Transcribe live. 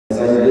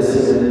I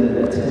listened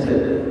and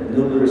attended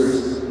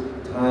numerous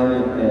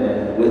times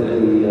with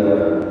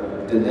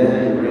the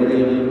net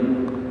uranium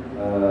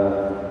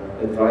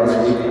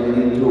advisory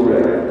committee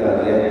director,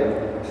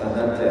 I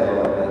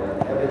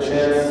have a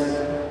chance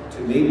to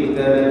meet with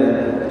them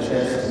and a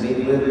chance to meet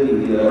with the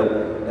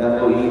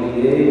NAVO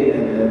EPA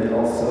and then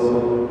also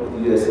with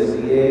the US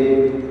EPA,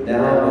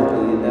 now with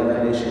the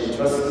Navigation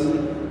Trustee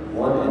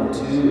 1 and 2,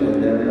 and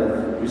then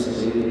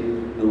recently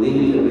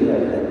believe that we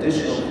have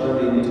additional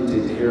funding to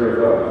take care of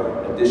our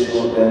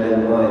additional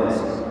abandoned mines.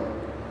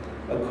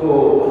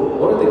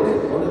 One of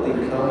the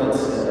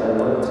comments that I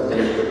wanted to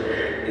make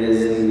is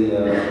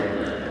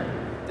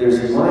there's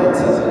mines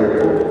out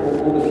there,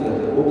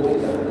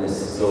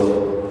 so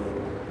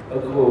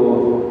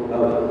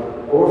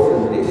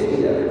orphan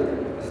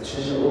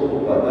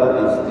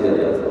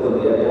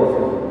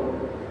orphan.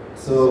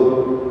 So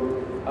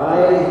I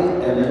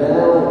am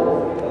now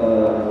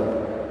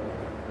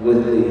with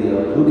the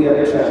Blue Gap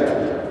chapter,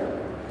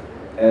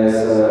 as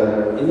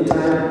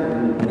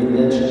anytime we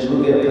mention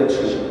Blue Gap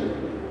country,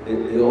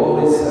 you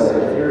always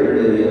hear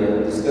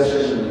the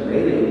discussion in the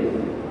radio.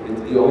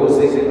 You always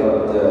think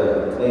about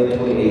Claim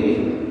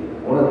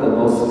 28, one of the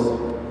most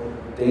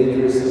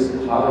dangerous,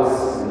 hottest,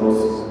 and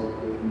most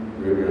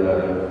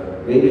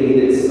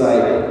radiated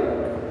site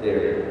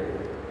there.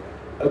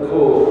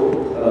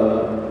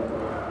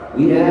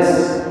 We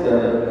asked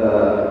them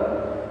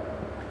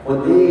when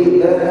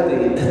they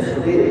abandoned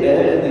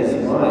these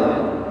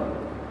mines,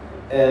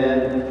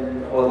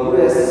 and while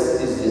U.S.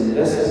 is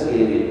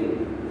investigating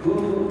who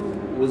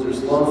was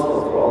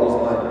responsible for all these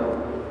mines,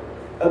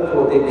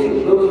 they keep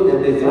looking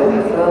and they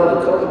finally found a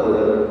couple of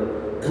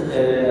them,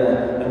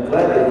 and I'm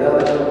glad they found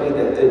a company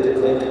that did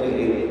Claim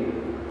 28.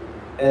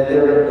 And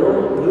there are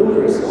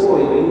numerous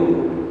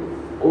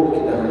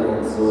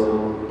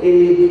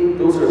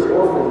those are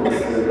orphans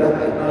that are left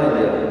behind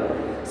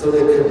them. So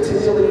they're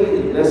continually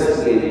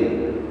investigating.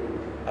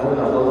 I don't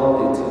know how long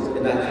they took.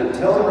 And I keep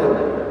telling them,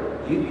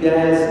 you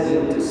guys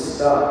need to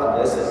stop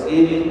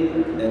investigating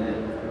and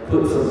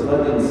put some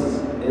funding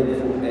in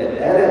and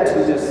add it to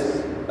this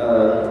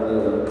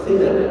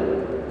cleanup.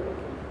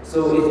 So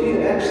if you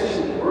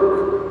actually work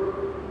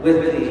with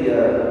the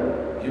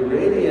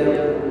uranium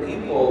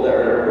people that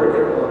are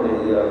working on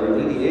the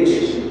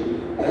remediation,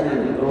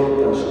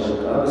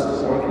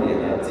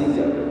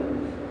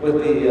 with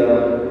the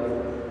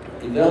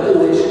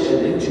evaluation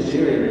and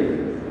engineering,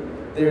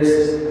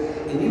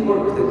 and you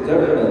work with the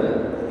government,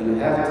 you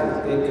have to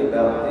think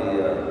about the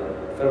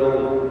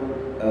federal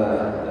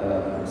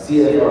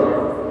CFR.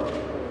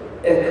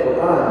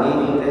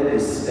 Needing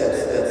steps.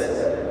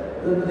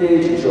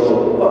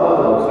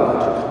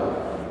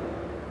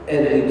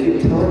 And we keep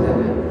telling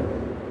them,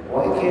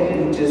 why can't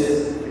we just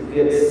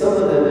get some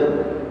of them,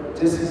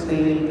 just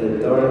clean the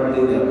darn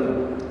thing up?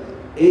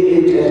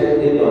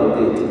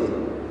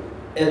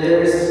 And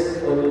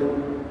when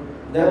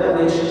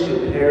Navigation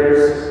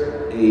prepares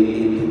a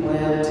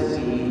plan to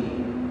be,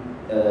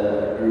 or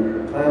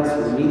plans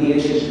for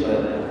remediation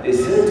plan, they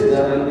send it to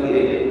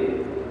NAVO-EPA.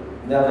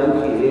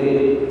 NAVO-EPA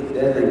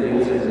then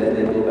reviews it, and then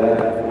they go back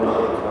and forth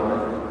with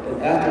comment. And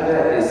after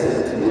that, they send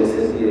it to the US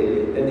EPA.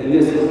 And the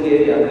US EPA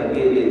and the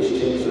EPA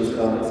exchange those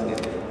comments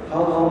again.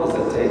 How long does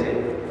that take?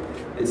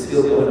 It's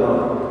still going on.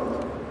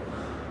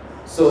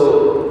 So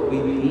we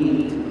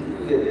need to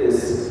get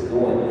this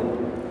going.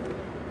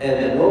 And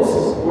the most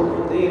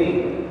important thing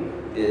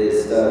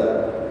is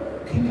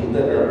that people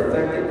that are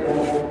affected,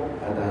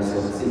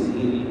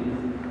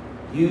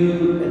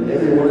 you and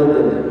every one of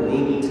them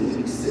need to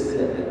be sitting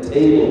at the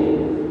table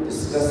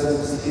discussing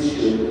this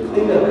issue.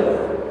 Clean up.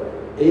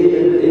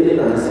 Even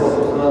I saw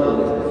the comment,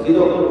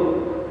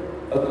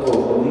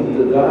 when you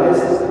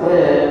devise the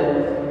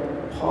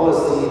plan,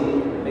 policy,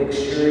 make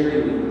sure you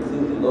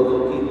include the local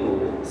people.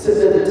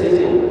 Sitting at the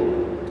table,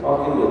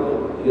 talking with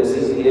US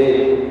EPA,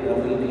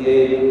 EPA,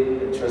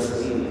 and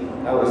trustee,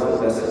 how is the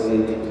best way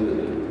to do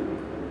it.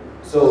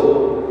 So,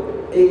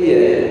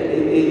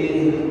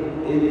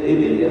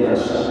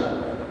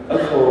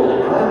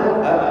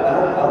 I'm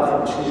out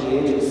from Chile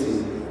Agency.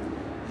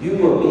 You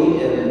will be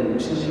in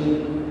Chile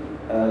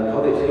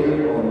public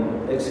hearing on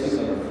next week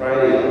on a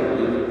Friday, I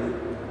believe.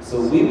 So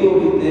we will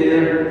be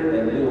there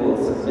and we will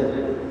submit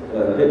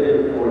written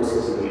reports to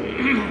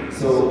you.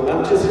 So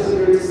I'm just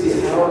here to see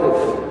how the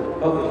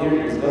public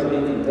hearing is going to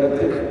be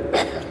conducted.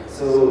 So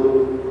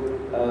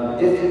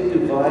if you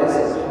devise a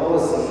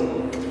policy,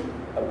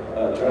 a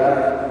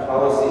draft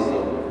policy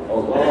or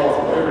law,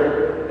 whatever,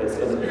 that's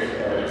going to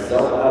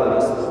result out of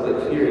this public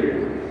hearing,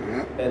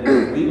 and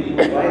we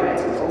would like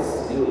to also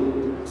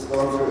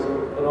sponsor,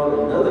 put on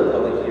another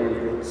public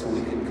hearing so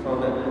we can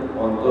comment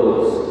on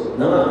those.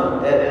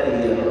 Not at the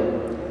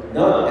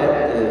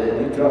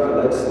we drop the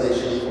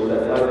legislation for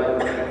that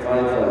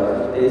five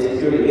days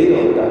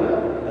period.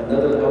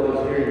 Another public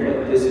hearing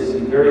like this is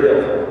very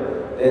helpful.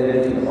 And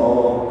we can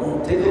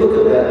all take a look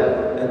at that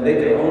and make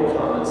our own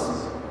comments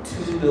to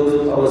those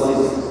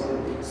policies.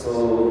 So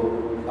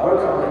our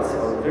comments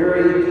are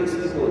these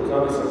people's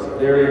comments are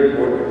very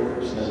important.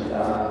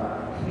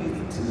 Heed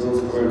to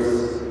those words.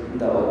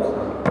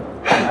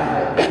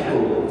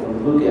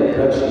 look at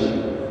Prachi,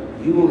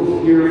 you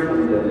will hear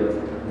from them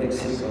next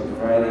week on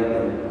Friday,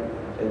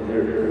 and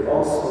they're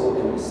also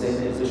in the same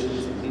position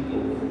as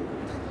people.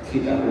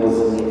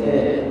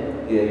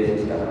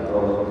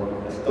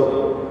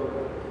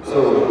 So,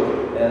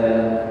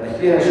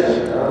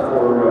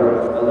 for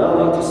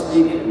allowing me to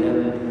speak, and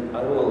then I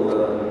will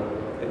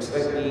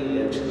expect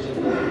me and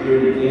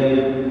here again.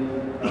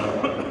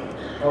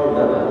 Probably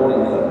not in the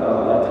morning, but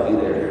I'll like to be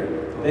there.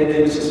 Thank you,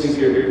 Mr.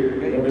 Speaker,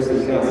 members of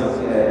the council,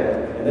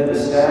 and then the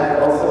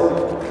staff also,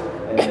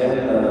 and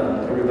then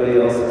everybody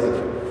else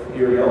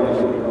here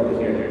helping over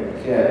here.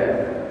 Thank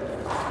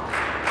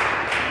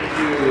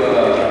you.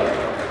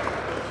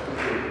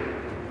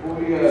 Before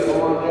we go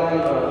on down,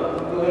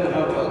 go ahead and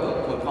have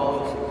the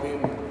colleagues who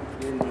came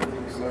in the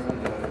sermon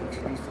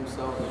introduce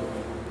themselves.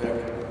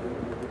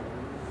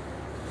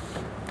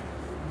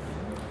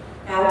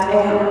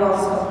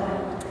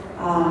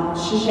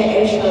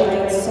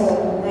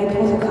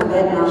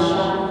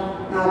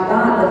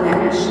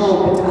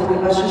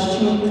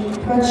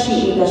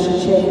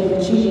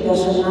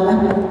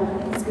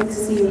 It's good to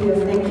see you here.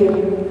 Thank you.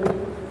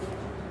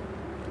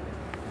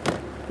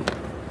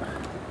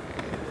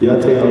 Ja,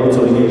 te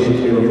also nie się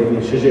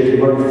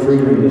Mark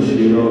Freeman the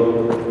shiro,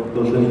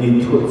 those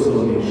any tools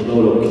on the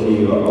snow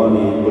key or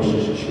any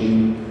bushes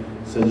chin,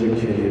 such a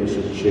kid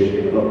should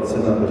shape, not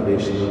send up a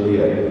nation on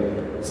the end.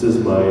 This is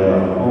my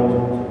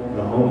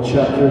home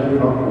chapter,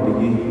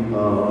 Crownpoint,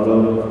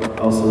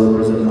 also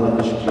represent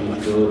Hadishki,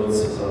 Jones,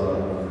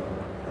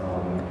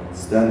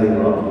 Standing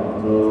Rock,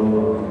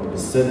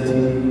 Vicente,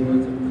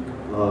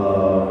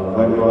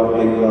 White Rock,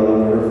 Big Valley,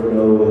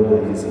 Earthno,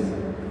 and Easy.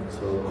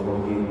 So,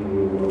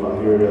 we're not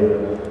here to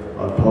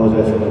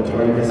apologize for my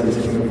tardiness. It's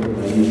coming from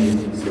my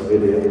evening, so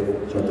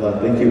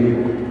thank you.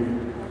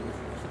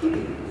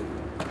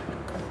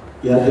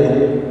 Yeah,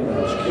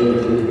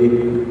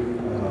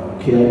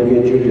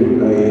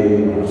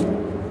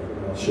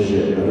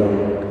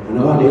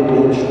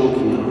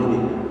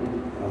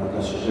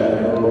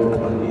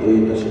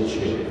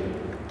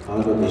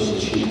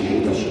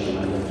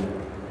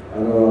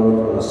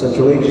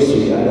 Central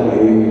Agency, I don't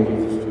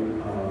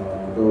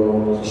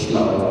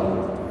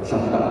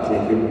Santa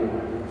taken,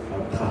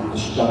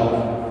 Star,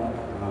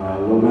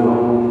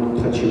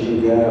 Lomel,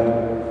 Touching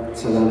Gap,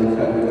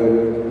 Salanica,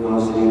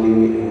 Nazlini,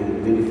 and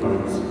many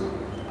friends.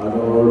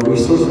 Our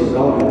resource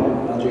development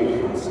project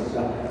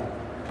Santa,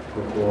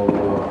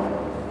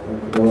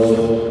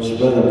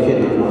 Shibana Kid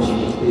and Nash,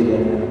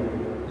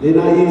 they're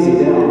not easy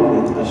down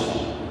in touch.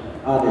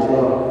 There's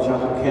no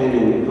Chapel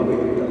Canyon, public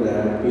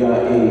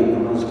BIA,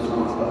 and those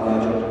accounts for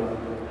Aja,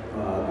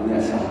 the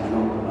national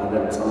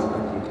that's on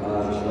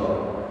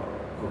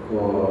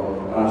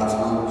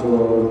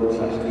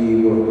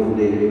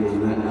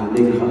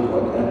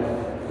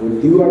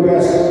we'll do our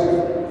best.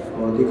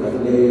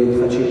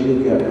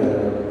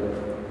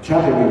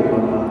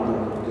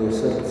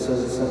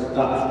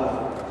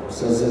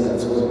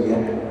 That's what we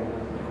get.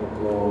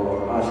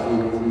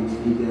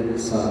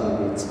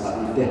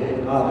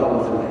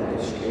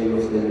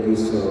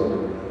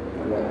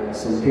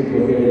 Some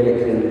people here that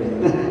can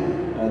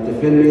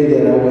defend me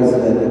that I was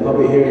the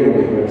public hearing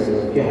over here, so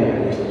yeah.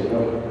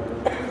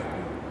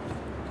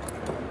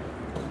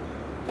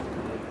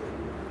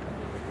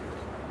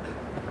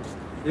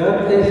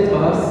 Ja, echt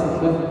was,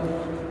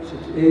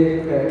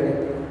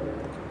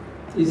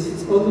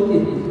 ist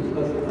ungehebt,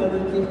 also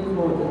angehebt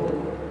wurde,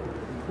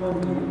 von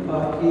die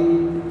Partie,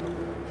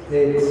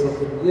 der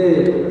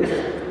Sohn,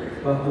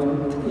 warum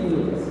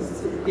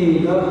die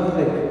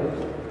Nachricht,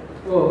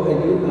 wo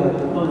hat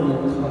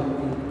angehebt,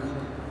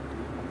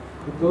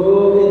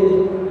 Dove,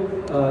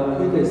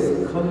 das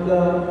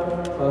Kanda,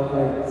 war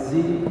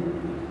sie,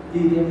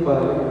 die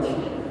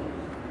Partie.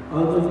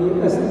 Under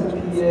the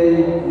SPA,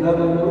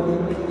 level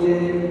EPA,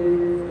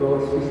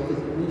 those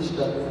nicht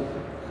statt.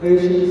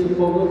 Welche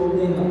Support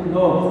nicht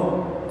noch,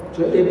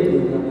 zu eben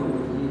die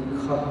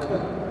Kacke.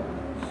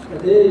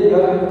 Der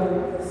ja,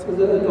 so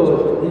der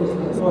dort nicht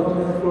nur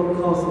for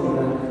council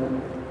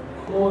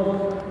und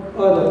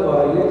other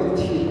by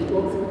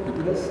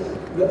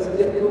let's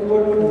get to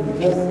work and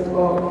let's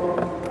talk.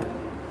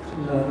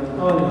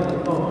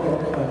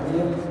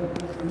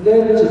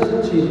 Let's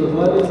achieve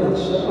what is a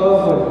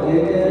offer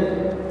again.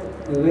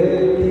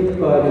 Really,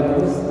 by the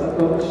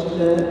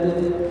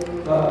understanding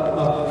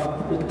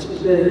which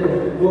they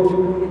book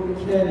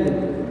canyon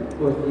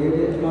for the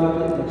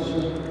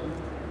architecture.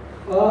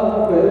 Our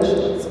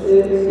questions to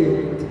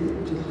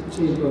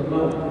achieve a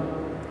man.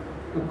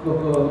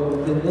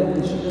 The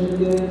next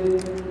thing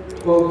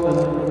for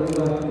another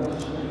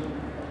garnish,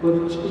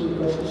 which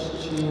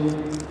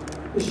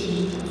is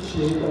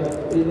she that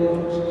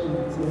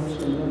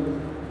consumption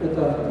at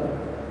that.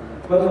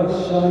 But a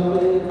shy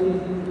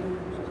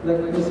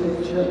like this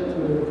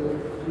chapter,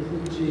 this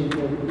is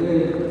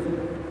day,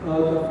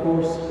 out of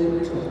 4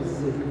 steps of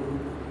the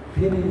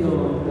pinning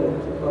on that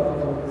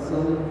about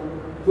some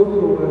book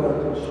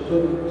over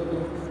study,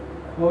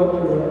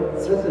 water,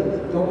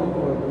 settled, don't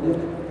worry.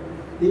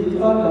 The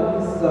other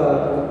is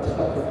that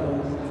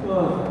Tapatans,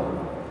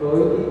 or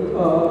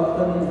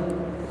honey,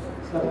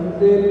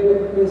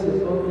 Indeed, this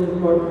is only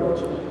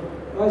corporate.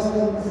 I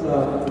think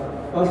that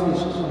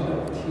Irish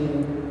team,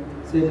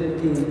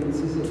 17, this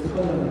is a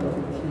talent of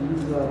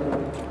teams that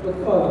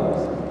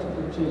others to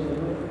the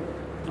general.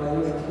 I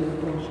was team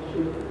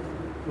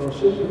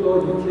worship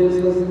Lord in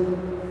cases,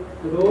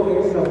 but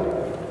always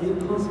he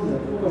constantly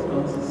focus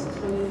on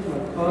studying my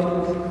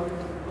colleagues,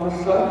 our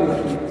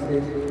salvation,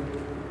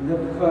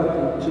 never caught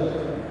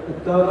the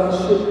Dara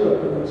shipper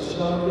and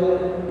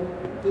Shabbat.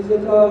 Is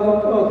that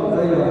our God,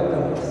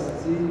 Layas,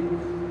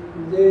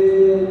 the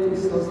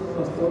is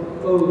pastor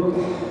code.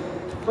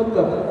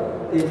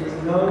 Conduct is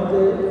now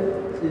the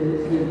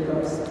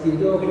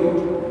skill of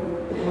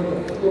what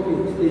the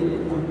COVID thing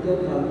on that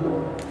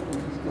unknown.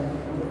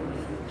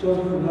 John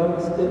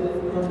Langston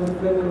on the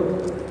federal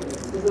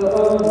is a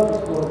argument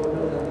for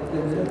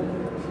the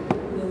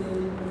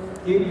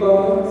deep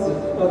balance of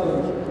other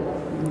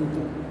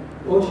people.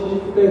 Ocean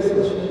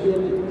basis should be the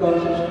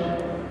touch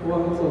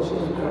one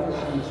social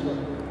action.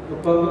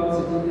 About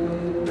the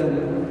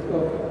element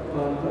of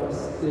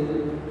fantasy,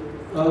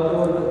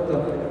 other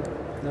than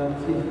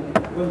nothing,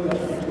 when the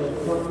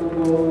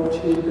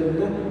children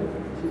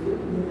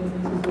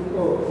to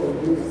go for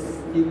this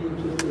equal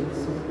to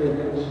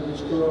something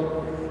strong,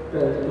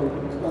 belt of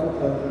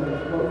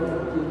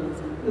authority.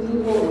 This is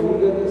all we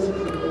get this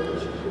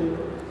situation.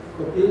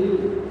 For being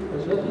a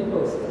judge,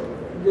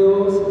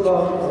 those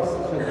laws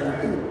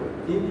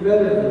deep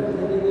relevant,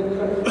 and even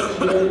kind of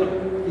share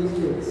these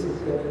things.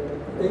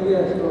 And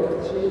yes,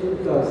 she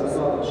does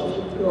not. She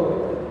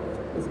knows.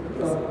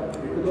 The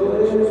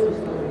Lord is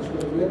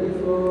ready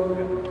for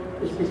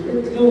if we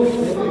don't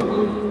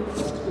everything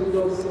to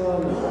those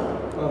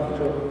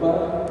after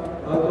but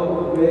I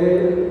don't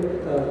wear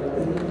that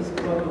any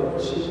kind of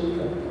chicken.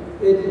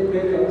 It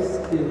makes us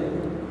still.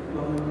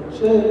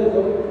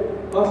 Shadow,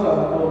 Asa,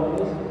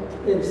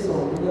 and so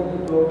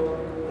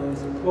and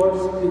support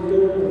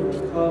speaker and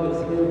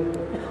college here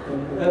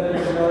and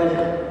advertise,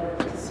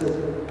 etc.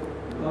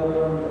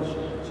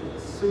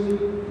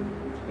 Sweet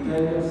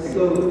and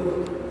so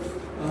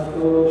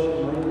Adosh,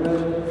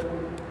 Mayan,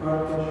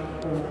 Arnish,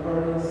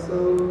 so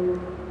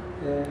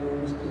and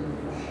Mr.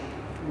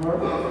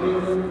 Mark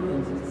Freeman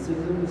and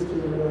Mr.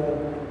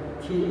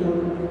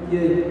 Keaton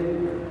Yeh.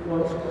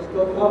 Once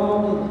stop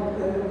harmony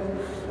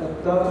at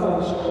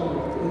Datash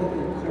and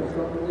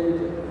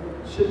incorporated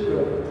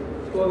shipwreck,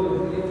 all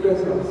the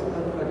vessels and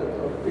other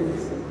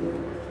things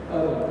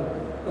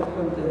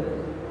upon them.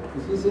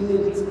 This is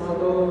it,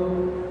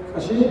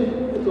 Ashim,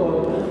 it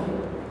all.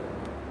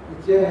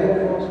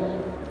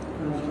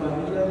 And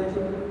finally,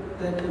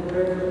 thank you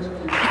very much.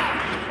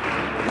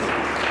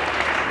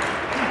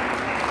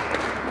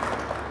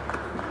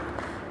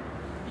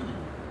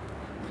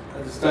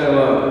 At this time, I'm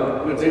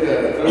going to take a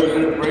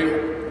 30-minute break.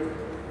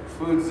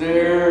 Food's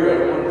there. I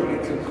don't want it to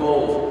get too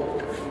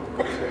cold.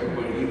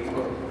 Everybody eats.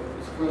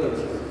 It's for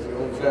your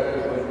own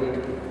chapter.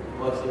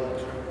 Bless you.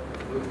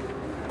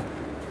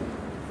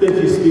 Thank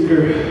you, Speaker.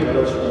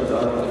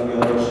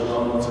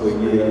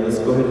 Let's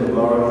go ahead and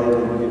bow our head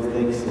and give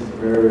thanks and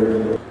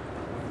prayer.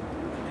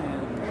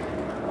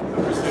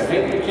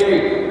 Thank you,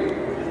 Kate.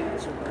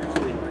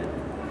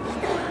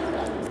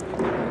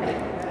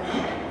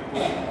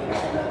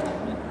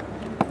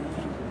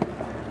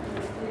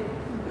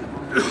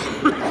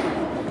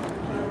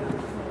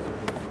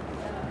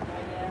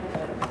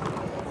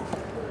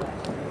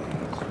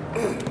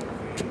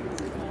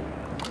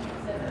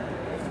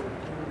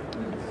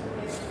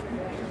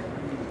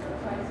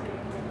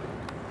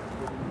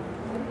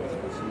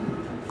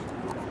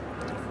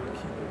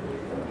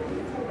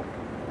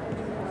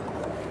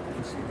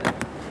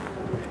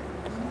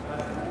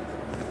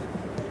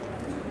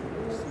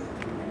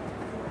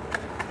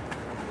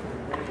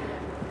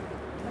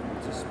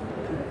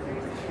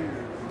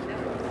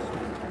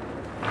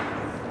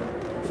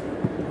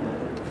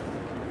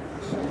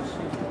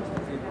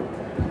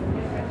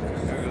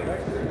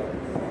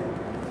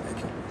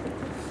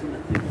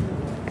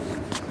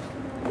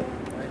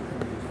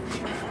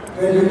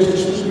 Thank you, Mr.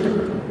 Speaker.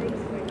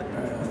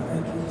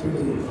 Thank you to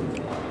the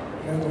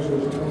members of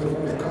the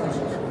 25th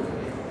Council for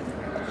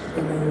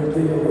spending your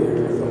day over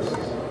here with us.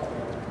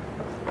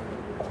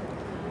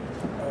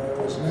 It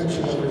was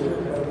mentioned over here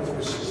by the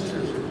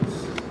speakers,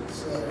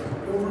 it's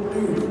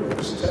overdue for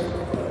this type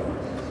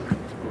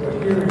of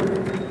hearing.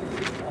 And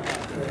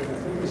I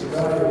think it's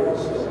valuable,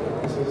 so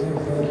thank you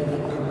for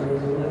coming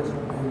over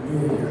and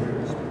being here.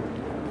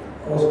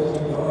 Also to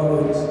the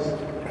audience.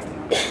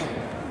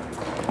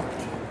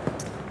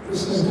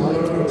 Listening to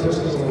your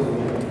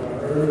testimony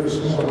earlier this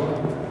morning,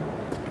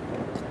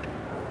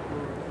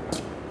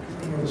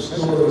 the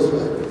stories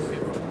are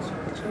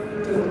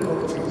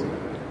difficult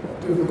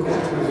to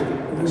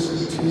listen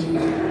to. You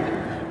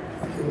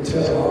can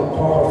tell how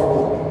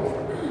powerful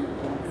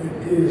it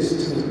is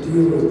to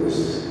deal with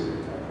this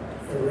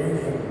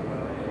Iranian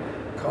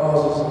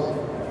causes of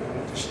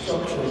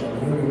destruction and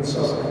human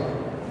suffering.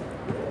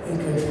 You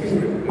can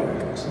feel it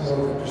by some of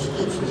the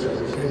descriptions that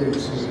were given to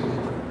you.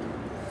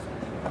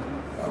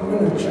 I'm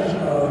going to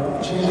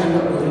change it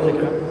up a little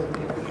bit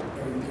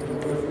and get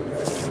away from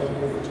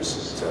that.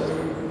 just tell you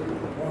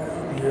why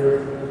I'm here.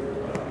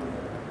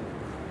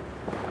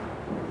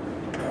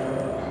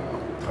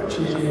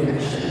 Touching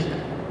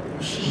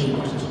machine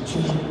was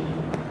cheap,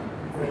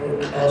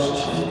 or cost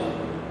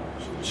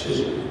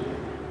cheap.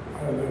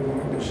 I don't know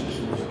why this is.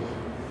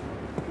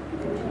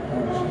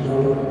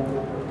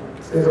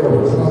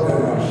 It's not that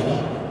much.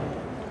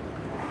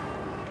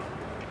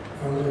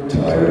 I'm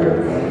retired,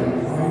 I'm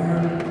a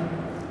miner.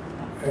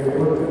 I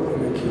worked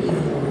in the kitchen.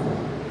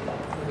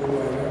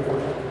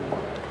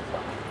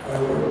 I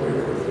worked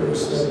there for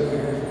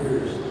 37.5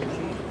 years.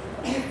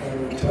 I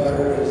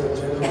retired as a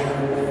general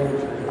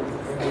manager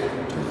at the end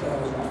of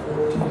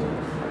 2014.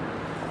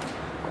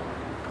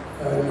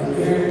 I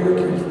began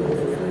working for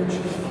the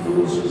Energy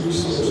Fuels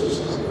Resources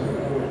Company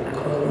out of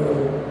Colorado,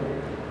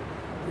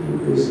 who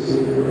is a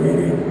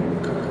uranium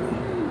company.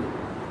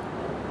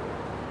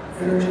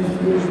 Energy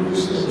Fuels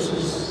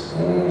Resources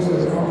owns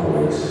and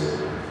operates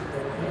the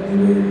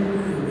only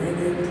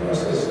uranium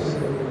processing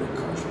in the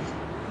country.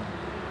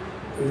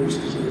 There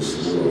used to be a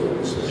slew of them,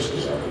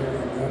 especially out here on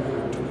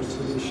Avenue, to the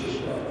city,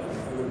 Chicago,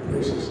 and other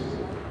places.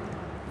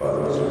 But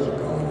those are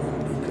gone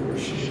and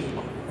decommissioned,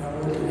 not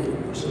working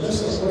anymore. So that's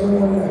the only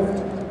one left.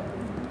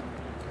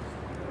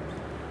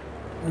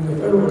 When the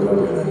federal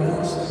government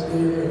announced that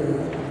they were going to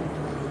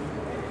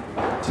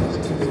tend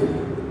to the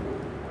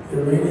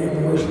uranium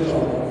waste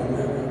problem in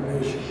that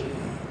nation,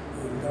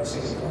 and got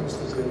some funds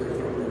together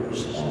from the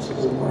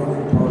responsible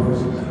mining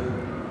parties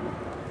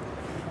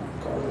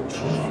called the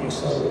Trump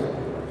Southern.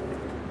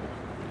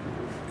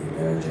 The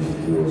Energy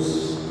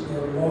Fuels,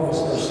 their boss,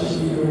 our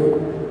CEO,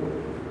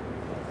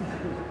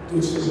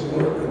 did some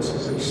work and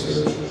some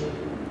research,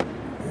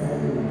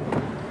 and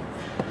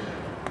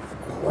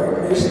the White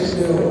Mesa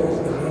Mill is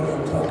the mill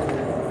I'm talking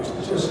about.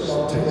 It's just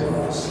about 10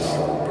 miles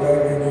south of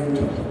Bragg,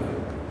 Utah.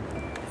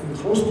 In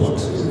close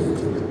proximity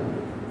to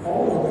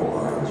all of the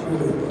mines,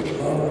 really, but a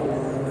lot of them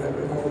are in that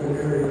northern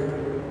area,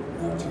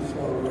 not too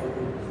far away.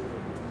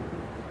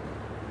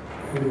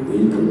 And we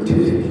could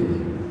take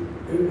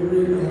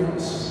every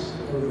ounce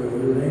of the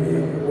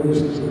uranium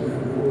waste in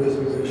that whole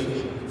reservation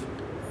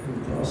and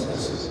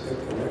process it at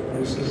the White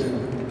Mesa Mill.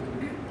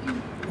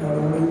 Not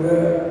only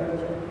that,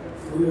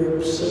 we are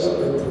set up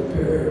and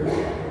prepared.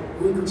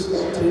 We could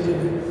start taking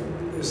it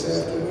this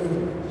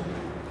afternoon,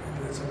 and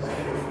that's a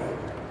matter of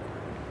fact.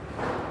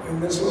 And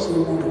that's what we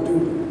want to do.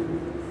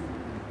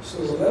 So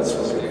that's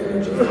what the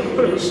Energy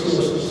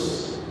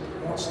Resources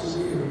wants to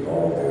be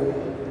involved in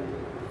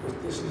with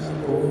this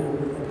Navajo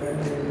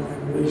abandoned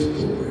mine waste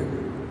program.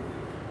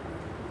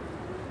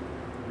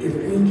 If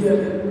we get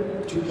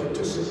to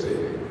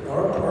participate,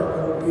 our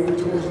partner will be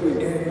towards the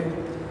end,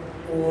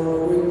 or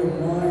when the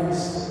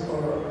mines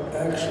are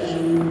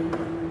actually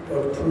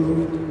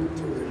approved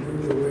to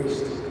remove the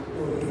waste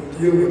or to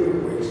deal with the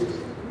waste.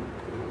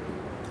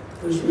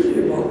 There's really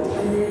about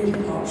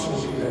 3 options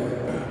you have.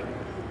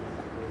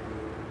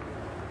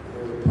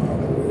 There's a pile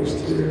of waste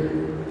here,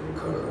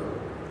 cover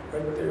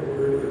right there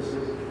where it is.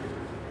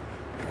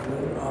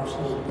 Another option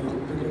would be to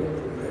pick it up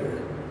from there,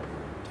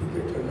 take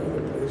it to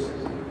another place,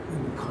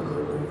 and cover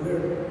it over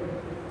there.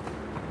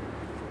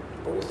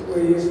 Both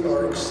ways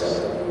are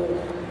acceptable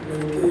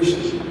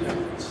mitigation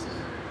methods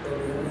of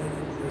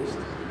uranium waste.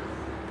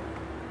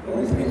 The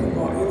only thing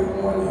about either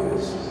one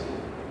is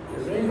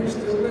uranium's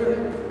still there.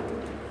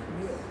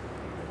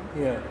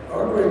 Yeah.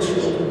 Our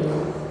grandchildren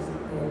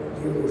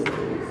won't deal with it.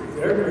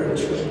 Their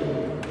grandchildren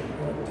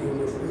won't deal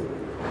with it.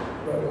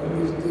 But one of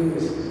these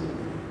days,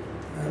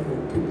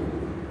 animal people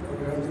are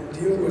going to have to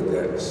deal with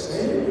that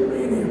same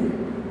uranium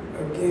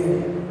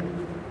again.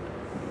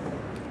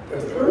 The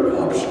third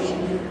option,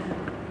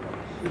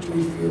 which we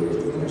feel is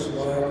the most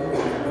viable and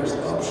the best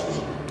option,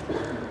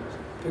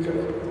 pick it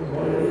up from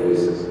where it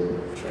is,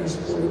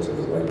 transport it to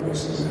the White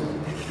Mesa Mill.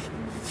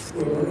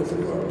 We'll run it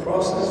through our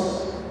process,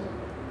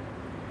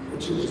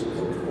 which it was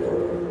built for.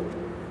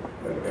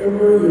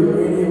 Whatever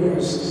uranium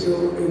is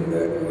still in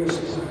that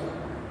waste pile,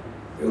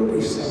 there'll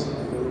be some a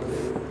little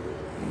bit.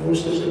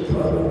 Most of it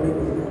probably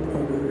will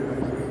not be very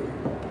high grade.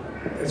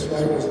 That's why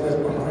it was left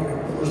behind in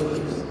the first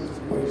place, it's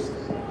waste.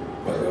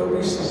 But there'll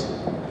be some.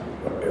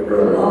 Whatever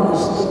amount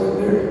is still in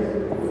there,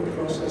 we'll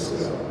process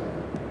it out.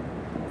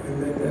 And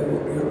then that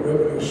will be a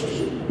revenue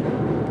stream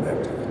back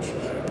to the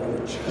tribe or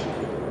the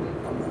chapter.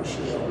 I'm not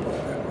sure how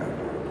that might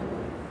work.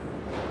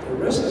 The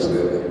rest of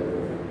it,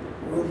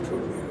 we'll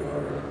put in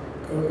our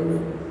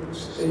government,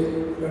 state,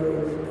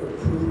 federal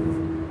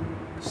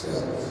approved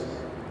cells.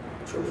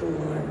 Triple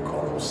line,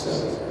 call them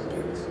cells or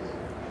pits.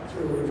 So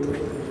we put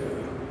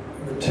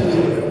the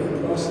material that we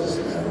process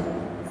now,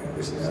 and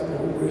this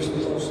Navajo waste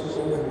will also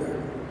go in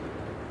there.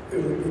 It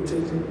will be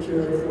taken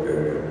care of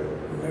forever,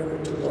 never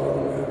to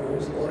bother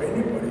Navajos or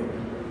anybody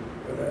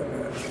for that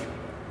matter,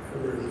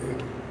 ever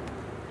again.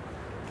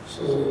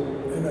 So,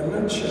 in a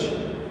nutshell,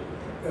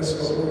 that's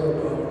what we're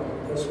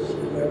about. That's what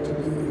we'd like to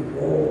be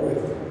involved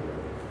with.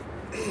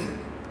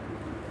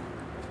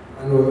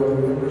 I know that the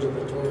members of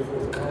the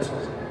 24th Council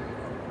are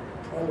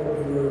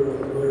probably very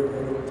aware of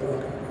what I'm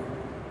talking about.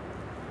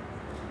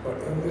 But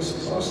in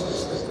this process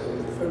that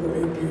they're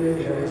federal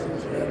EPA has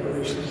in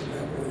collaboration with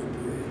national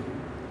EPA.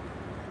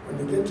 When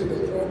you get to the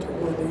point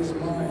where these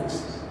mines,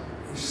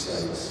 these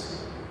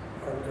sites,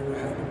 are going to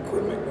have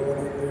equipment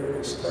going in there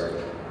and start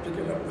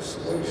picking up this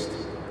waste,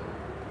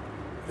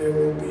 there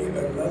will be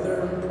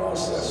another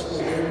process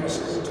where they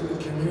must go to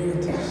the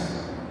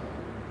communities.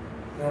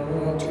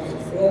 Number one, to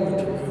inform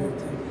the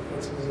community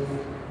what's going on,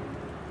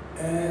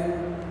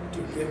 and to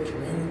get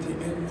community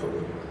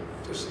input,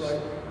 just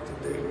like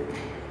today.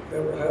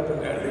 That will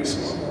happen at least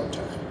one more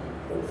time,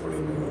 hopefully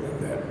more than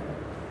that.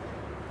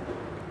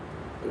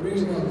 The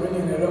reason I'm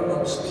bringing it up,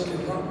 I'm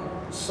speaking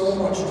not so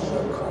much to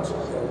the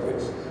council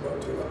delegates,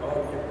 but to the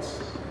audience.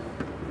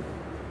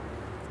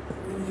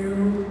 When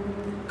you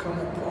come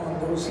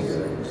upon those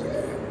hearings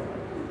again,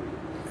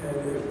 and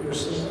if you're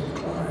so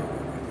inclined,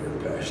 and if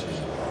you're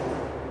passionate about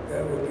it,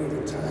 that would be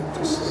the time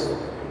to say,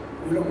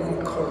 we don't want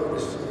to cover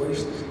this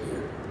waste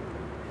here.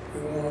 We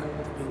want it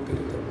to be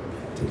picked up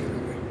and taken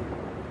away.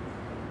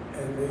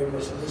 And they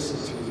must listen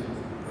to you.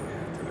 They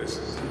have to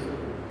listen to you.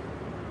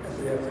 And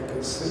they have to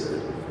consider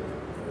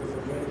with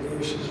the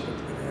mitigation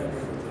that's been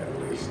happening with that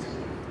waste.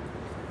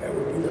 That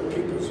would be the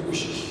people's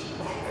wishes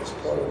as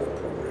part of the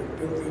program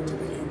built into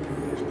the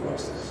EPA's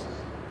process.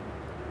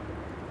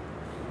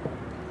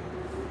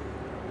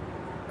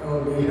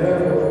 On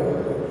behalf of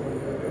the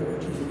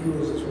energy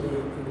fuels, is what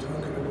I've been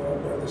talking about,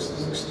 but this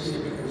next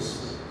statement is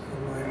on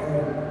my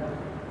own,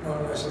 not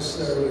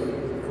necessarily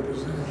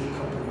representing the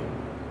company.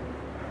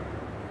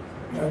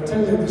 I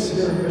attended this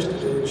hearing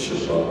yesterday in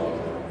Chicago,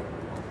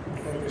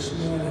 and this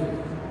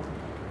morning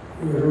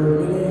we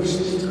heard many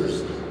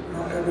speakers,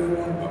 not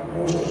everyone, but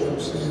most of them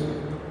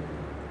saying,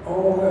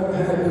 all that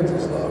happens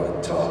is a lot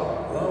of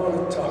talk, no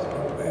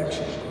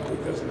action,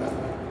 it does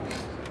nothing.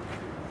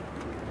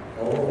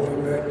 All the way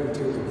back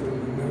into the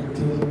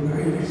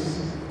 1990s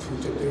to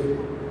today.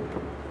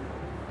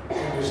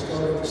 When we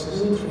started this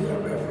new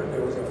cleanup effort,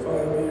 there was a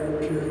 5-year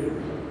period.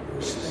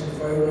 We spent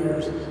 5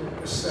 years,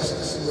 assess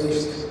this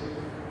waste,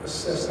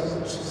 assess how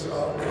much is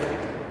out there,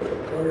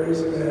 where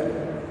is it at,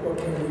 what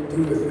can we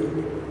do with it?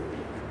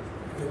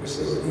 And we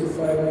say we need 5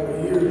 more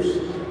years.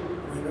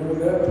 We know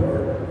that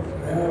part.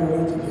 Now we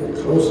need to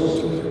get closer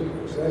to it.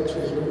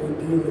 Exactly what we're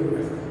dealing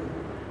with.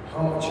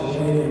 How much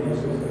uranium is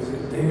it? Is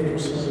it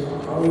dangerous?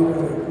 How are we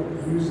going to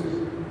use it? How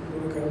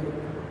are we going to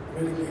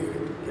mitigate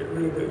it, get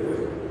rid of it with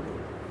it?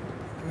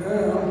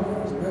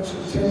 Now, as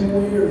mentioned, 10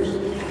 more years.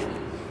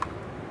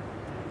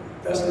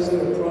 That's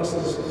the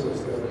process of the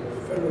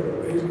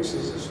federal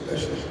agencies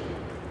especially.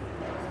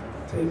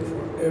 Take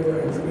forever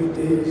and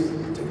 3 days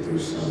to do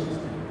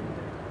something.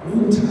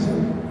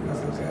 Meantime,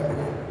 nothing's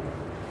happening.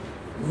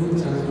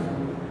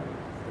 Meantime,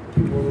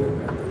 people that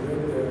have to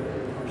live there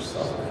are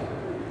suffering.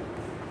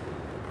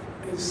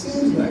 It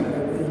seems like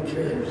nobody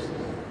cares,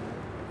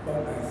 but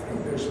I think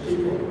there's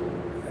people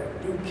that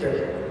do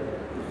care.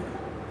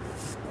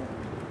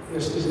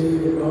 Yesterday,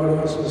 the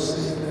audience was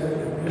saying that,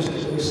 and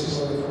yesterday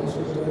some of the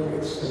council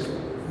delegates said,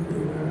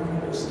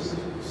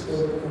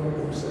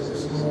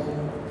 this morning,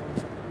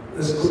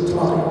 let's quit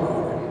talking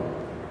about it,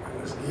 and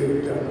let's get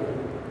it done.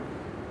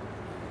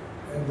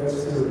 And that's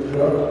their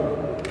job.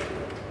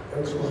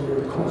 That's why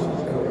you're a council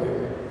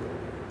delegate,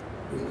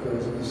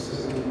 because he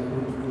said, I'm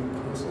going to be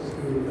a council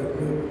field, let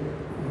me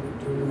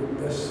do my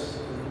best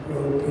for the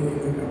well-being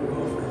and the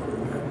welfare of the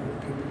American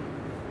people.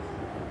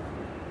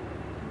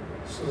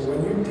 So when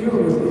you deal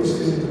with these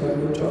things like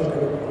we're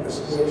talking about, this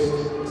waste,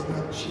 it's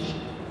not cheap.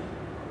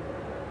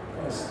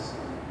 It's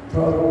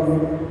probably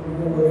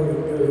more than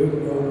 $1 billion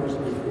before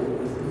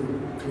we're through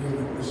cleaning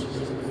up this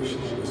reservation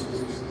of this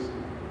waste.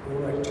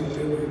 More like $2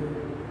 billion.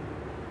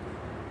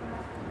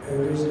 And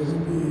there's going to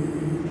be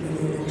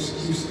any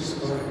excuses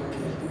why I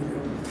can't do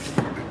that.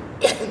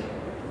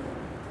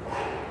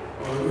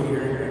 We're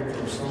hearing that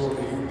from some of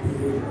the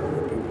EPA and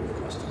other people. It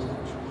costs too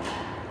much.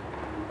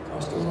 It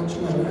costs too much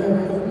money. I have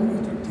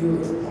nothing to deal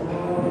with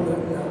all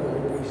that now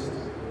waste.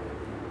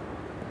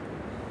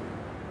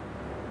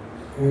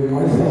 And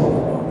my thought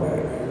about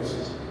that is,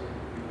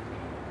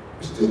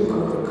 it's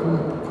difficult to come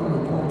upon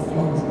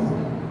funds now.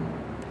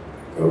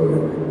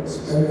 Government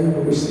spending,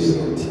 we see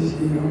on TV,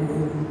 how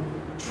many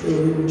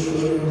trillions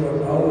of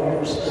dollars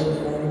are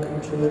spending on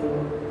control.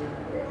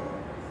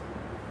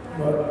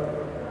 But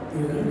the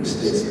United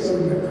States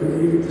government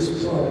created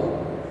this problem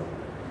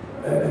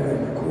back in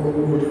the Cold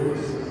War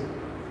days.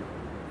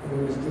 And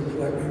it was just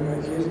like we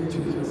might get into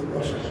with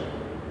Russia.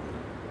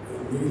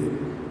 They needed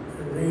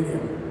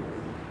uranium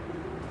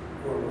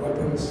or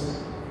weapons,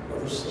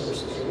 other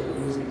sources, other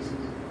reasons.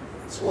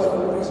 That's why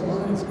all these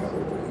mines got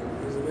open on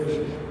the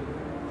reservation.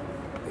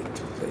 They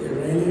took the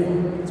uranium,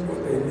 that's what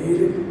they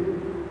needed,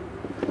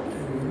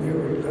 and when they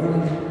were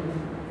done,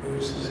 they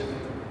just left.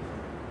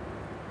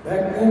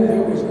 Back then,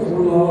 there was no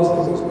laws,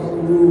 there was no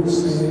rules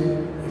saying,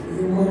 if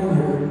you mine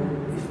here,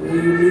 before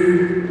you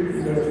leave,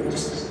 you gotta fix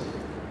it.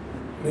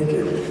 Make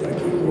it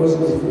like it was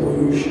before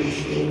you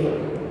showed up,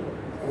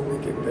 or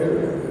make it better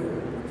than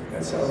that.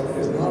 That's how it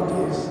is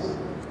nowadays.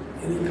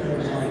 Any kind of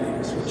mining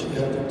is what you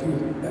have to do.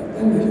 Back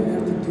then, they didn't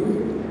have to do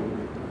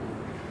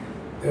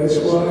it. That's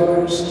why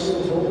there's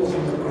still holes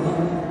in the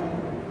ground.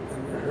 And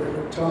we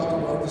heard it talked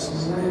about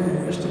this morning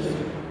and yesterday.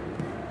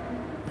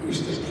 We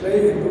used to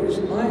play in those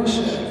mine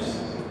shafts,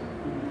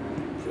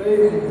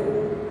 play on the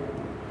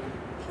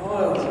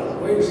piles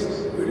of waste.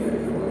 We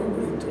didn't know,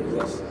 nobody told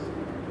us.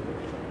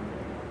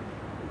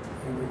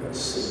 And we got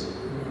sick,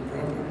 and my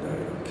grandma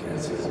died of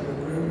cancer, and my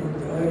grandma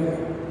died,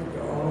 and we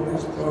got all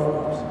these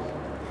problems.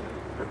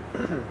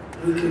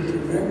 We can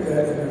prevent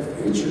that in the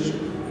future.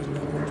 There's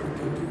not much we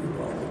can do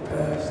about the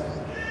past.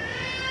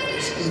 But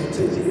it's going to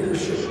take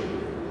leadership.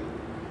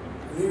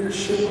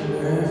 Leadership on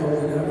behalf of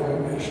the Navajo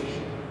Nation.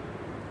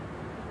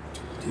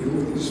 To deal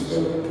with these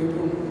federal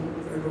people,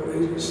 federal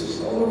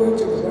agencies, all the way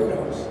to the White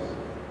House.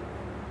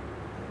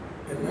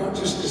 And not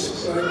just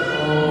describe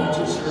how much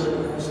is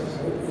hurting us and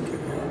hope we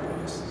can help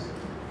us,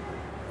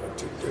 but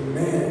to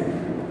demand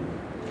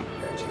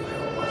that you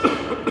help us.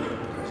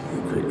 Because you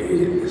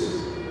created this.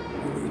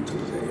 You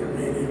took the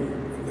uranium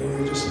and then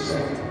you just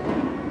left.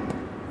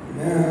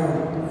 Now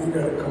you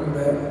gotta come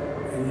back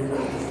and you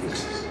gotta fix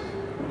it.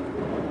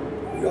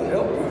 We'll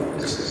help you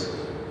fix it.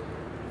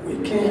 We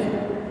can.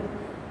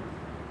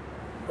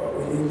 But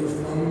we need the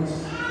funds.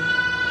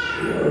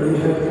 We already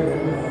have the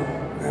know-how.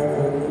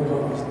 Navajo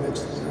know-how is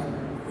next to none.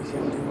 We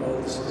can do all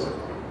this work.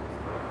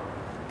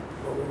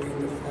 But we need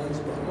the funds.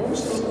 But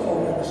most of all,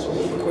 in this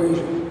whole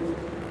equation,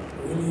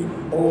 we need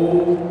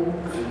bold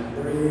and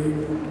brave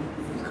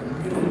and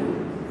committed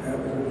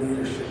Navajo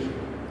leadership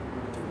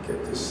to get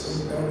this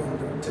thing done and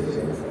don't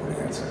take no for an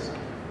answer.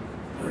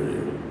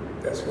 Really,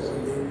 that's what we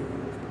need.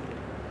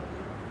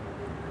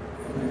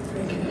 And I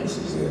thank you,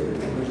 Mrs.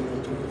 members of the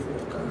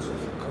 24th Council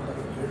for coming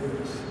and hearing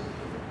this.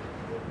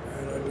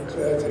 And I'd be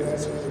glad to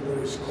answer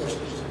everybody's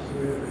questions if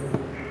you have any.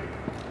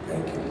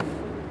 Thank you.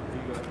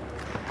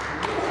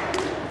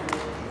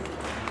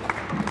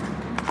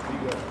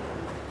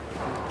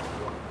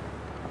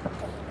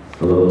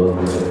 Hello.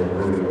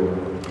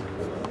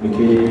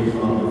 Okay,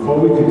 before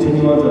we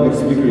continue on to the next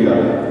speaker, I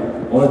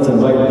wanted to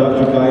invite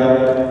Dr. Gaya.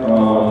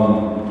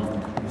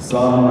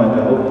 Saw him,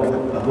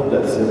 I hope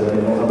that's it. I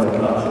don't have my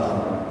glasses on.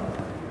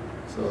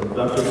 So,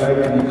 Dr. Gaya,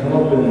 can you come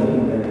up and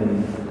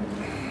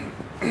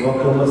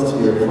welcome us to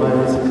your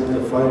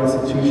fine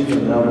institution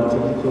of Navajo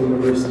Technical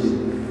University,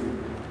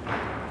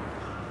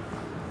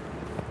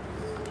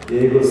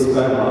 Diego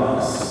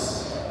Skyhawks.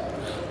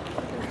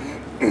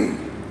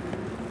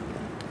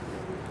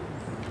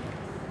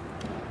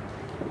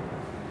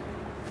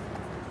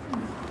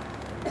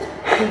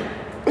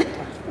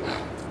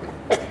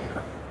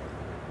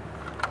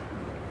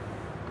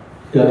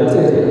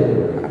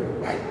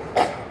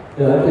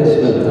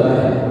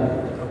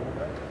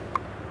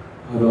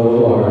 Hello,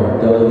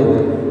 our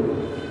delegate,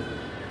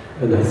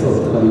 and I saw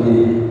Tony.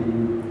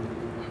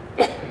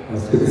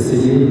 It's good to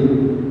see you,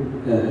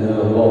 and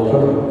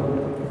welcome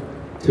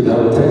to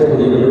Navajo Technical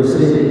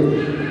University.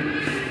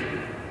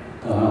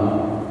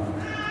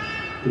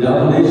 In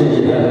Navajo Nation,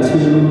 you have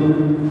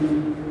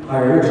two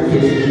higher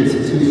education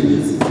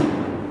institutions.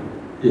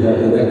 You have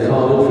the Net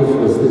College, which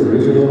was the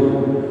original,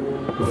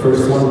 the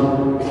first one,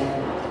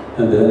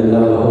 and then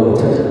Navajo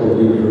Technical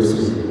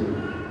University.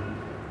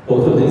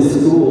 Both of these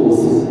schools,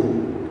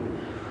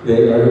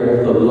 they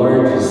are the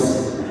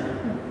largest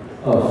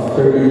of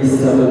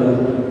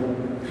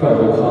 37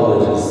 tribal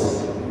colleges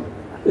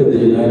in the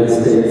United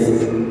States.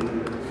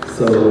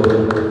 So,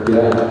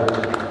 yeah.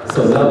 So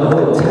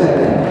Navajo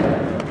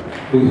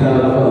Tech, we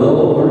have a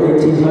little over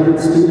 1,800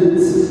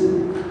 students,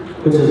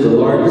 which is the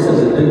largest and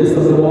the biggest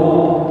of them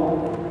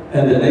all.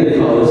 And the Net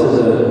College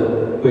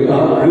we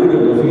outgrew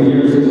them a few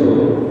years ago.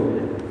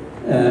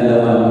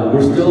 And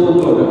we're still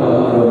going to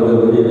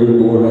outgrow them even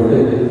more, I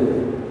think.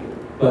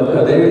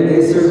 But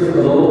they serve for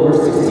a little over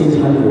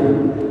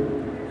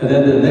 1,600. And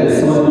then the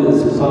next one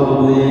is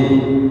probably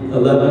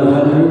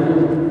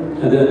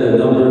 1,100, and then the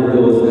number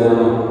goes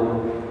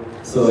down.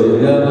 So you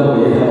have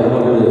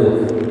one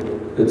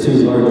of the two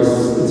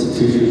largest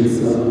institutions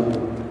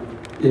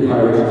in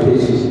higher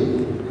education.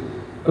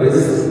 But I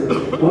just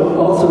want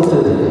also to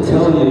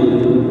tell you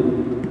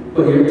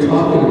what you're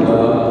talking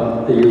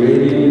about, the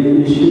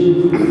uranium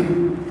issue.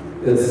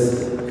 It's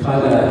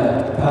kind of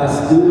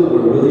past due, but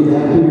we're really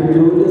happy you're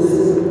doing this.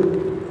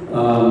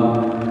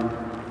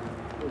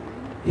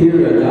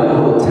 Here at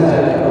Navajo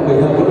Tech, we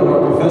have one of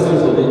our professors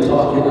will be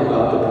talking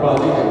about the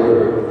project that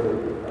we're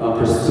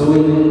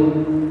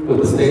pursuing with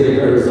the state of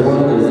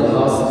Arizona. There's a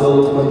House Bill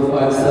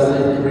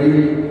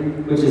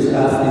 2573, which is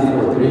asking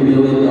for $3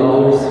 million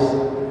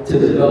to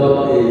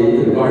develop an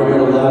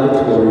environmental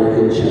laboratory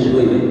in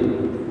Chile.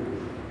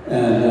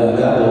 And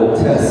that will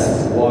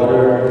test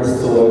water, and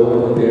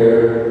soil, and air,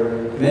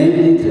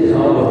 mainly to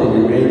help with the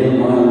uranium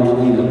mine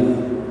cleanup.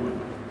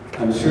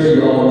 I'm sure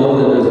you all know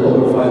that there's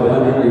over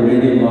 500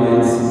 uranium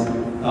mines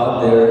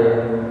out there,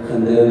 and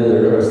then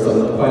there are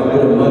quite a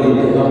bit of money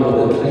to help with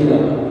the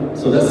cleanup.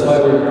 So that's why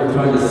we're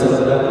trying to set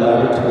up that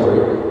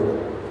laboratory.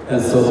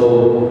 And so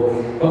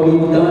what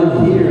we've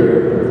done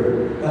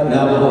here at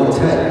Navajo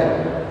Tech,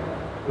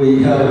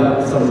 we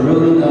have some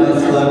really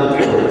nice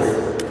laboratories.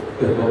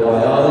 We have a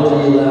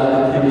biology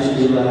lab,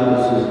 chemistry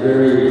lab, which is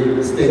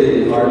very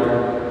state-of-the-art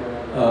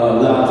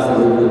labs that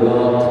we've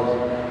developed.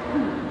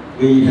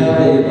 We have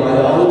a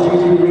biology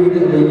degree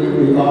that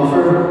we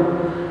offer,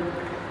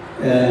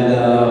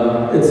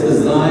 and it's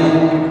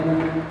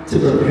designed to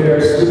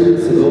prepare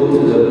students to go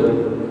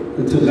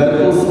to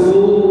medical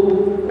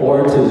school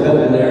or to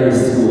veterinary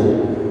school.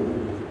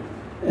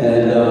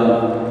 And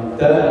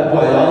that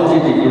biology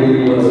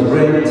degree was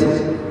ranked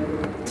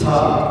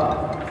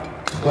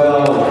top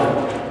 12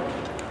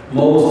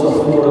 most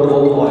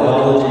affordable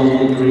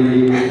biology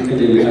degree in the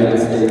United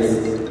States.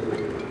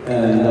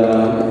 And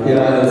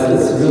yeah,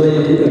 it's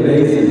really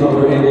amazing how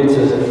we're able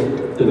to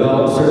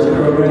develop certain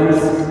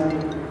programs.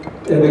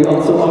 And we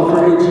also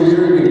offer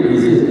engineering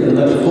degrees,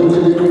 electrical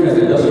engineering and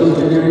industrial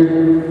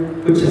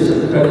engineering, which is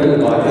accredited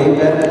by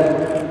ABET.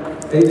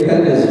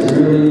 ABET is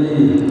really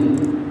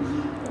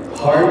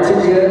hard to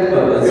get,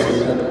 but it's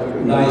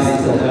nice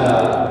to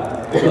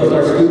have. Because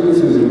our students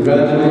who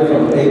graduate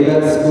from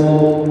ABET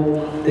school,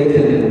 they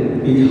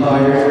can be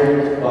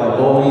hired by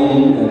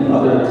Boeing and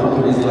other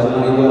companies like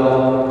Honeywell,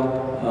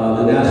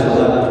 the national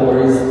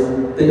laboratories.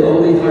 They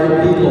only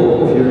hire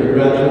people if you're a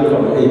graduate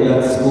from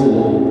ABET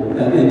school,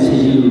 and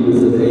NTU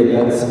is an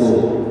ABET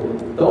school.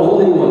 The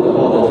only one of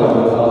all the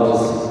private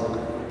colleges.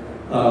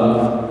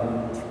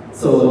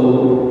 So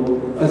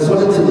I just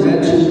wanted to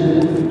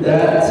mention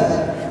that.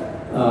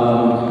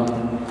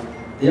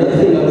 The other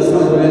thing I just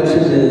wanted to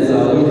mention is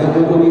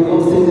we'll be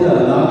hosting a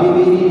lobby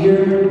meeting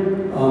here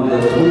on the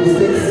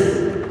 26th,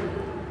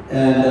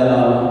 and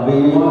we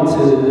want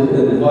to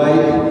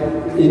invite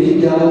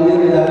any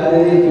delegate that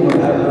day if you want to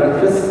have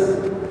breakfast.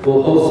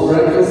 We'll host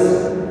breakfast,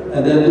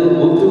 and then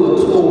we'll do a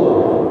tour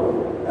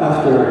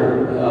after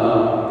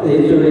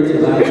 8:30 to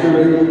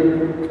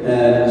 9:30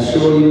 and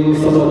show you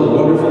some of the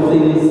wonderful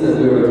things that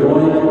we are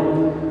doing.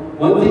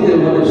 One thing that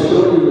I want to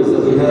show you is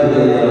that we have a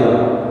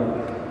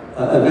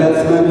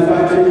advanced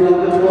manufacturing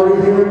laboratory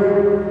here.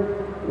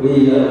 We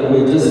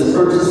just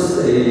purchased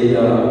a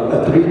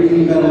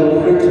 3D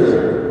metal printer,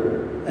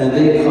 and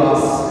they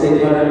cost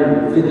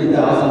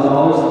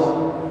 $850,000.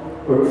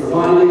 We're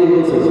finally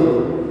able to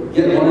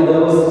get one of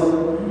those,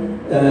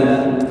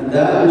 and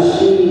that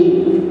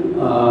machine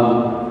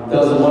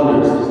does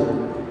wonders.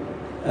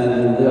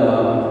 And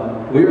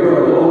we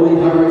are the only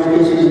higher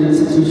education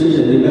institution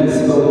in New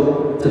Mexico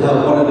to have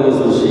one of those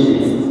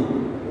machines.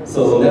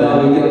 So now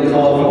we get a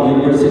call from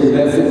University of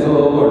Mexico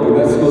or New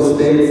Mexico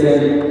State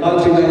saying,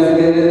 how'd you guys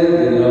get it?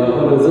 And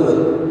what was it?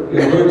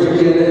 Where'd you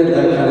get it?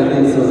 That kind of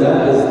thing. So that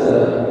is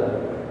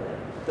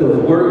the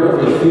work of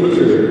the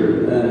future.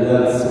 And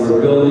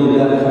we're building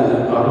that kind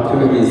of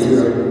opportunities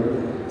here.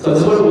 So I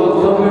just want to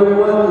welcome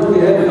everyone.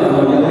 Again, I'm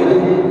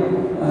Yahidi.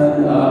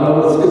 And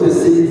it's good to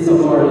see some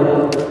of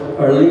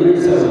our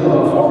leaders,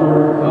 former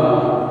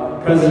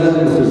President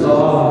Mr.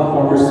 Zaw,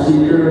 former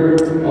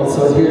Speaker,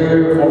 also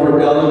here, former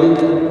Delegate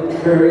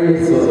Perry.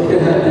 So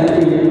yeah,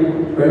 thank you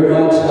very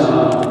much.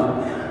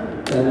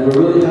 And we're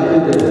really happy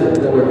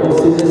that we're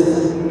hosting this.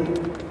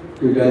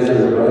 You guys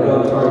are right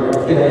on target.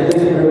 Yeah,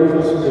 thank you very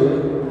much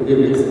for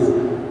giving me this time.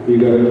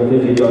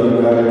 Thank you, Dr.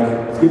 Guy.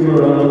 Let's give him a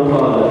round of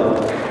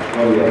applause.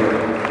 Oh, yeah.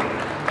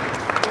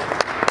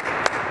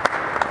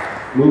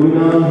 Moving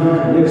on,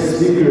 next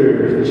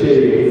speaker,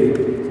 Jay.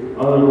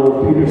 Honorable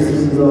Peter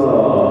Sinza,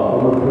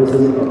 former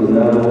President of the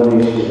Navajo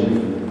Nation.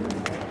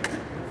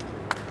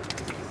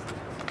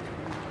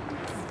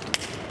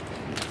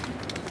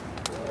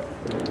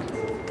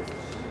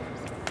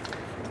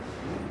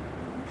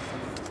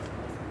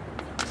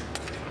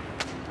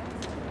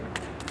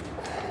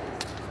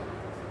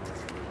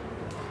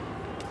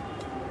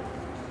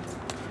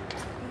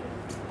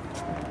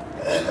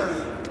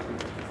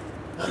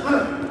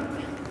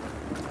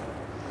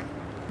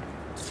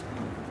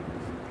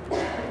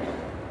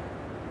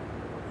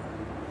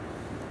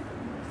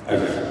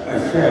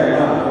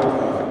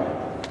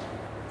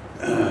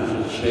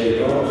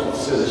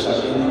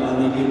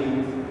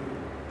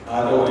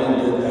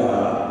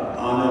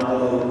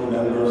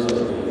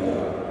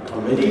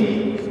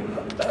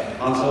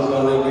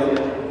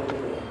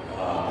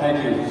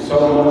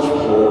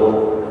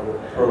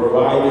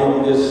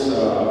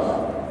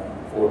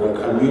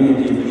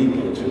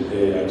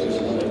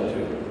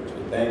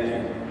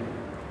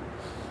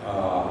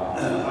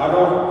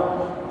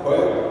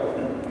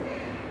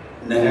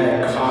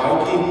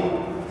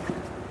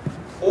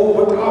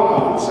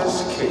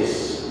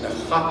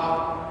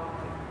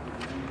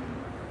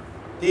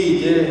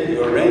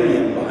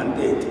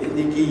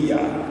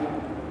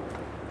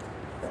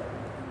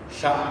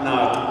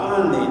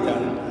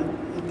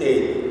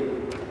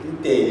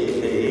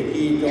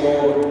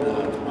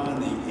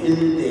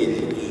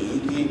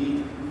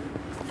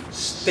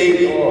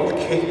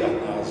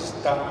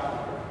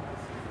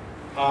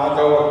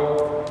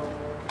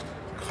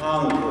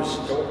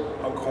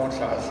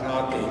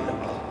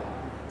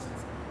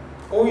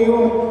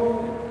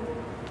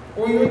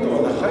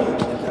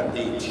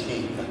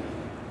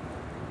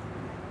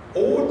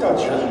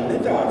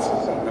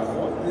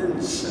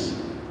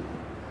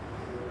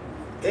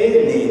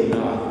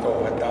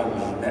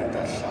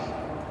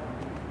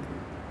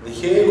 你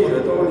些可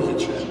能都你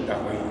全单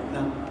位呢，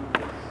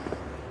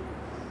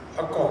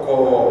个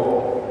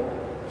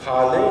下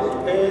来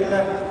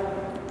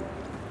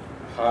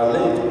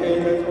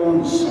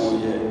on so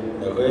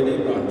the very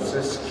about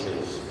this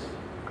case.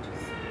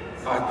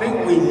 I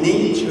think we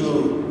need to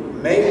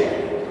make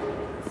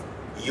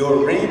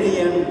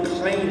uranium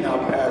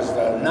cleanup as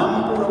the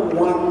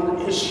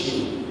 #1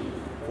 issue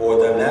for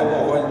the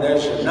Navajo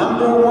Nation.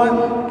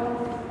 #1,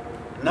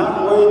 not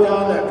way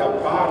down at the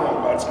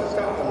bottom, but it's a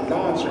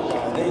large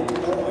one. They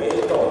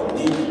don't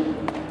need.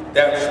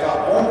 That's the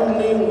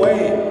only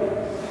way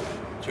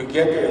to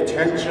get the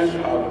attention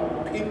of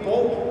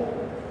people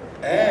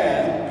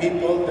and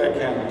people that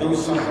can do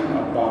something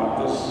about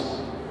this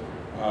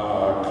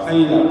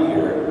cleanup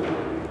here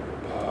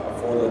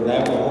for the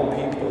Navajo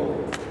people.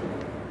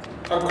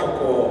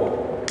 Akoko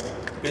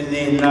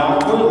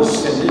bininakoy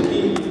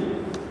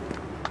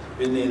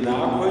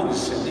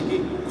sinigi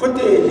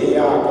kude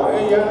liago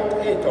eya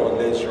eto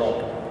lesho.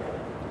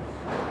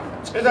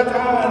 Eda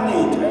ta ni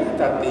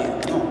ta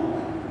no.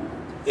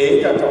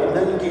 Eda to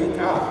nengi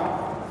ta.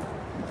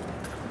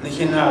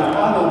 Nihina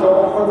ta do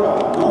koda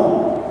no.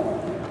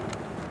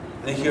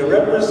 Nihi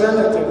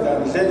representative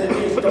dan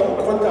lenini do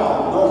koda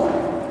no.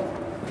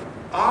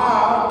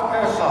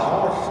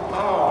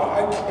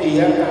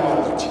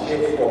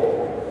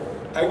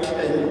 I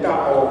can't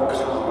o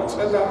ka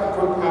tsada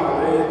ko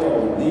are do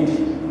ni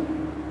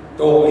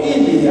do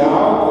ilia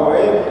ko e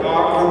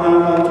akona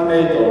te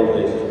do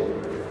ni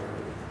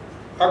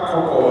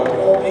akoko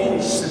o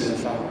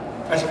insilfa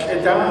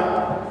askeda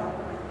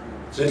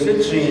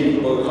zesichin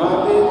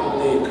bogale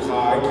de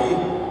khagi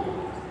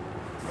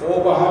o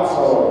ba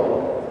so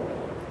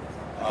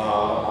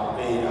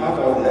be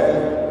adole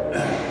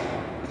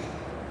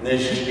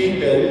neshti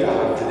da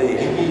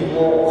tlegi o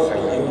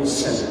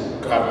khayusen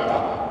kata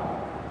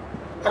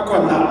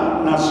akona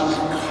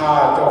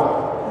naskado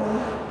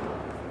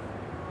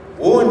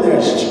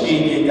oneshti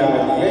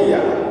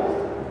galia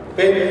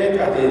bene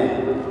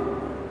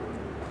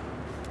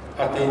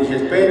atin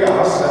hispeda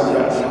hasan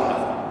ya sa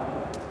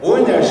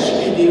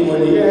oneshti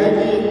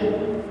waliagi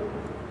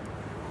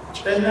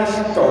chenas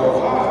to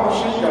ha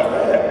shida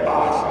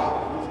asa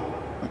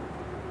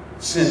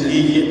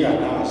sindi da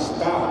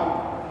nasta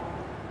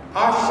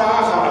asa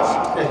has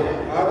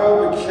aro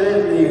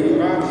keli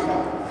rasa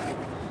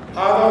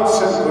aro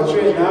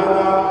senkoche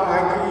nana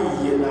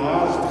agi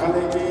nas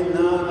thanegi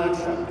nana.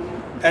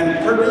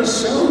 And pretty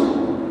soon,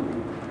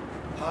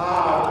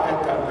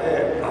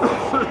 etabe,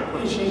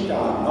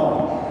 ishida no.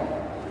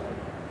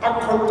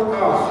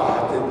 Akota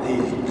had the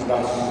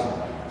class.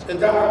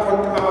 Eda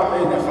akota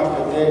in a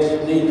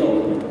habitation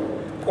needle.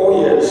 Oh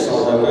yes,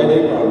 on the very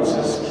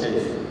Francis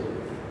case.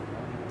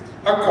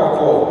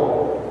 Akoko,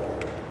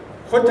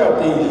 what are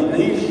these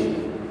needs?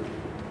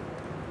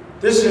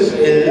 This is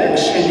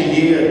election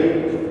year.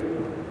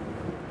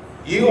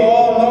 You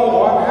all know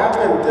what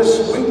happened this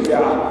week,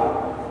 yeah.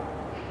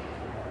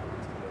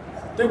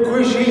 The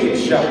Guji,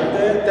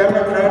 the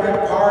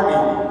Democratic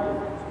Party,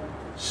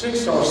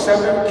 6 or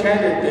 7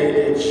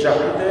 candidates,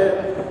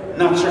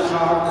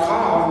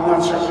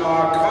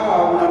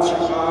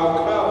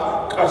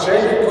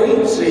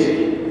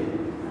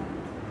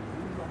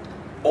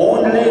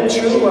 only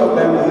 2 of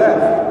them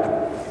left.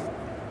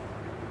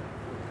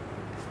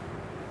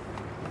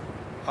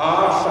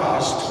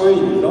 Asas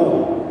 3 no,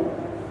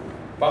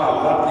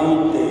 but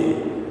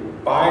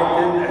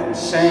Biden and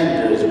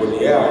Sanders with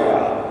the area.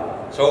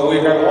 So we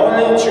have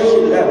only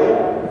 2 left.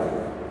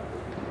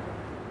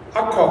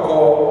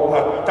 Akoko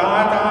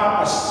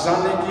atada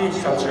asaniki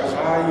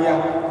sachahaya.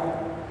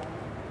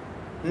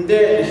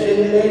 Nde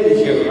hinle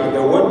here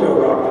the window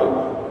rocket.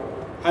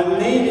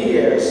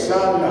 Anidi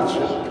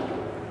sanacha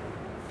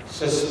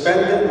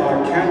suspended my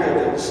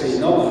candidacy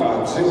no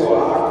khatsu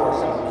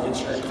akosa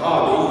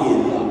yichakali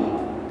illa.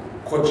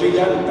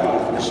 Kochiyanda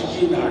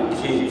mishikina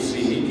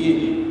kitsi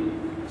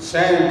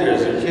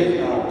Sanders a kid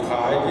na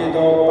kai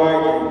do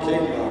Biden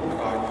kid na.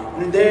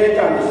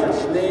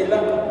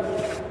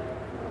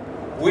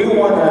 We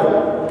want to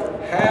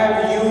have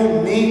you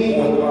meet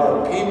with our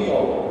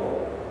people.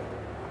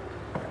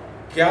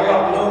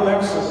 Gallup, New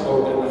Mexico,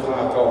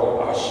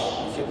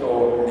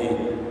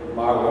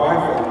 my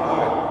wife and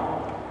I.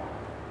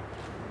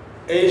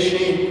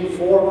 She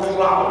 4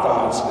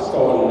 clouds,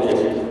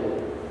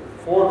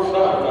 4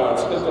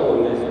 clouds,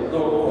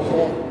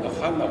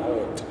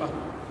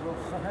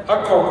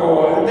 Akoko,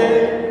 and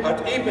then at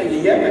even the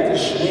Yemit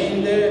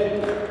Schlinde.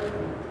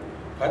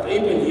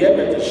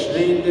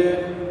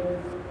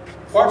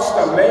 What's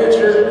the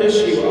major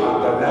issue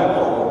on the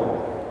Navajo?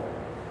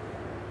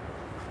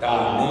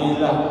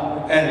 Danila.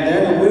 And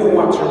then we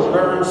want to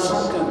learn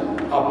something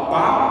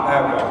about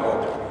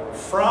Navajo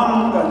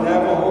from the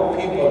Navajo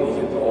people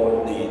you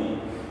all need.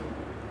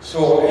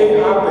 So if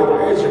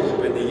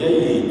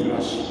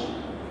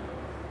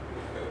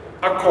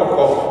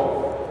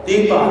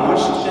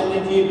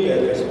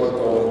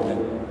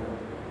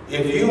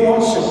you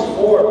want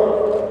support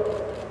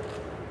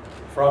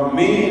from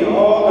me and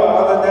all the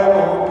other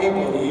Navajo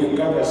people, you've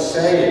got to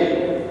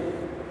say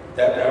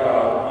that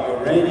you're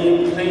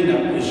uranium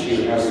cleanup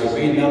issue has to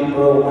be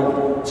number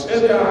one.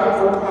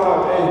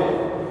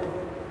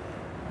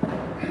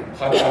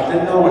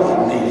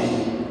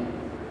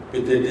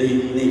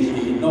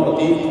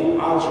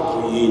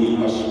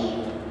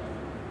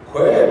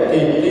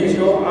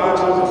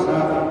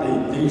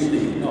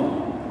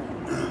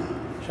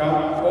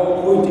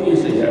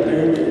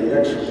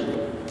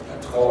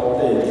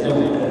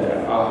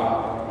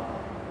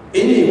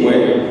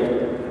 Anyway,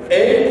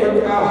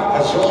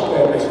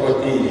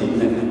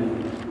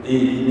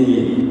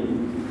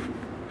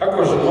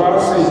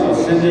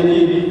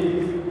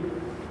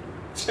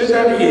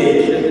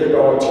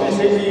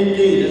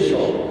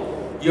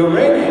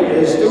 uranium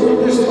is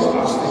doing this to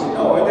us.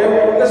 No, they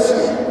won't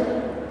listen.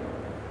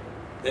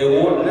 They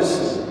won't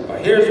listen.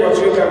 But here's what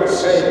you got to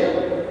say.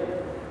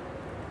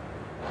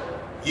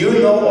 You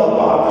know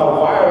about the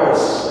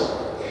virus.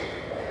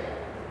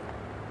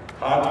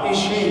 At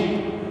ishi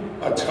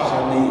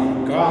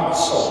atahani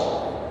gatso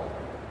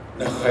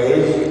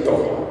nachaito.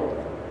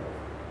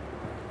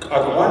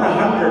 At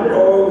 100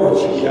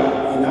 which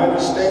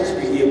United States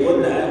be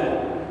given that.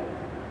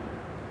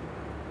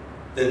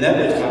 The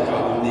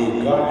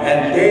Nebuchadnezzar,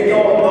 and they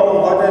don't know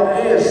what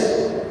it is.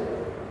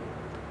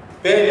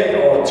 Better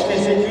or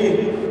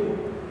Chiziki,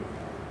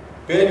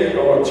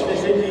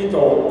 to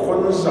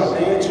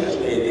Kunzadej,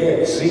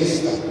 they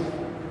exist.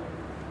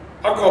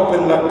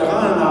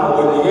 Akopilakana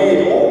will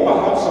yet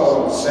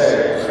overhustle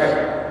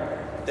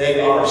said, they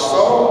are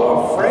so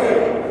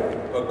afraid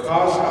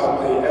because of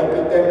the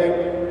epidemic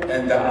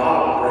and the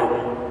outbreak.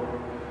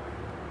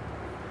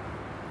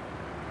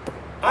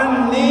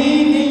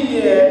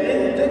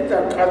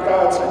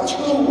 In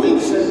 2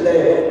 weeks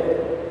later,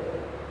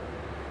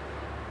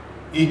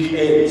 ik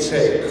eet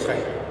zeker.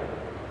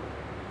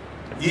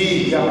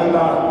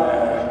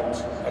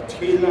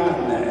 Atila,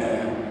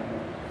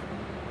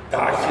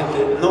 that you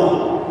didn't know.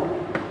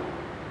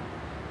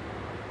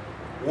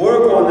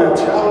 We're going to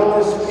tell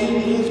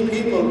these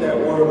people that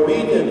we're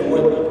meeting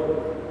with,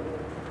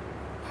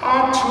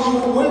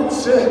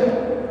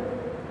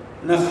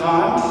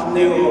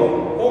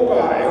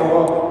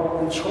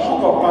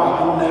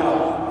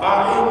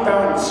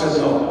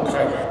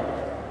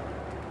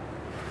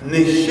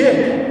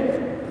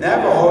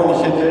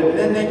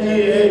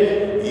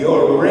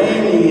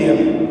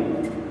 uranium.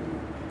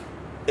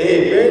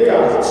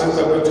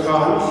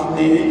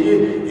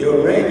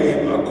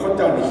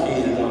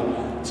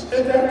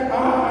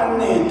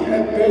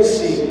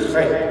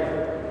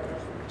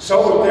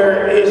 So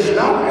there is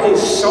not a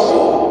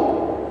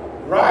soul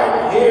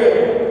right here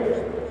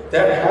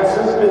that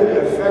hasn't been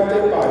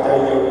affected by the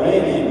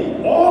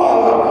uranium.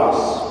 All of us.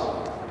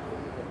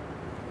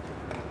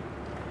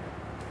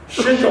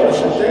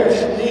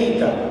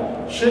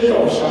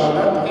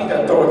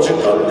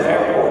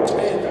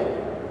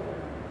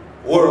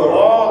 We're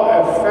all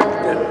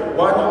affected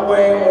one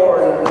way or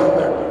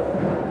another.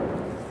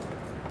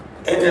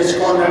 It is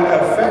going to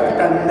affect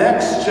the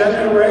next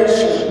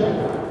generation.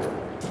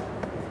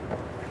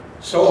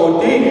 So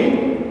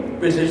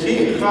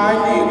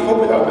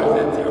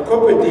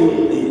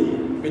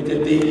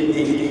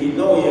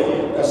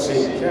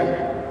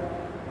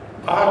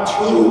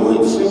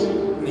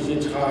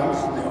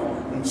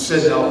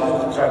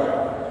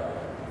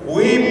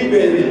we've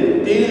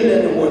been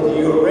dealing with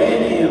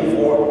uranium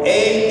for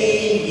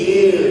 80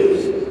 years.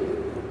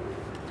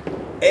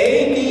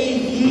 80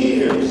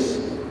 years.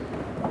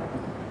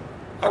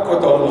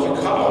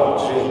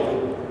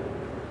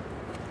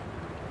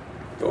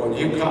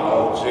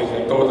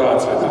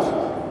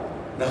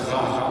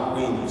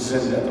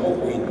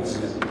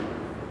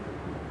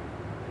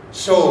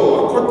 So,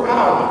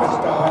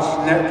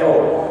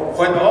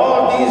 when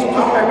all these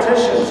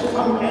politicians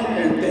come in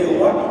and they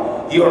want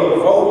your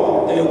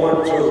vote, they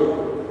want to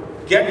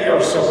get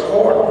your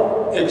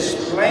support,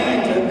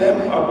 explain to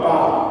them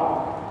about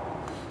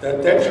the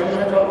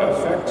detrimental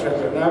effects of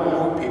the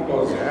Navajo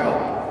people's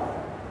health.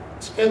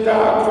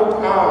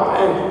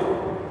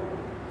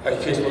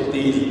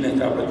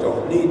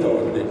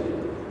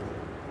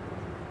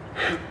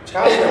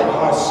 Tell them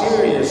how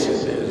serious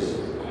it is.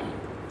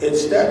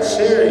 It's that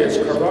serious.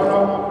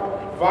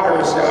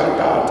 Coronavirus,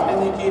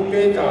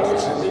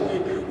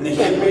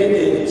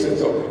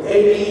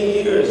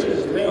 80 years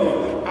is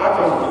new. I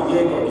don't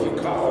think you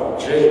call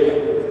jail.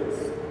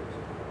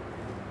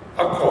 I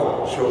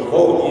call so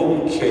vote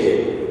in K.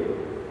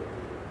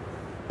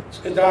 It's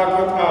a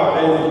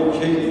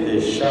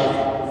very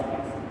shot.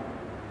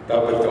 That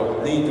we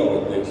don't need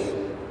all this.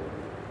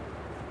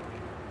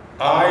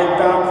 I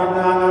don't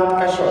know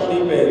I should be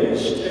very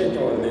straight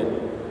on it.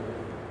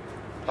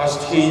 As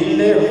he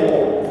left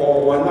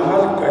for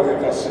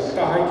 100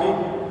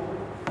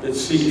 the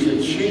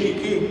secret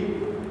cheeky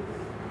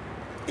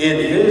in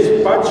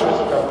his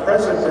budget, the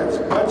president's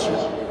budget,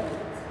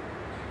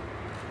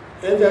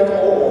 and that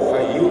all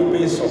you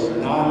be so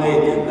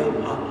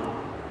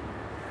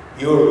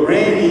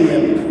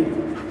uranium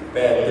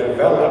that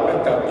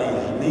development of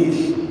these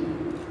niche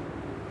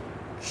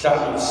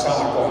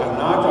Sako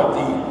another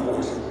deep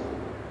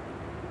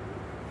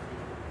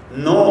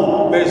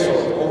no beso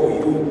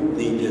you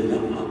need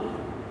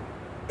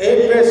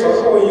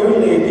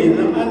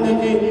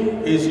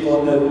He's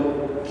going to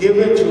give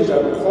it to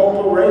the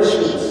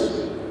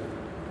corporations.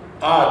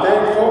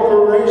 That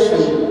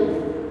corporation,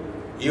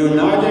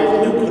 United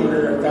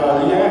Nuclear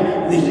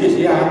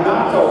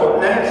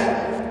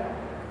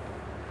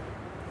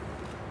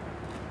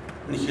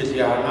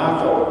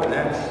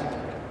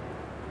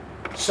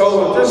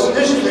So this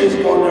history is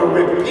going to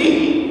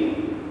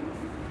repeat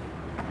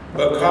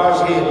because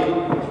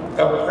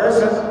the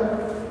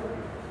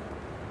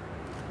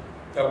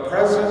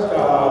present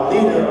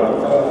leader of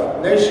the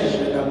nation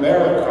in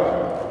America,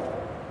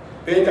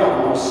 I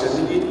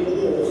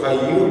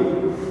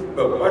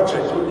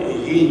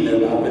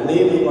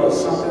believe it was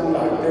something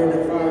like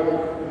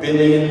 $35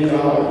 billion.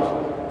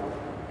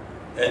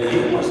 And he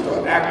wants to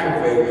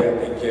activate that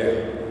again,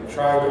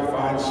 try to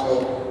find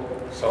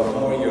some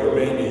more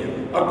uranium.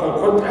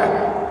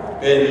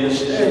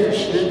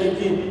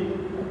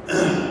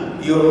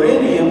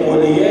 Uranium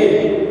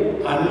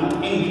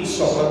and eat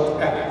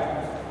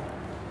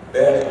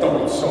Berton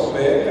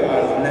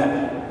Sobegalne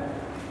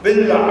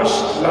Billash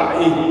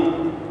Lai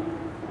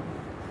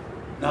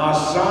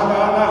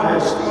Nasana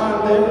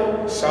Hestande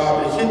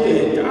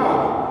Sabihita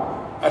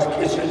as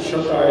Kitchen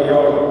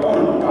Shotayo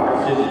on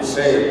Target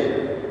say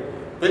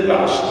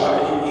Billash Lai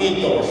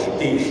Itos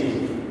Dishi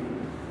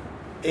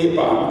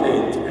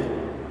Ebandate.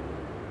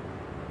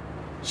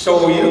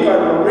 So you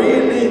gotta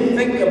really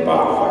think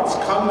about what's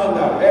coming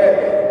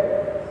ahead.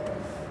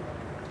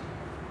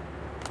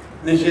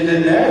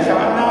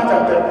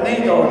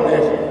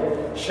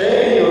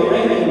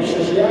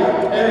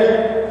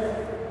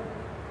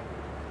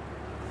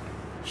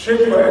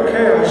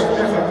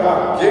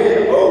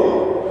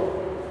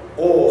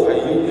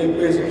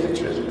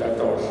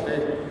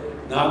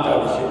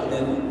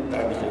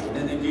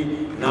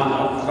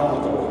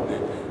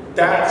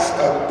 That's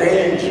the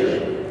danger.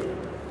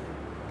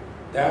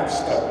 That's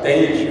the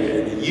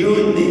danger, and you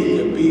need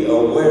to be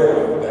aware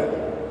of that.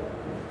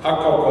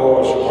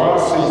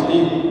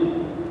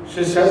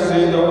 She says,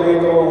 "You know, we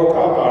go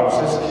about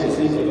this case,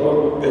 you go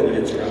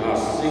village,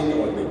 has seen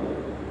only.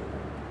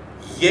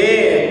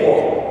 Yego,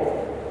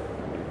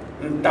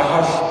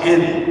 das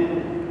in.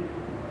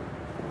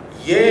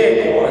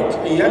 Yego,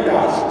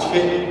 yadas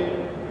chin.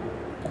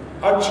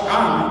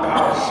 Achan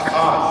das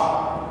has.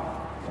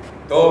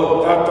 Do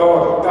that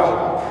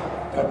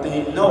the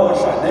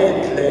nose and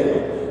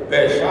native,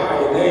 Besai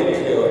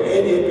native,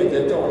 any bit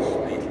of those.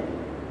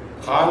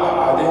 Hala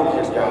Adin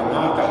is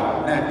Yanata,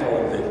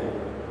 Natoli.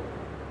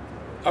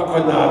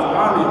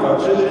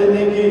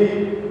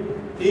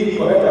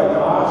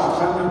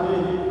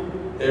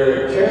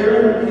 They're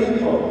caring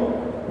people.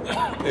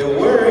 They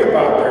worry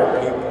about their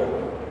people.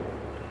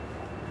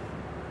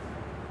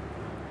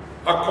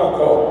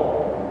 Akoko,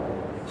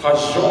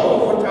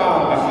 Hashokuta,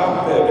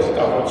 Nahabe,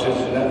 Stavis,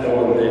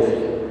 Natoli.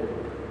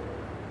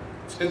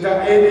 So that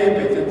any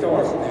bit of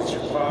those is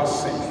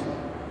passing.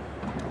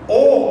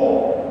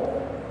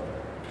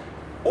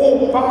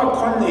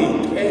 Pakoni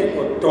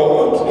ego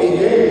dog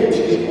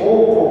eti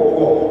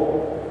ogo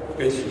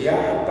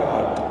besiata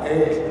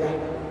esta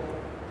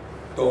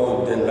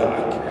donde la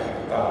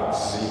da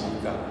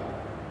zita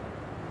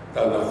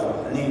da la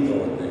nido.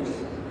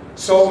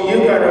 So you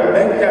gotta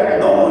make that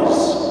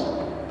noise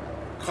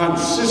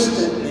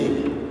consistently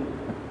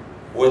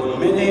with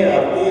many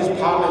of these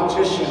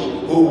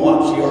politicians who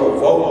want your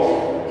vote.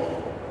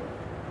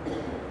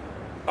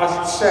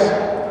 As said,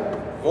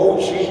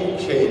 voting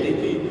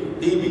Kennedy.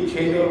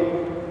 Indicator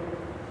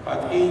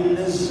at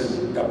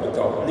innocent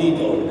capital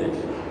need only.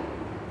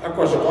 Of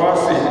course,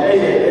 passing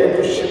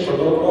a ship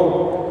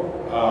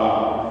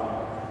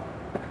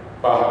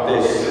but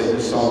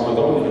this song with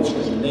only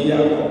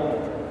near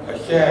a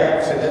hair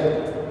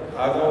accident. I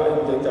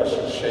don't think that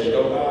should shade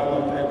of a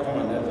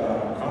common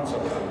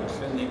concept of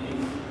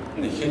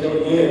the Hido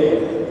year,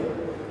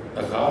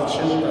 the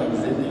Harchin and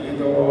the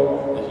Hido,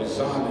 the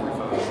Hisan and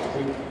Fast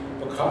Week,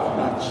 the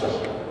Carnacho.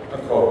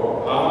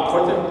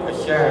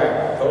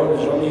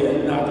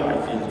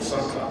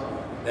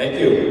 Thank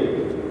you.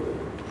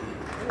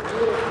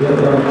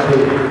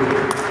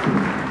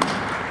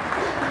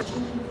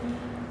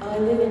 I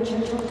live in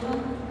Chechota.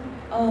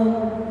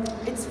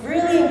 It's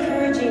really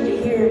encouraging to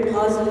hear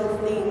positive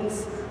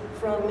things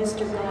from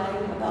Mr. Guy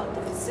about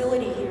the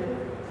facility here.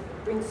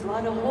 It brings a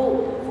lot of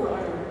hope for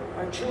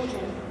our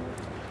children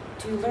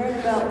to learn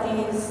about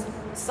these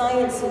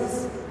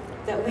sciences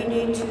that we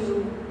need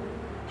to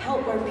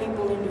help our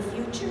people in the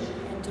future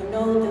and to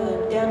know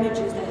the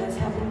damages that has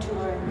happened to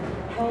our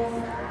health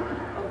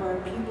of our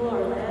people,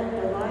 our land,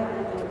 our life,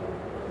 our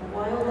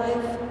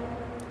wildlife.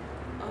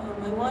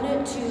 I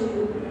wanted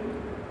to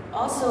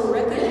also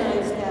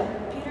recognize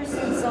that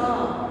Peterson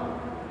Saw,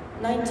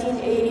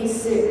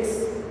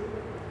 1986,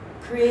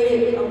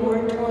 created a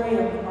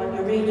moratorium on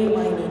uranium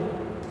mining.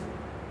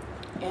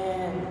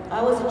 And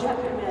I was a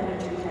chapter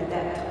manager at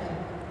that time.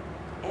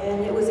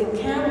 And it was in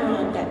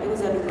Cameron that it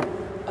was a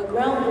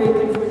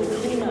groundbreaking for the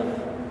cleanup.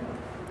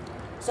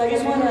 So I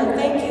just want to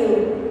thank you,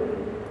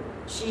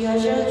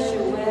 Shiaja,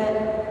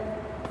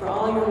 Shuet, for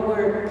all your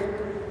work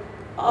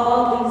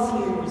all these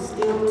years,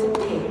 still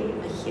today,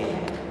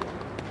 ahead.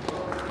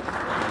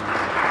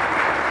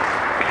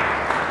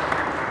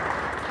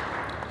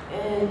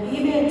 And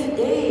even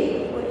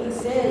today, what he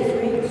says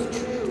rings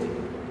true.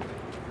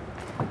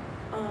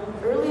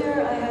 Earlier,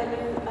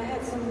 I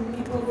had some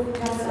people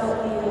pass out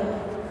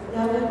the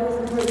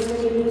Navajo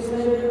Birthday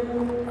newsletter,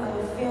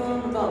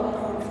 film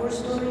about 4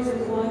 stories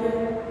of water,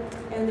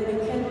 and the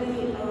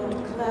McKinley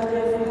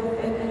Collaborative for Health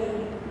Equity.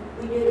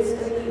 We did a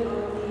study on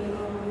the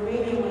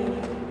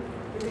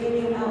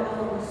uranium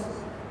outcomes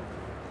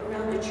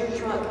around the Church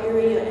Rock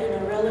area,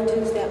 and our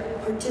relatives that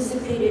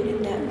participated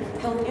in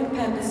that health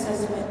impact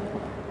assessment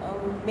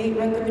made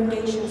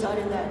recommendations out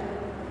of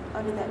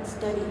that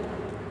study.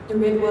 The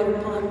Redwater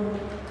Pond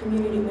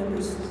community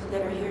members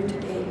that are here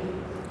today.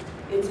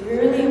 It's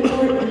really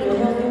important, the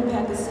health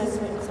impact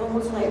assessment. It's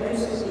almost like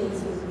crystal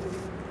gazing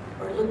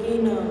or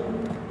looking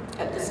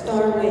at the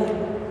starway.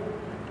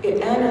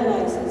 It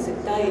analyzes,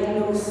 it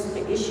diagnoses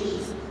the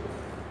issues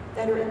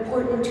that are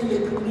important to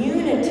the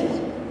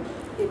community.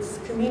 It's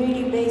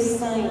community-based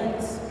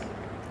science.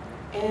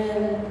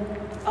 And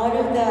out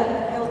of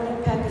that health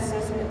impact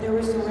assessment, there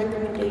were some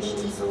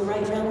recommendations. So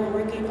right now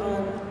we're working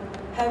on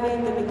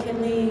having the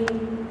McKinley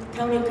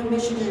County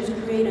Commissioners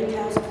create a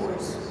task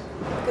force,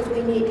 because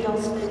we need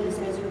health studies,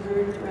 as you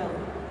heard throughout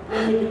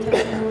many of the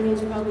testimonies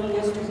probably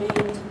yesterday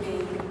and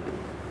today.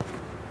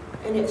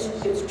 And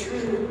it's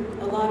true.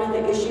 A lot of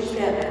the issues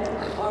that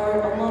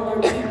are among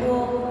our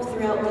people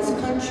throughout this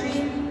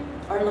country,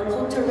 our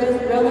Lakota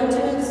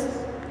relatives,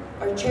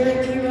 our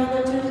Cherokee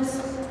relatives,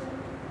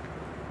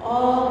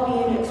 all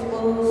being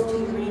exposed to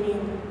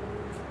uranium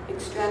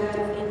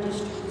extractive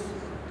industries,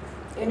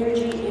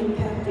 energy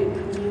impacted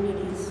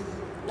communities,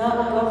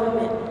 not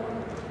government,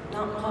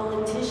 not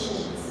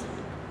politicians,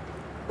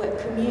 but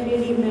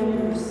community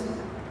members.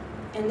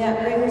 And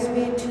that brings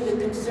me to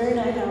the concern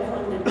I have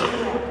on the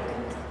DURAC.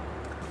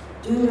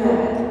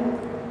 DURAC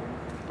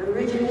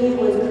originally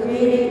was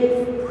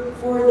created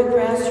for the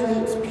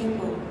grassroots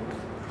people.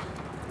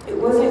 It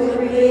wasn't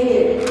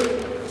created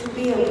to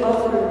be a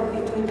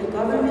buffer between the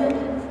government,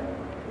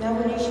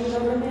 Navajo Nation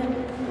government,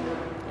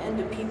 and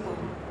the people.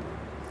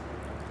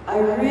 I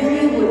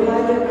really would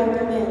highly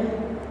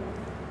recommend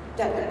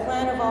that the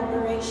plan of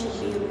operation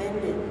be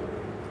amended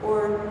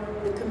or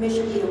the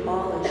commission be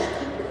abolished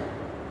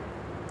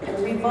and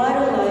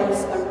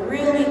revitalize a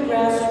really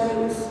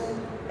grassroots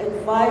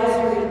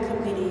advisory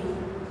committee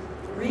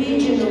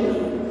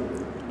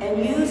regionally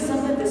and use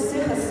some of the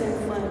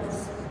citizen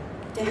funds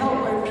to help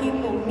our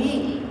people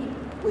meet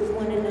with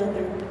one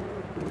another.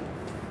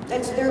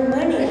 That's their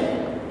money.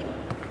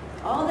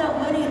 All that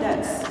money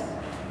that's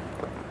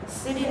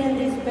sitting in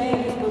these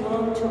banks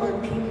belong to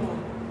our people.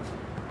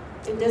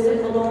 It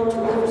doesn't belong to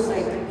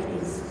oversight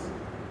committees.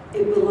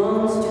 It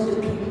belongs to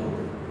the people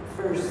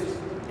first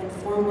and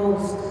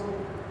foremost.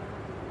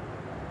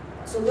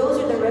 So those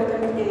are the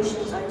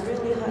recommendations I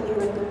really highly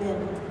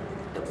recommend.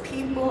 The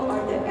people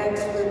are the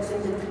experts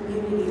in the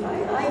community.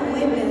 I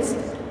witnessed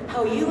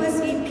how US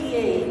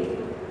EPA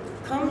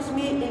comes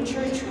meet in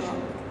Church Rock,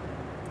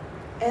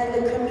 and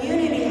the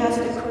community has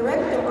to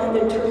correct them on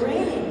the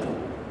terrain.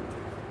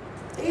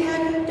 They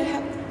had to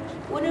have,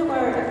 one of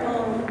our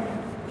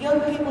young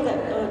people,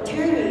 that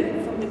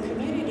Terry from the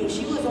community,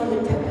 she was on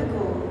the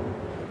technical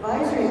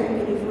advisory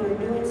committee for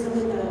doing some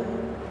of the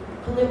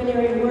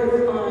preliminary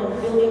work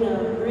on building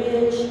a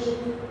bridge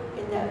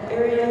in that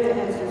area that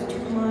has those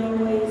 2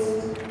 mineways.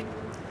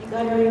 You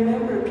gotta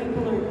remember,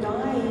 people are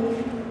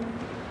dying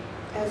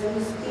as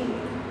we speak.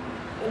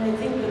 And I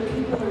think the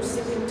people are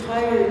sick and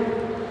tired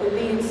of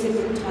being sick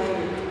and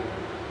tired.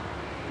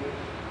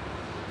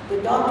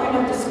 The doctrine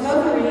of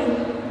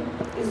discovery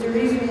is the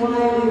reason why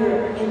we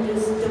are in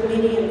this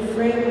dominion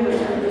framework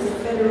of this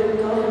federal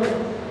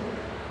government.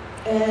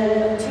 And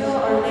until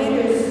our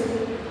leaders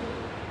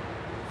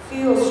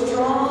feel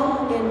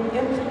strong in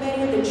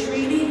implementing the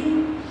treaty,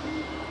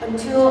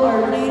 until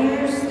our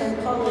leaders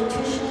and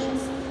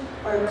politicians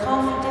are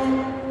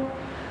confident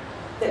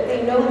that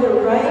they know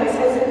their rights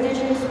as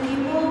Indigenous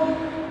people.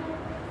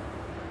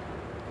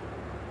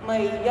 My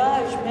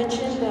Yaj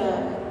mentioned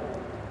the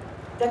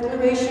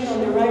Declaration on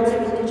the Rights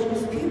of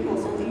Indigenous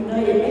Peoples of the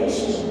United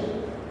Nations.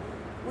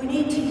 We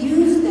need to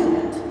use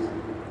that.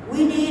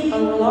 We need a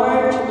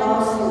large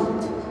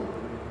lawsuit.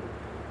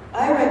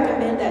 I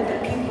recommend that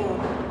the people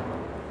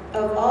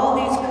of all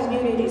these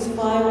communities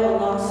file a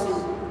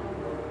lawsuit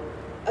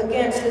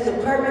against the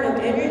Department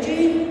of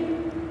Energy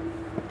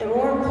and,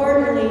 more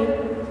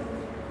importantly,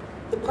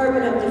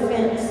 Department of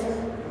Defense.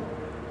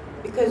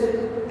 Because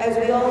as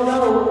we all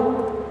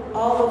know,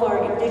 all of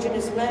our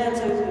indigenous lands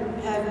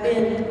have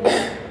been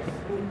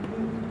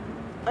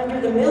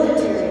under the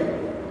military.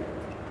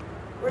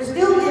 We're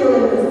still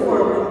dealing with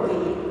Fort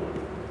Lee.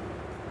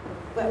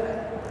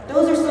 But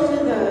those are some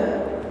of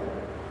the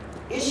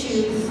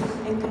issues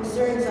and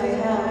concerns I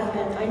have.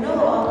 And I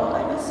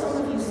know some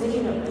of you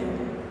sitting up there.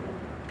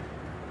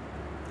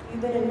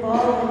 You've been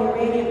involved in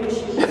uranium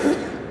issues.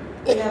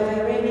 You have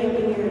uranium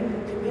in your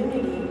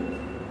community.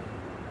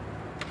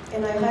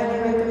 And I highly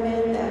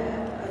recommend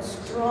that a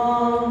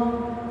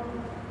strong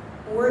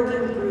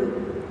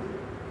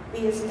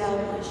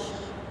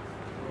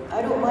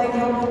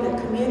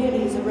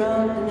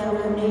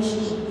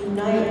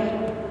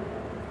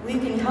we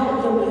can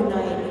help them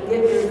unite and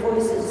get their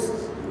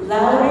voices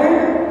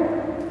louder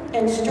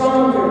and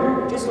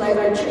stronger, just like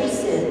our chief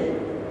said.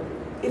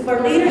 If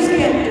our leaders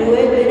can't do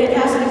it, then it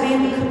has to be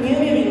the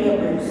community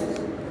members,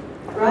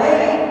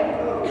 right?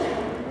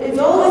 It's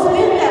always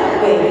been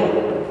that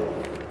way.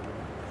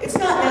 It's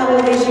not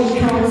Navajo Nation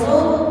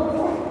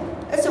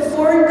Council. It's a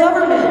foreign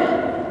government.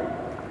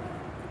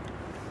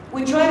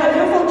 We try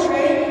to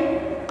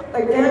infiltrate,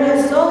 like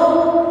Daniel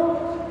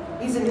Solo.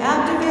 He's an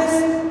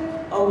activist,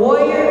 a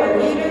warrior, a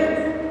leader.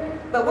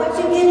 But once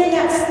you get in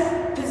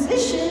that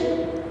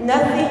position,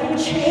 nothing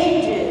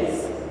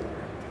changes.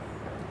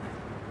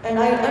 And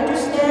I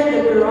understand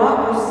the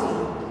bureaucracy.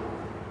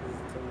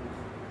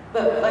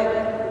 But like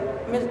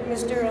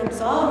Mr.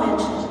 Saul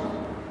mentioned,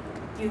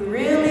 you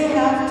really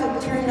have to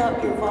turn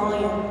up your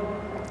volume.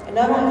 And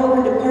I don't know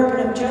where the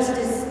Department of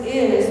Justice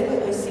is,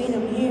 but I've seen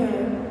them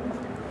here.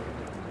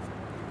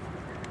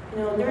 You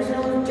know, there's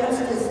no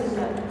justice in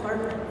that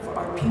department for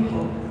our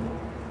people.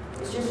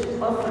 It's just a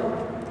buffer.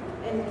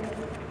 And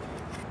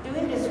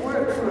doing this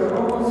work for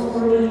almost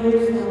 40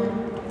 years now,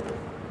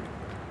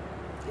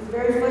 it's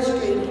very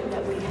frustrating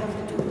that we have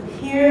to do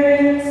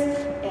hearings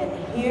and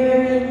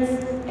hearings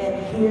and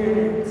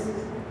hearings.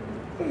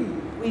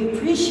 We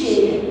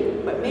appreciate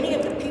it, but many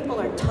of the people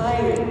are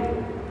tired.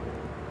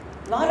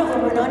 A lot of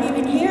them are not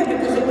even here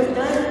because it was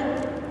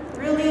done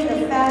really in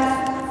a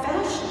fast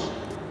fashion.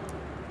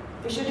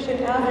 It should have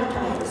been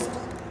advertised.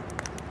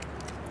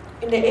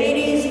 In the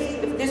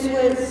 80s, if this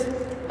was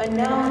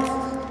announced,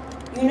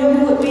 you know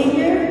who would be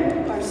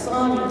here? Our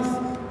Sanis,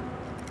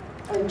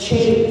 our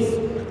Chays,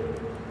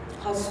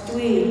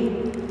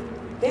 Hastui.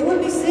 They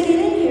would be sitting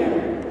in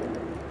here.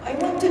 I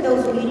went to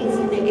those meetings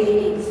in the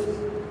 80s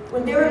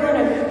when they were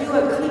going to do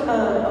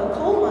a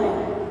coal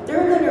mine. They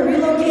were going to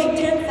relocate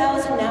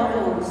 10,000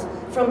 Navajos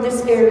from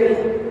this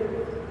area.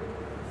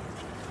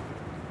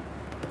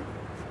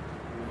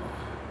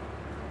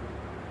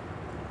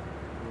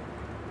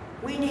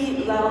 We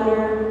need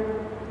louder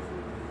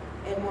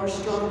and more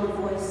stronger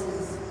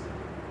voices.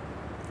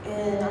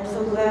 And I'm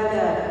so glad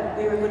that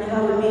we were going to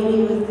have a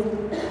meeting with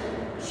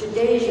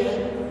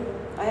Shadeja.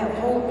 I have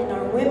hope in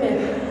our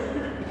women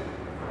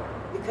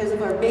because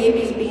of our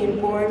babies being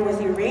born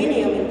with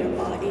uranium in their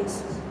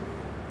bodies,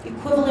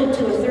 equivalent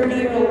to a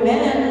 30-year-old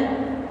man.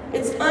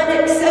 It's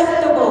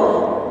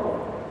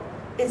unacceptable.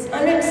 It's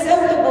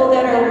unacceptable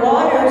that our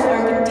waters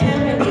are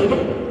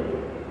contaminated.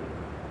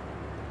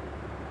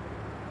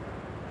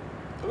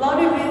 A lot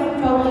of you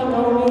probably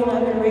know me, and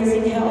I've been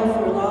raising hell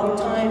for a long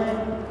time.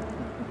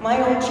 My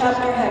own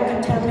chapter had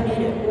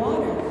contaminated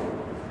water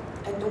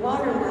at the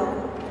water well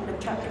in the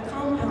chapter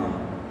compound.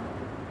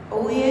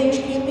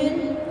 OEH came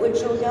in,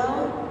 Witch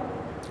O'Dowd,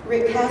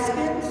 Rick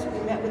Haskins, we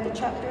met with the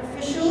chapter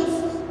officials.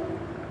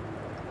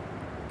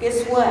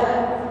 Guess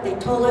what? They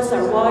told us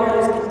our water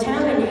was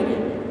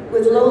contaminated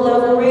with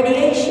low-level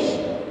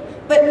radiation.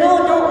 But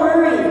no, don't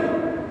worry.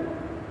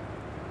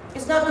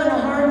 It's not going to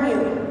harm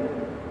you.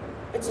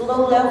 It's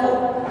low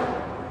level.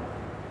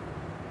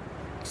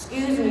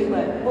 Excuse me,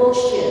 but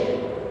bullshit.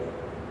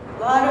 A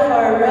lot of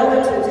our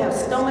relatives have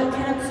stomach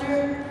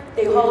cancer.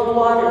 They hauled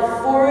water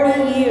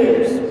 40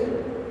 years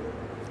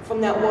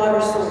from that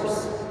water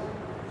source.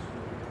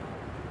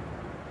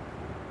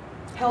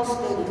 Health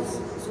studies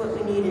is what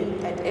we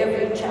needed at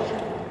every chapter.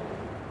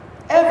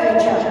 Every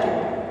chapter.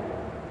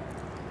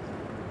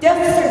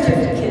 Death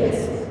certificates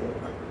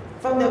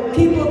from the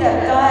people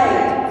that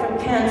died from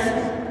cancer.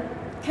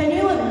 Can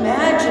you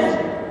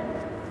imagine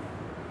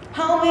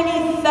how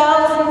many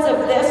thousands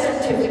of death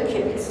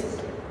certificates?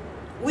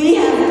 We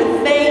have to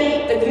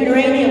thank the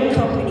uranium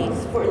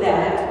companies for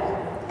that,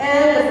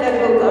 and the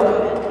federal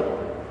government.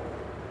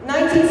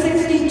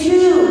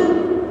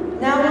 1962,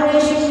 Navajo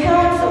Nation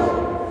Council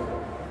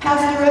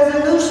passed a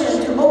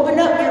resolution to open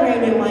up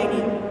uranium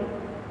mining.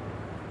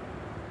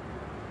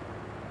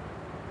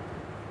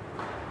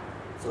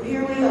 So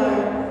here we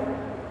are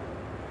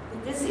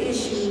with this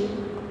issue,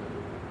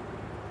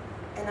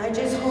 and I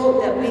just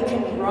hope that we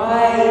can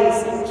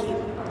rise and keep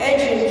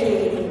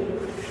educating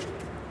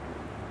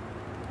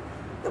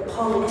the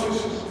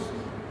politicians.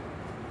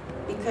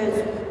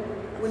 Because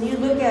when you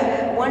look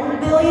at $1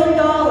 billion,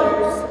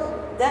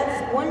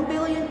 that's $1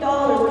 billion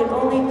can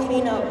only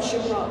clean up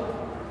Shiprock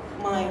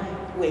mine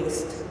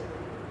waste.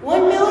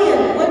 $1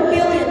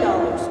 billion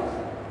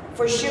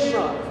for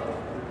Shiprock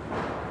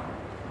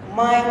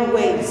mine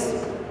waste.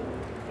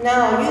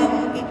 Now, you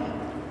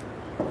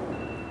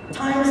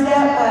times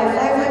that by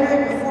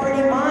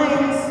 540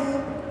 mines,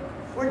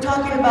 we're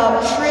talking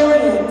about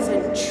trillions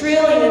and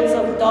trillions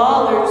of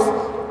dollars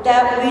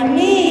that we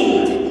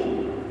need.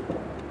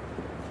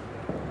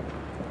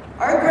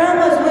 Our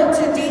grandmas went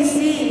to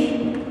D.C.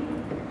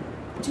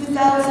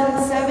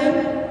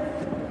 2007.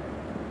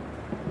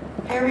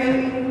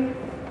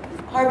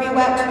 Harvey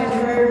Waxman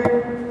heard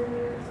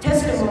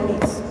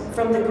testimonies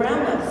from the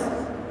grandmas.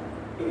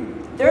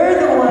 They're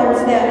the ones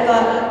that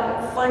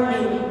got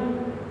funding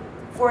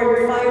for a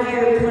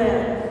 5-year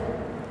plan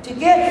to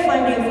get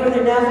funding for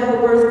the Navajo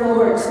birth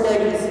cohort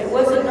studies. It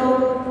wasn't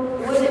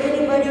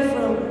anybody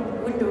from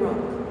Window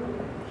Rock.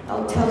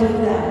 I'll tell you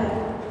that.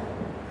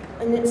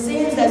 And it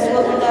seems that's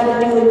what we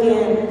gotta do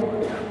again,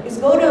 is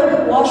go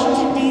to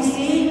Washington,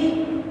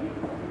 D.C.,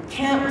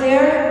 camp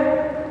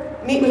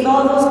there, meet with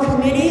all those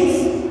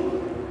committees,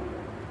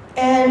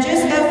 and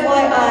just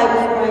FYI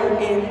before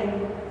I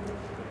end,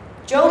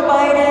 Joe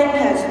Biden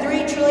has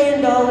 $3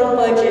 trillion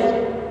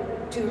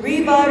budget to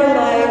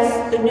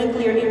revitalize the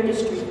nuclear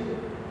industry.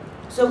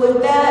 So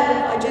with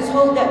that, I just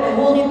hope that the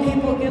holy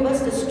people give us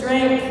the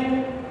strength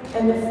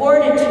and the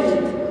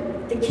fortitude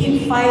to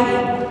keep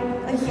fighting.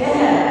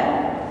 Yeah.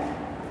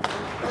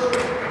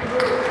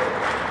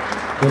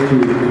 Thank you.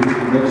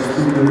 Next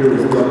speaker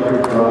is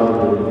Dr.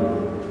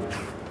 Godwin,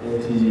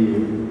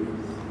 NTU.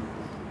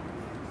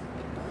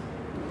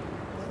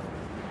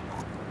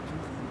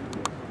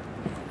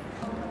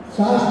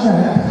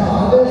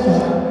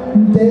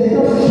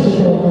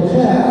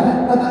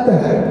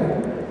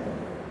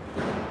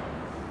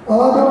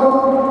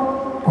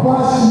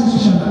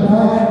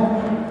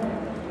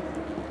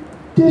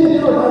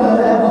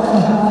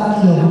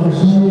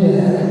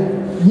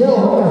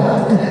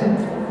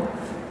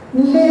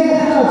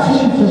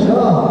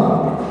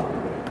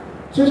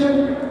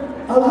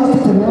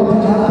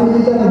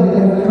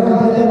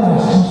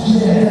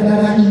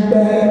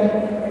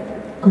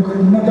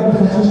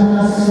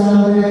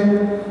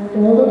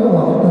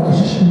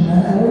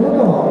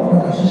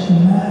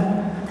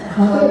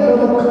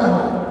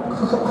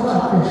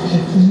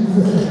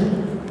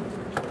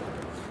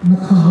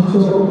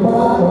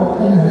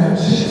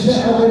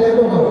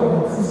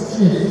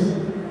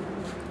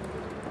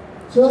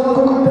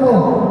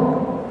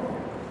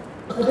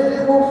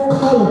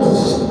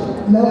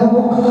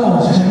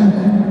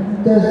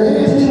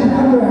 There's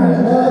 1,800,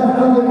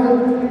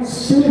 1,100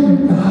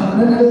 students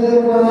and they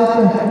were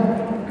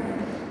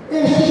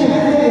it's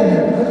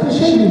a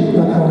shame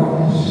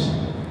about this.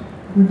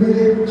 When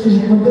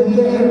they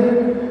get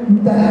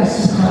that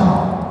car,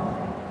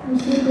 you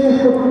see,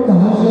 they put the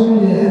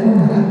husband there,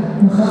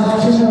 and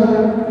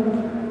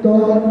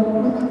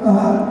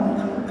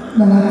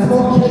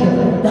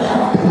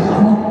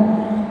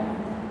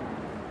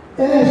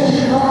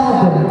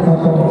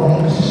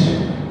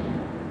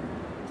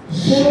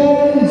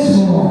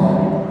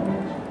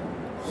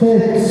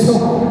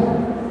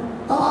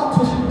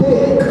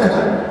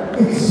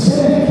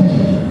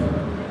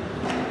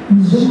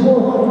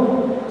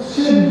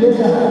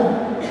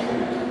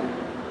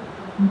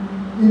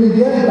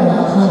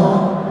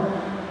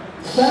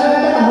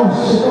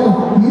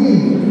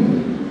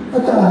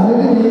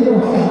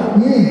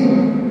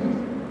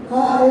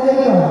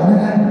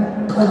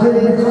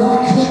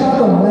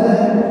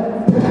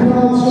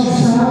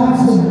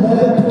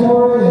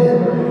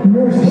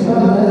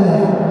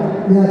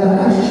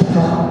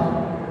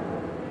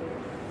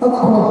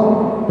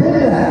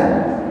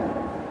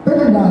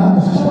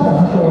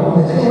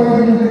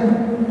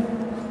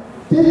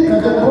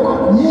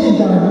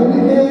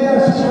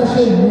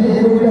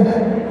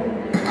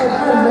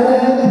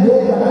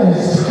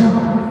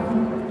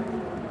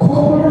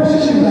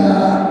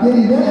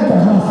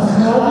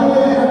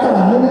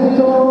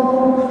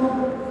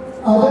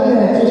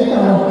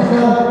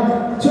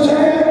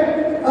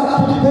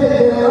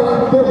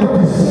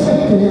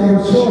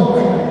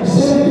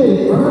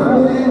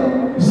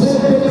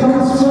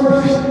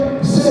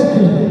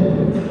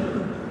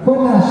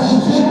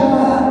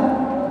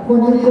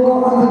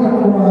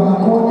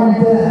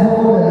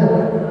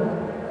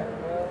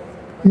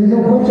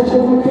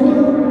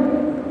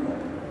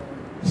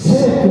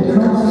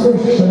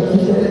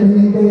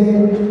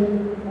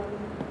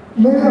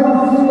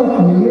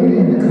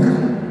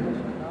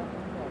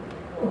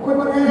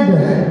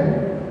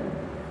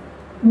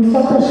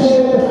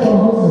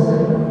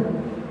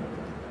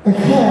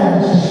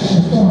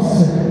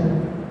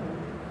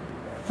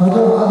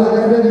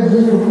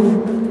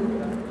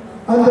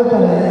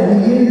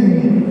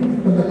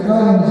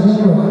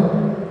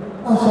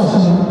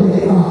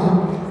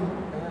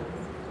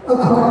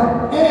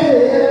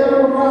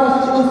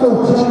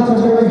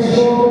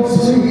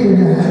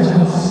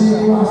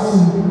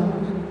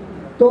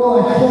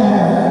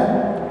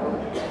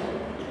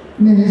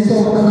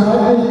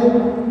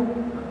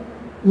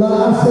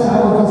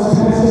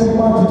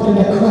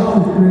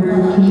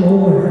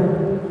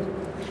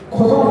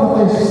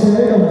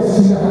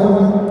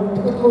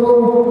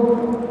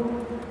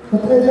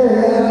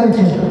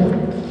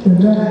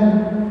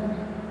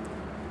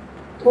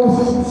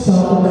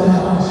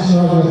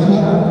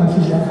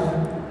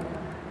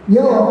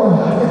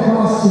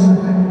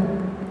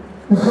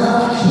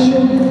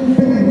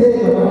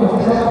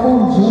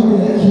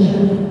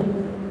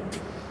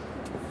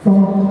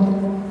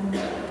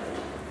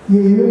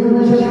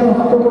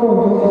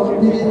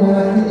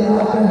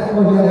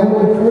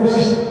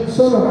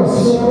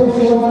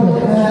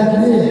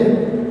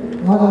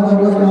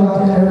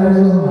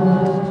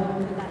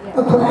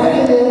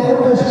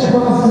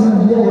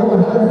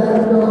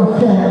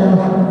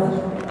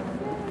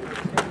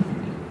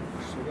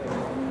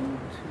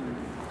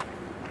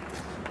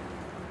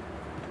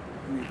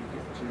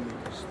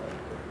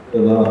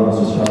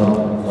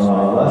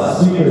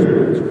Last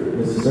speaker,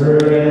 Ms.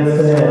 Marianne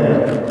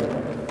Sam.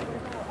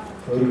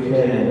 you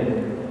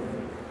can.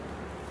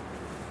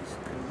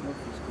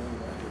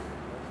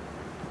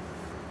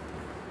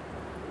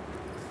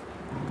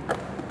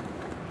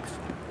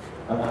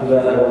 After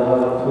that, I will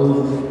have a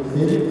closing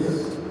statements.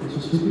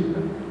 Mr.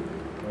 Speaker.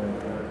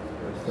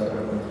 Let's start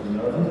with Mr.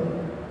 Nelson.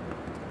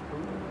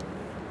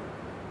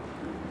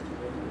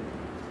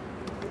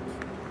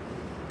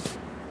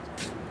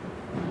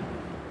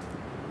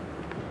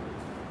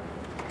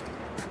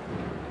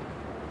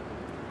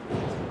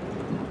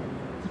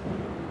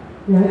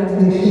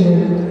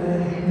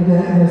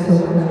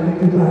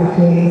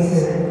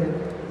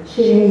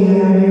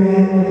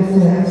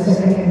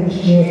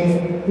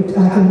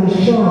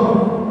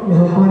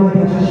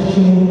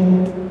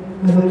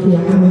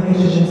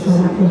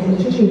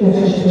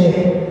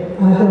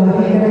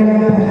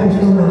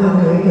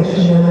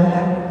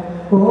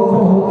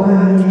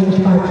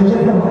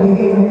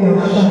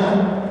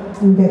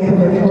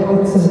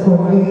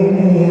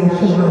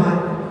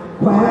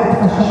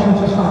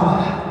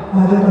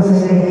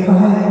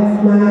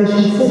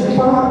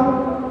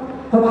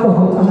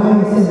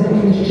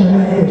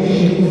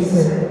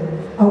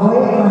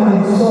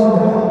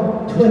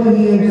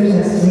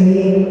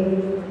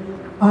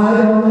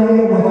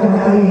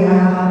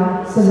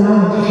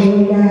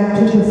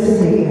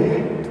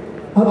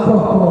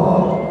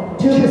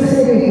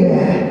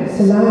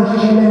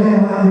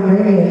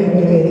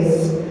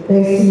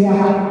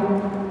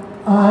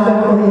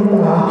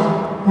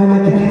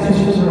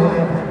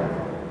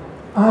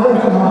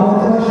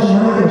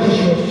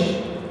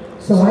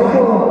 So I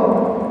go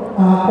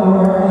for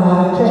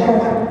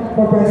checkup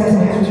for breast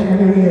cancer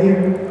every year.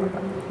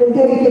 And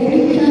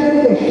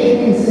dedication to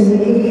Shakey's in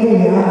the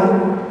area,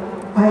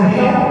 I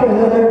helped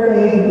deliver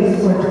babies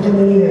for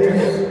 20 years.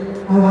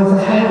 I was a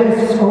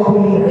high-risk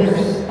years.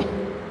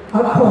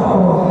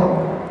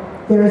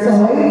 There is a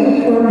lady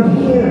from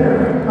here,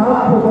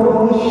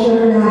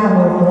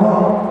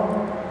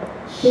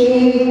 she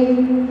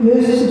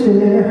used to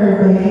deliver her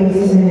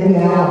babies in the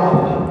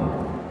Gallup.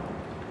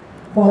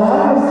 While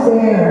I was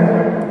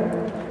there,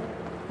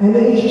 and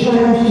each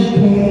time she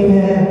came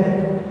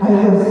in, I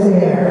was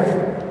there.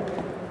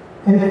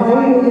 And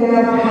finding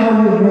out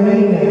how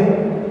uranium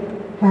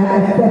had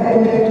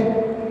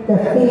affected the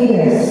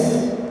fetus,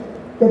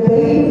 the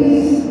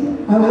babies,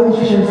 I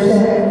wish I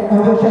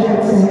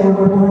could say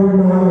were born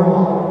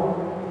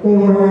normal. They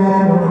were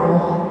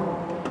abnormal.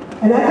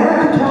 And I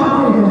got to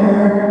talking to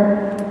her,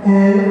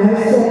 and I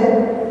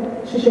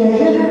said,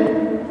 Shadesha,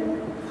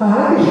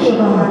 hi,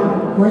 Siobhan,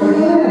 where do you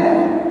live?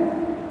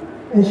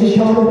 And she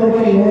told me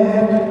where she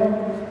lived.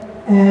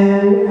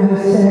 And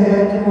I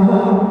said,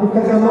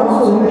 because I'm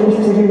also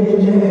interested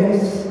in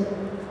genetics,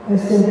 I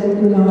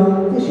said, you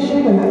know, is she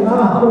like,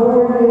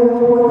 where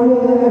do you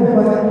live?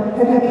 But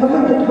have you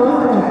come into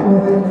contact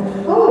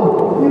with?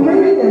 Oh, you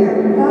read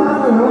them.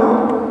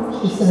 No.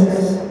 She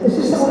says, this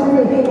is so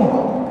many people.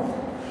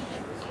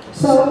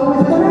 So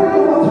with what I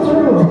go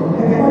through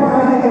and what I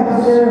have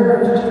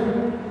observed,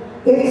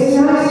 it's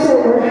nice that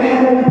we're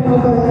having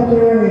public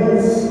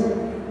hearings.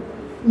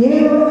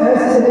 You,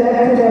 as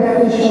elected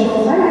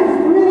officials, I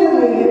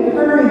really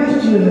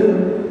encourage you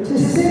to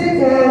sit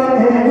down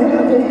and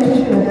look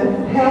into the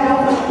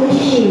health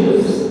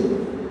issues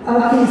of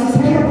these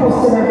chemicals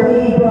that are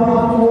being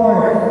brought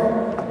forth.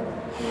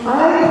 I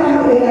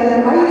come in,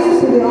 I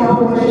used to be the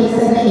operations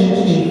section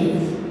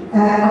chief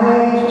at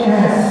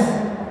IHS,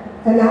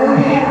 and I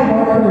had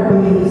worker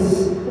bees.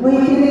 We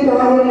did go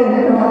in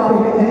and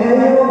talk, and I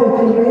know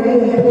with the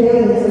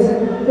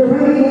radiation, the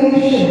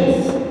radiations,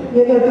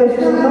 you know, there's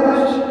not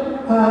much,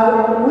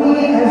 we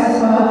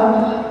as,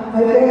 I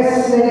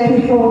guess,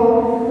 many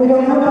people, we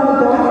don't know about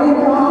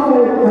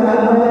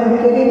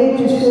getting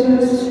into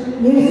students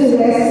using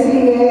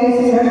SCBAs,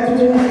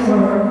 F3s, or,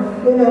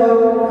 you know,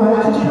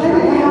 to try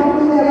to help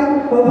with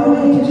them, but we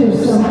need to do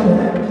something.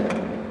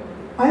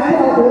 I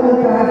felt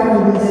really bad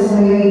for this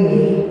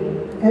lady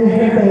and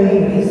her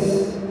babies.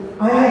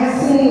 I have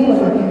seen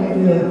what we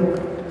can do.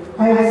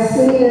 I have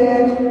seen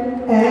it,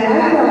 and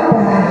I felt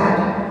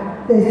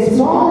bad. The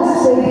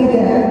smallest baby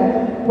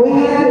that we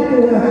had to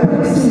do a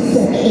quick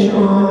C-section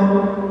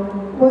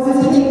on was a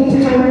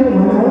teeny tiny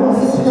one, only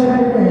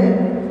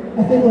 600,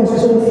 I think it was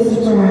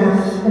 26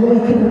 grams, and we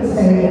couldn't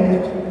save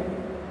it.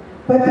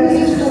 But these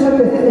are some of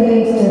the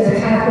things that's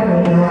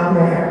happening out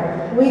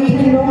there. We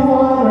can no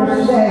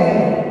longer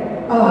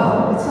say,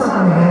 oh, it's not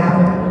going to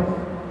happen.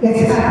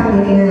 It's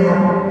happening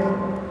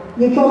now.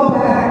 You go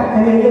back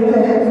and you look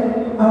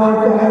at our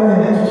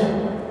government.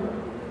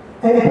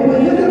 And when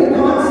you look at the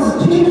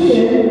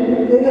Constitution,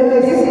 you know,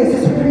 they say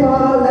it's a pretty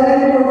law of the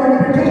land, we're going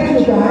to protect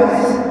you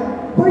guys.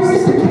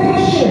 Where's the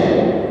protection?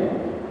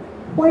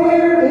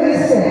 Where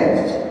is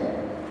it?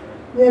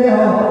 You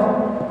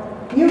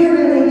know, you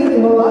really need to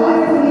do a lot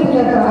of thinking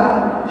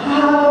about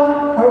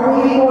how are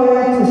we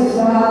going to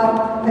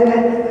stop, and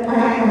I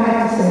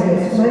have to say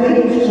this,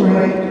 money is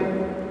great,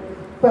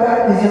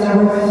 but is it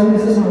worth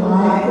losing a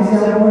life? Is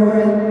it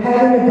worth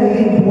having a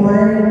baby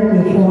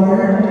born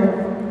before?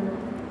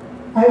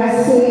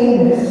 I've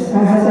seen this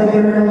as a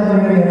labor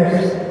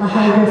years, a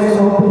high-risk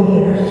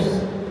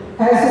years.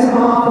 As an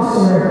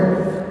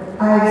officer,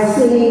 I've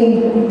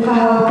seen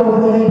how the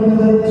wind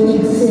blew to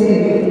the city.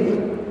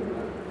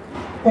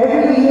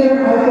 Every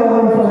year I go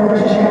in for a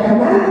check,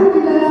 and I would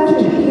love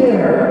to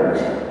hear,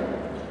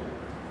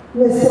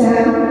 Miss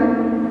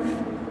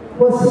Sam,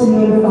 we'll see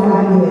you in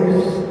 5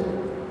 years.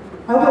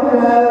 I would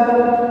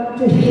love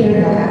to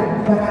hear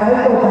that, but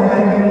I go back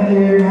every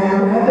year now.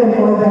 I've been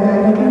going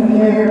back every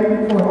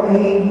year for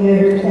 8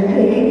 years, and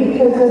maybe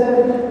because of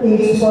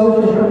the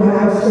exposure from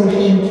our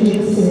station to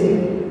the city.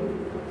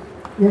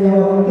 You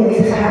know,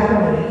 it's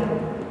happening.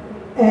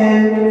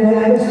 And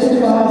like Mr.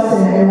 Goss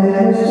said,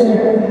 like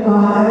Mr.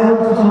 Al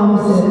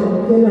Thompson,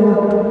 you know,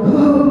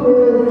 who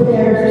really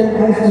cares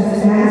as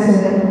Ms.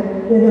 Hanson?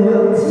 You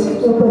know, it's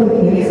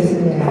nobody gives a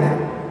damn.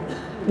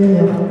 You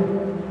know.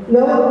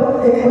 No,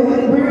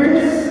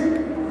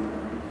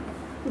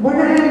 we're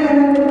not even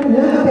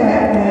looked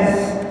at as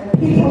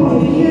people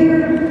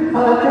here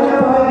go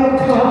by and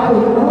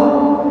talking,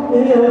 oh,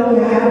 you know,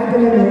 the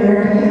African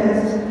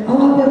Americans,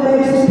 oh, the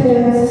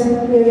Mexicans,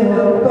 you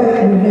know, but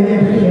we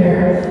live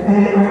here,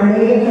 and our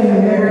Native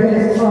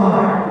Americans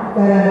are,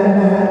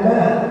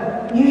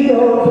 You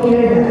don't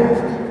hear that.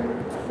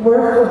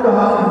 We're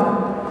forgotten.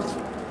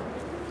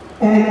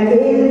 And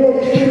in the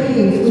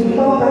treaties, we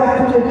go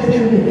back to the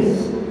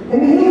treaties. I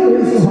mean, the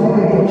only reason why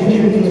they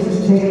did treaties was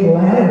to take the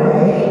land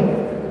away,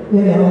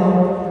 you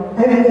know. I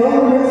mean, the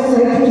only reason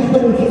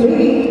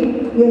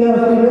 1923, you know, if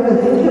you really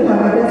think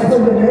about it, that's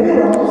when the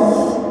minerals,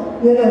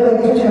 you know, they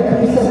took a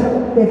piece of,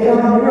 they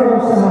found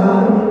minerals in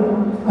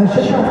a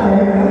Chicago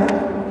area,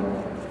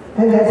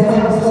 and that's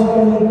how this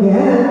whole thing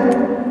began.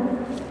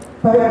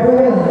 But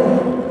really,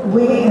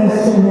 we as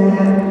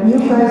Senate, you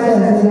guys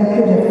as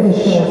elected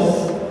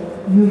officials,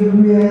 you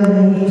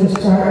really need to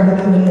start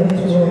looking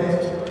into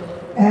it.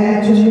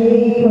 And to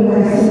me, when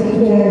I see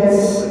kids,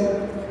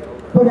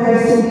 when I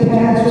see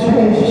cancer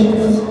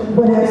patients,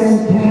 when I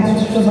see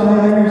cancer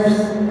survivors,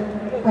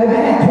 I've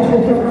had 2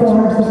 different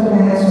forms of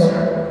cancer,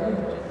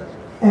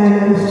 and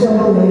I'm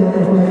still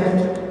dealing with it.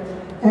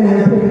 And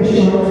I'm pretty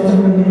sure it's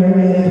from the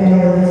uranium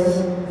tails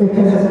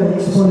because of the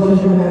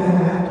exposure that I've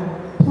had.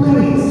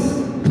 Please,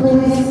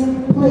 please,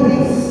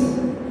 please,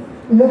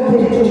 look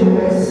into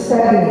it,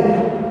 study,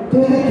 do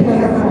the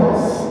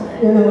chemicals,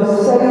 you know,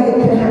 study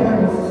the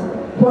chemicals.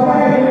 What I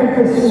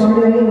heard this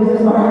morning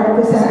was,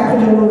 or this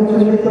afternoon was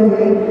really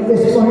great.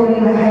 This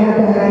morning I had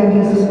a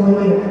diabetes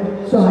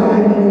appointment, so I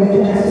didn't get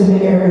a chance to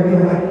meet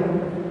everybody.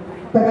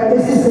 But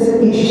this is an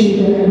issue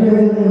that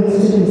really needs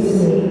to be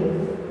seen.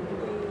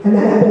 And I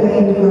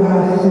thank you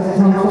guys as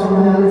council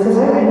members, and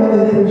I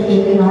really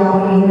appreciate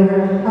y'all being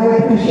here. I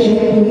appreciate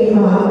the,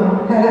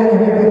 having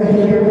everybody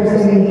here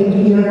because they need to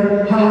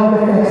hear how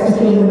it affects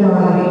the human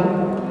body.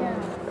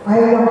 I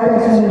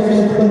worked as a nurse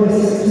for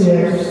 26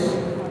 years.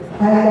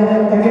 I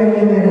love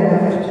every minute of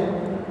it.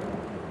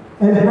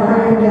 And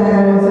prior to that, I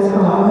was a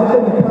cop. I've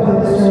been a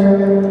public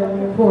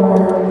servant for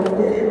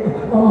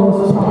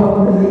almost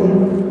probably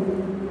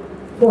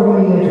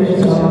 40 years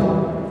or so.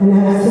 And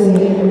I've seen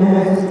and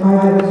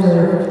I've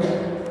observed.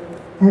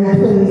 And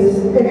please,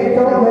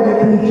 don't let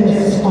it be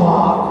just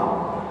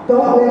talk.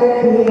 Don't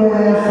let it be,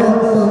 well,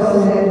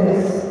 so-and-so said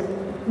this.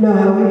 No,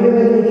 we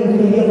really need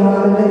to think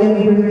about the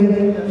living,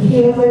 breathing,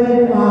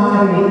 human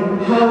body.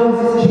 How is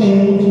it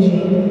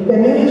changing? The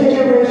new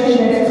generation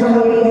that's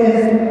coming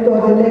in, or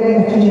the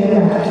next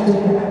generation,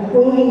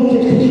 we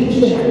need to teach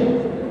them.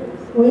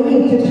 We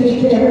need to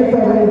teach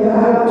everybody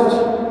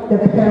about the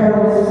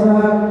perils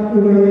of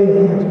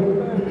uranium.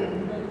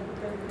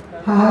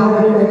 How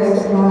it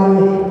affects the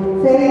body.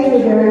 Thank you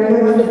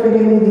very much for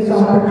giving me this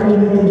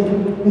opportunity.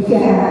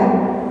 Yeah.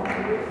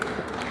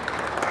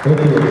 Thank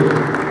you.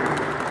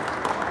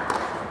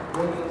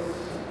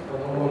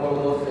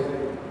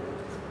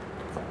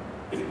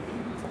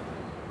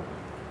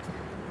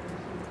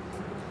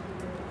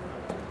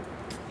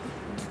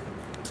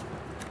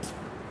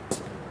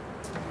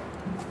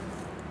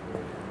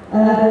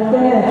 I've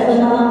been at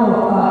the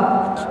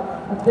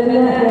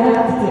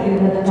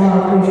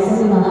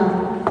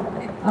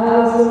I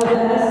was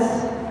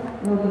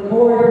with the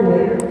board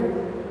here.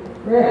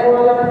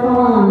 Redwater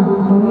Pond,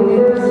 when we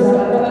first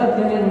got up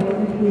together with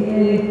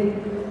EPA,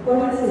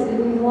 what is it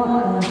we want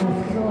on this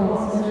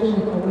hill, especially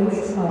with the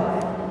waste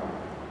pile?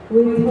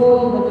 We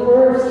told the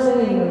first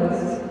thing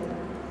was,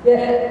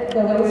 get the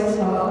waste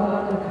pile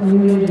out of the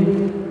community.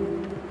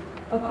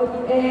 A quick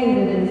aim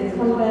is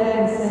come back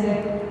and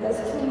say,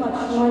 that's too much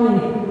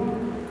money.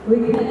 We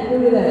can't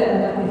do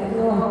that.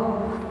 No.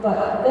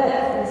 But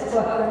that is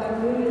what our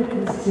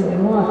community still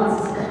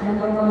wants.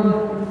 Number one.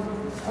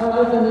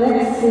 The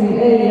next thing,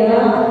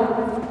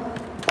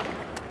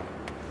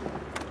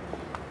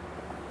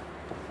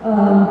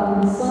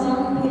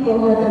 some people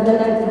have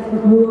elected to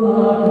move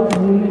out of the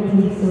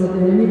community, so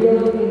they're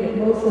relocated,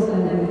 most of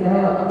them in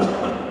Gallup.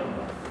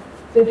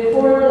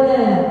 Before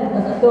then,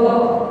 let's go.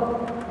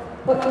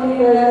 What do you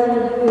guys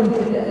want to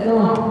do to get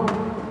along?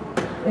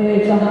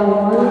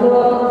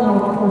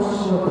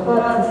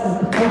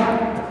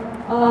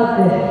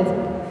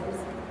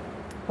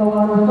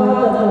 Kawan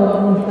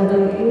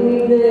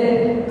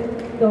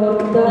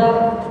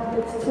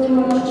it's too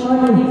much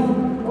money.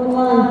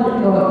 Online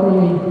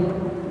dagli.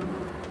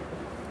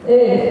 E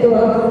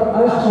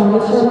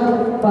ascolta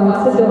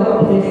panzado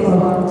peso.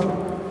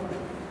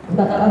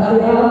 But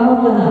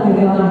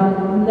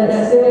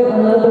that's still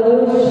another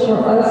wish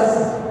for us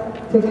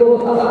to go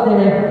up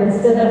there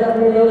instead of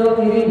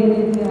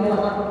relocating to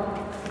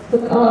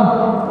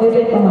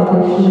every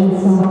foundation.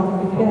 So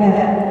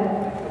yeah.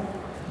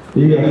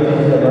 You guys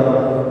have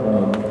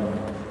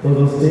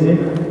those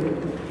things?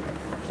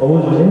 What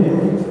was your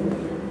name?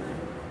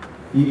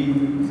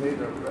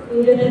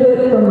 Edith Hood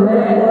from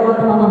Redwater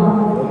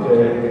Pond.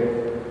 Okay.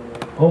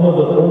 Home of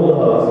the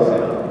Bulldogs.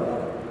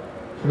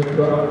 Church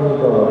Rock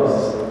Bulldogs.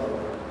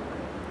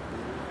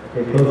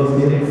 Okay, close those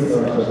gates.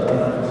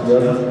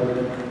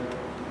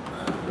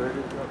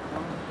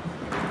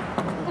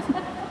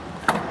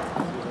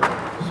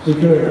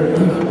 Speaker,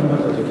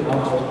 members of the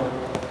council,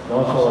 and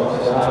also our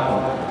staff,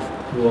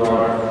 to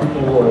our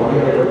people who are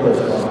here with us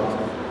on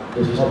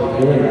this public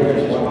hearing, I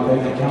just want to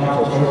thank the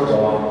council first of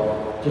all.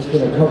 Just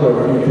going to cover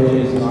a few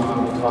things, not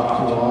going to talk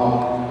too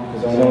long,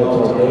 because I know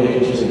it's our day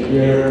just to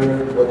hear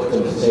what's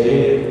been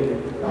stated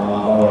by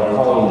our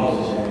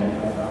colleagues, and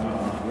I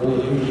really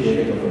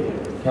appreciate the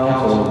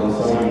council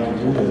deciding to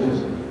do this.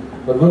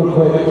 But real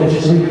quick,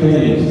 just three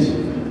things.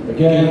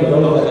 Again, for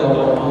those that don't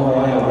know who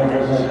I am, I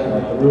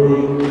represent Peru,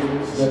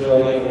 Smith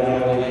Lake,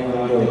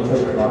 Natalie,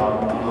 Church Rock.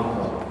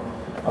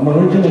 I'm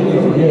originally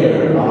from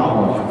here,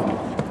 Crownpoint.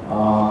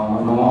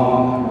 My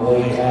mom, my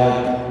late dad,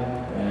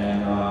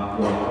 and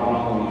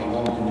Crownpoint is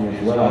home to me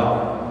as well.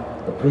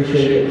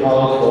 Appreciate the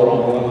college for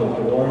opening up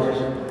the doors.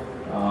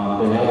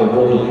 They have a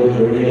really good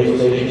radio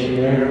station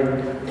here.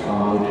 They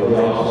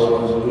play all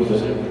sorts of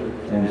music,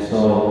 and so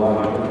I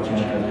have a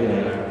chance to get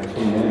a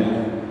tune in.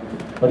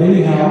 But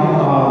anyhow,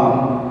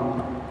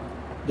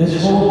 this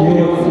whole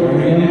deal with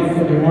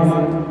everyone,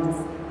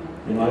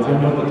 I've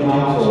been with the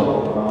council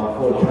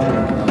for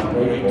terms, and I'm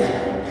grateful.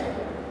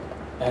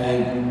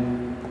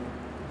 And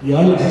the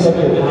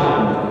unexpected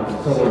happened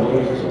several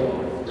years ago,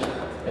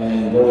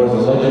 and there was a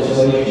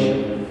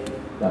legislation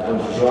that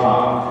was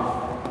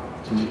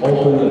dropped to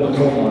open the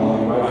court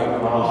line right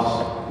across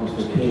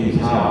Mr. King's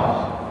house,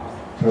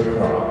 Church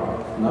Rock.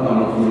 And I don't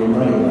know if you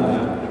remember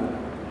that.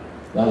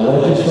 That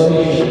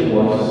legislation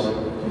was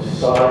to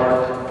start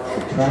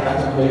the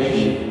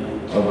transportation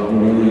of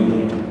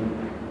uranium.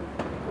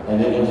 And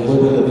it was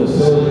within the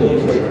facility of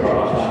Church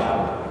Rock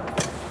Chapel.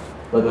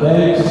 But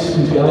thanks to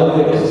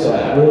delegates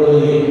that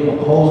really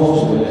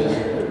opposed to this,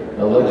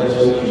 the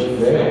legislation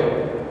failed.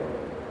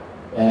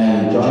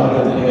 And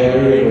Jonathan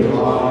Perry was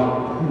on,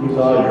 he was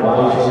our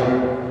advisor,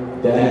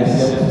 Danny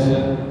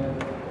Simpson,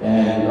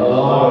 and a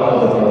lot of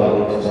other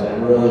delegates that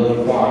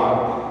really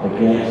fought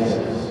against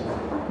this.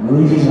 The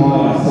reason why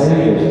I say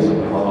this,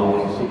 my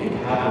colleagues, is it could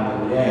happen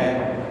again.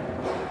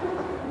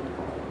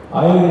 I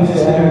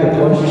understand the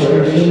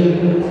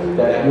frustration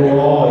that you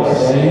all are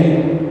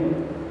saying,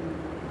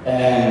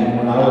 and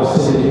when I was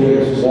sitting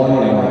here this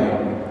morning, I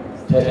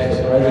texted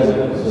the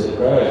president and said,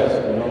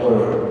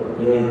 we're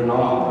here in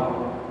Crownpoint,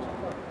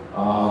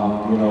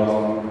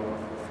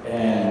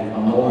 and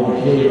I'm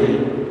overhearing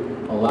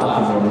a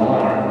laughing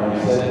remark, and I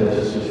said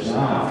this just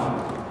now.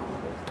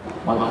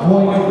 My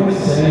point in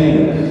saying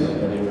this,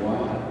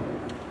 everyone,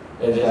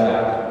 is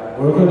that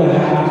we're going to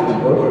have to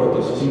work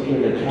with the Speaker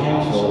of the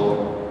Council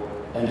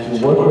and to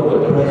work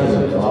with the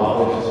President's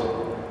office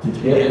to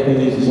get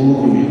things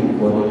moving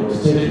for the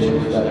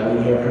constituents that we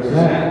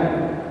represent.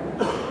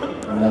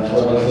 And that's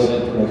what I said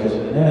to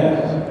President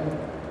Nez.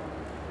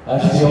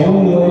 That's the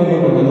only way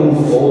we're going to move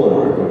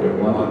forward,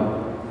 everyone.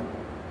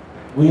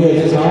 We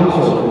as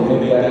council can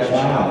make that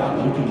challenge.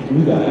 We can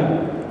do that.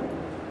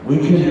 We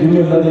can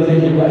do another thing.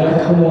 We've got a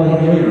couple more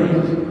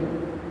hearings.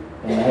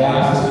 And I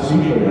asked the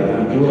Speaker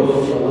that we do a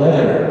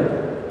letter,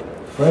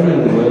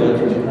 friendly letter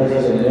to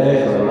President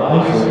Nez or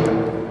Elijah,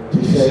 to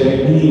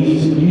say he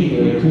needs to be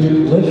here to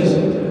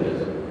listen to this.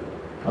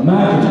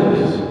 Imagine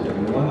this,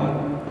 everyone.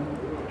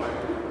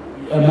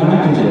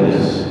 Imagine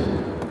this.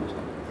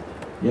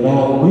 We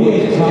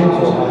as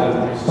council have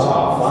to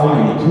stop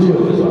fighting too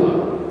as well.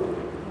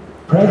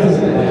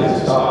 President has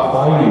to stop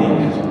fighting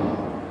as well.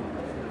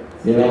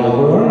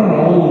 We're on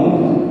our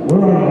own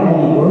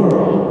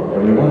world,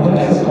 everyone.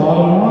 That's the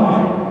bottom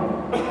line.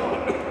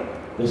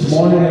 This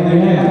morning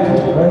again, I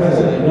told the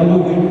President, in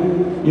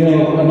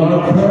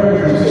our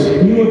prayers, we say,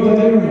 be with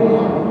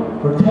everyone,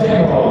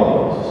 protect all of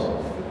us.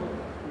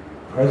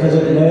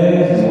 President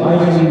Nez and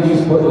Elijah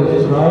needs to put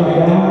his right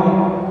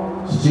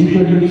down,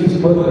 Speaker needs to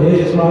put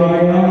his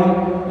right down,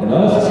 and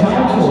us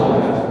council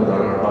has to put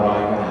our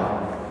right down.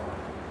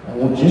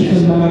 And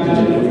just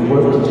imagine if we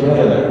work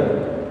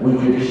together, we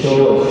could show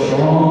a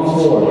strong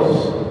force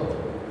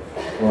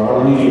for our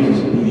leaders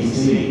in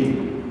D.C.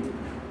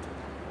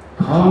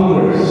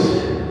 Congress,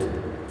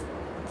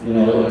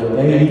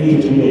 they need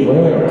to be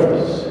aware of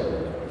this.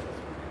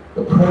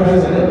 The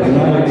President of the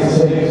United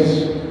States,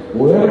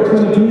 whoever it's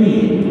going to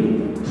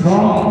be,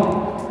 Trump,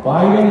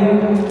 Biden,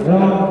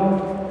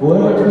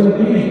 whoever it's going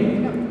to be,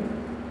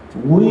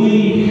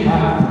 we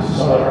have to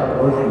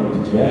start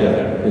working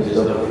together is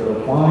the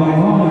fine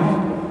line.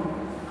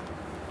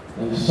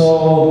 And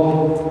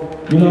so,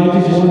 you know,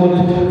 I just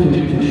wanted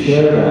to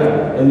share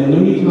that. In the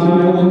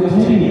meantime, we'll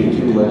continue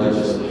to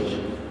legislate.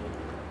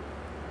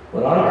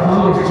 But our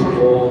Congress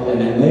people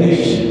and the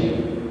nation,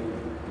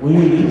 we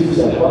need to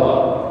step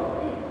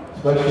up,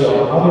 especially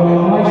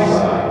on my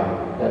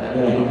side, that,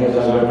 you know, because I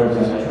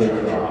represent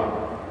Church Rock,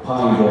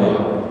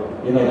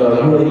 Pineville, you know,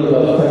 the really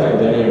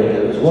affected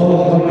areas, as well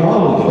as my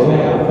colleagues, they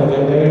have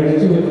affected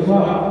areas too as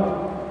well.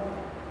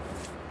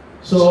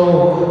 So,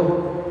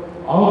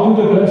 I'll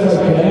do the best I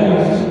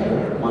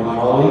can, my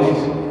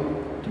colleagues,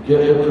 to get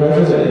the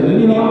president.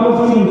 And, you know, I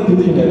was even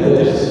thinking of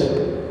this,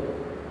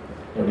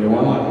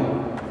 everyone.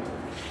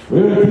 We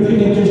were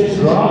thinking of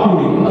just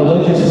dropping a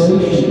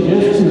legislation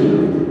just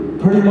to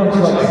pretty much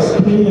like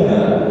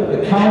subpoena the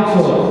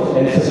council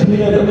and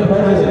subpoena the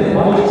president,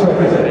 vice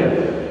president,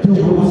 to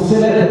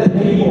sit at the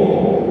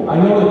table. I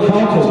know the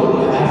council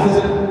will pass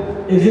it.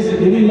 Is it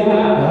getting that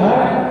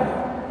bad?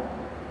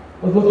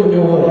 But look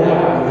at what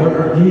happened. We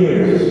heard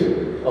years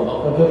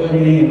of it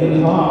being in the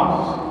talks.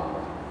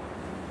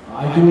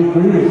 I do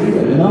agree with you.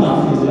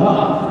 Enough is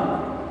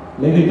enough.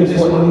 Maybe this is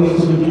what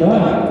needs to be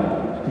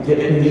done to get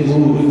things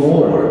moving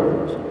forward.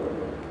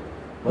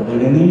 But in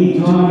the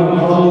meantime, our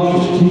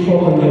colleagues just keep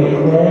up in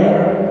their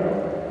prayer.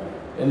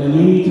 In the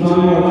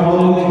meantime, our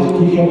colleagues will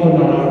keep up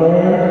in our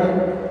prayer,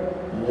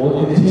 and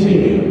we'll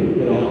continue,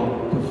 you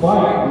know, to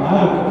fight and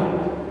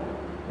advocate.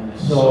 And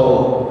so,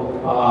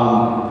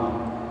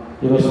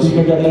 you know,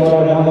 Speaker, that's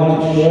what I wanted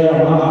to share.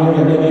 I'm not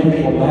here to make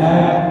people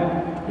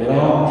mad, you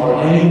know, or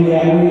angry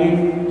at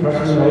me. Trust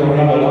me, we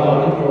have a lot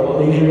of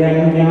people angry at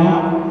me now.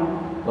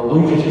 But we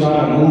just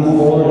got to move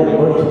forward and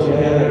work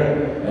together.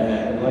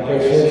 And like I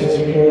said,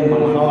 Speaker, and my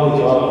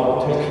colleagues,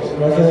 I'll text the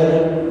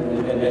president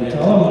and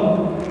tell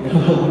him, you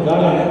know, we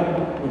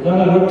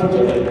gotta work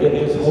together to get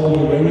this whole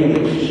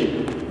uranium issue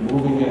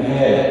moving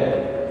ahead.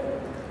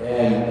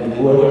 And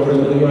whoever's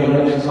going to be our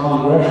next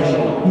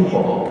congressional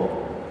people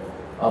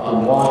up in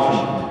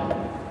Washington,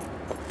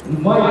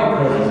 invite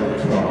President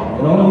Trump.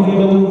 You know,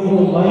 even though we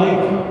don't like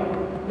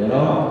him, you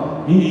know.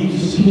 He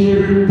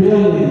secured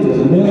billions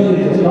and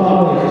millions of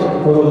dollars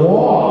for the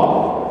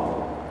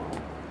wall.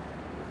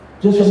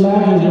 Just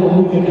imagine what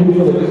we can do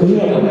for the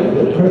cleanup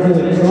with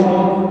President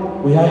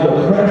Trump. We have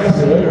the press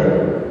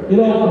there. You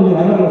know, I mean, I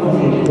don't know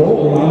if you can quote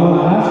me, I'm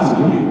not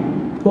asking you,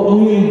 but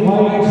we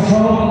invite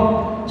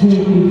Trump to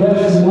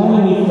invest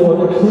money for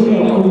the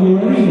cleanup of the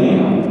uranium.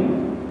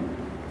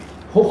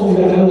 Hopefully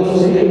that little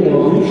statement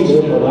will reach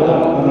there, but I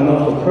don't know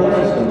if the press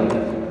is going to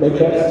make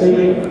that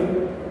statement.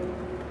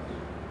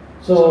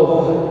 So,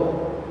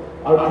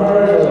 our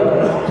prayers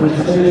are to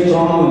stay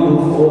strong and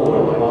move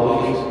forward,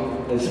 colleagues.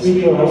 And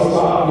Speaker, I'll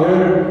stop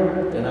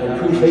here, and I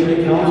appreciate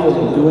the council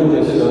in doing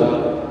this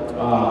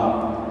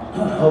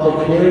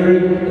public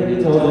hearing, and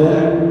until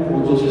then,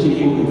 we'll just keep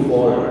moving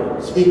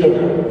forward. Speaker,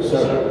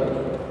 sir.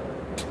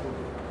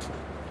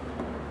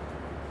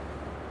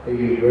 Thank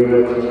you very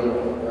much.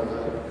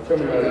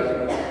 Chairman,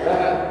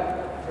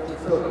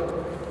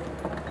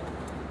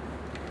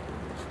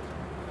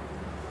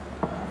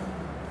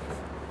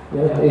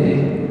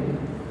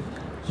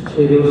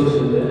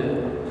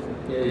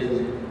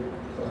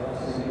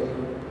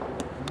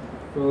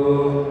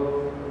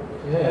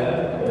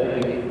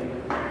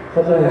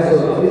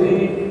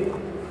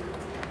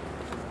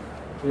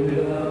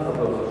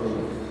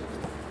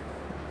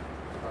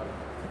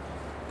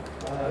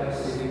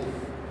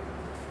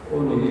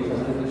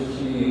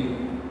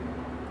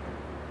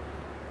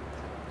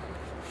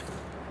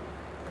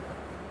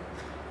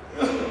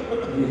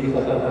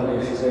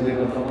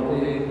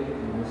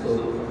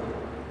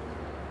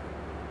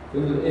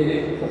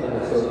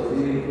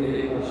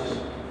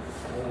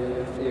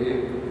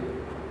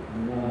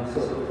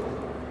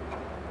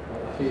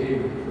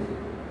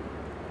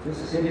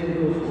 Just getting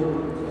those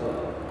words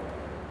out.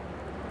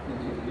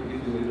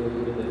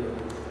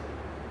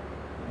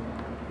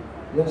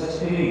 Let's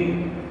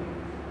see.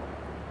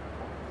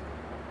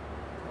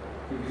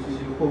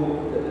 Gives you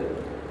hope that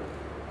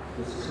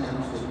this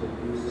council will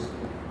do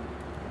something.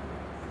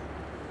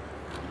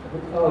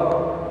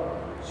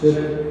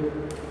 Should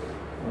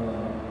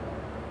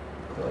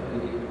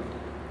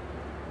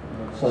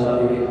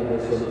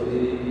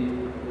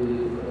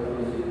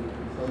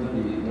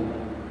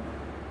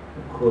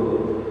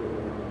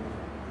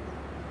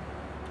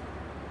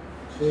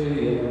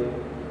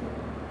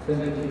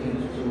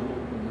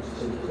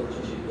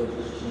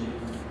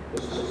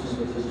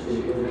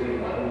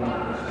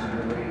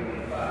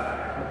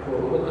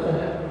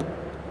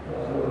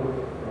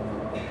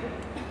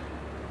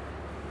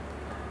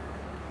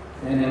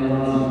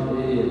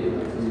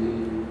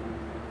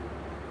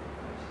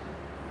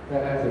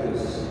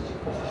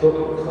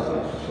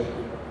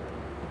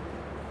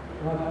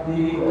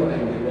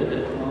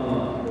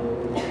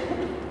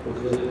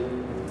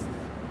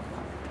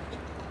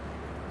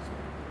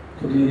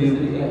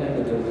community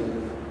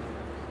activism,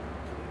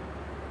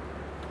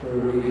 where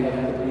we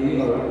have to be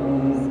our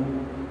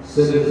own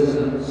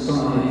citizen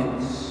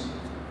science,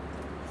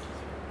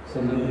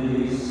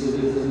 community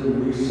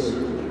citizen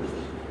researchers,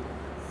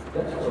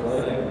 That's what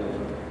I do.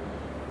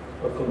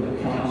 But from the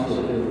council,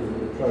 the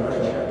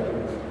project,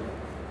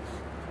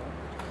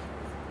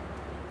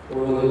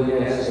 oil and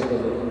gas,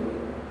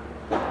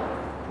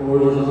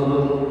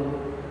 horizontal,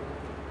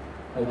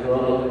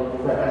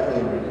 hydraulic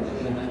fracturing,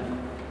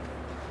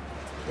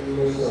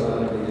 oil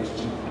side,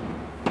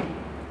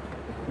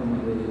 from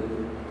the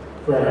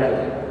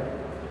fracking.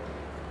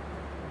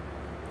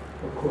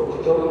 Of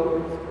course,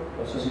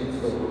 I think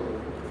so.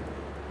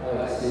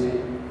 I see.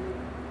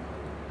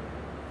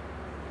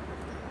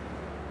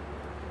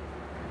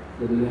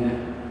 The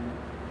man,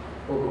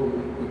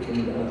 we can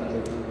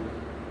indicate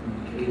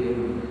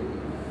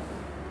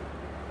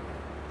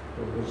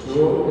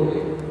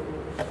shortly,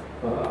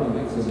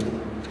 convincing the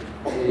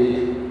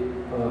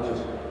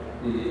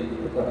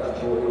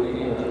shortly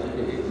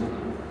education.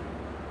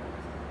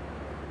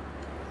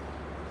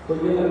 So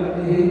we have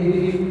the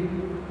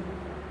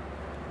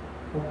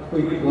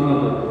quick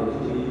one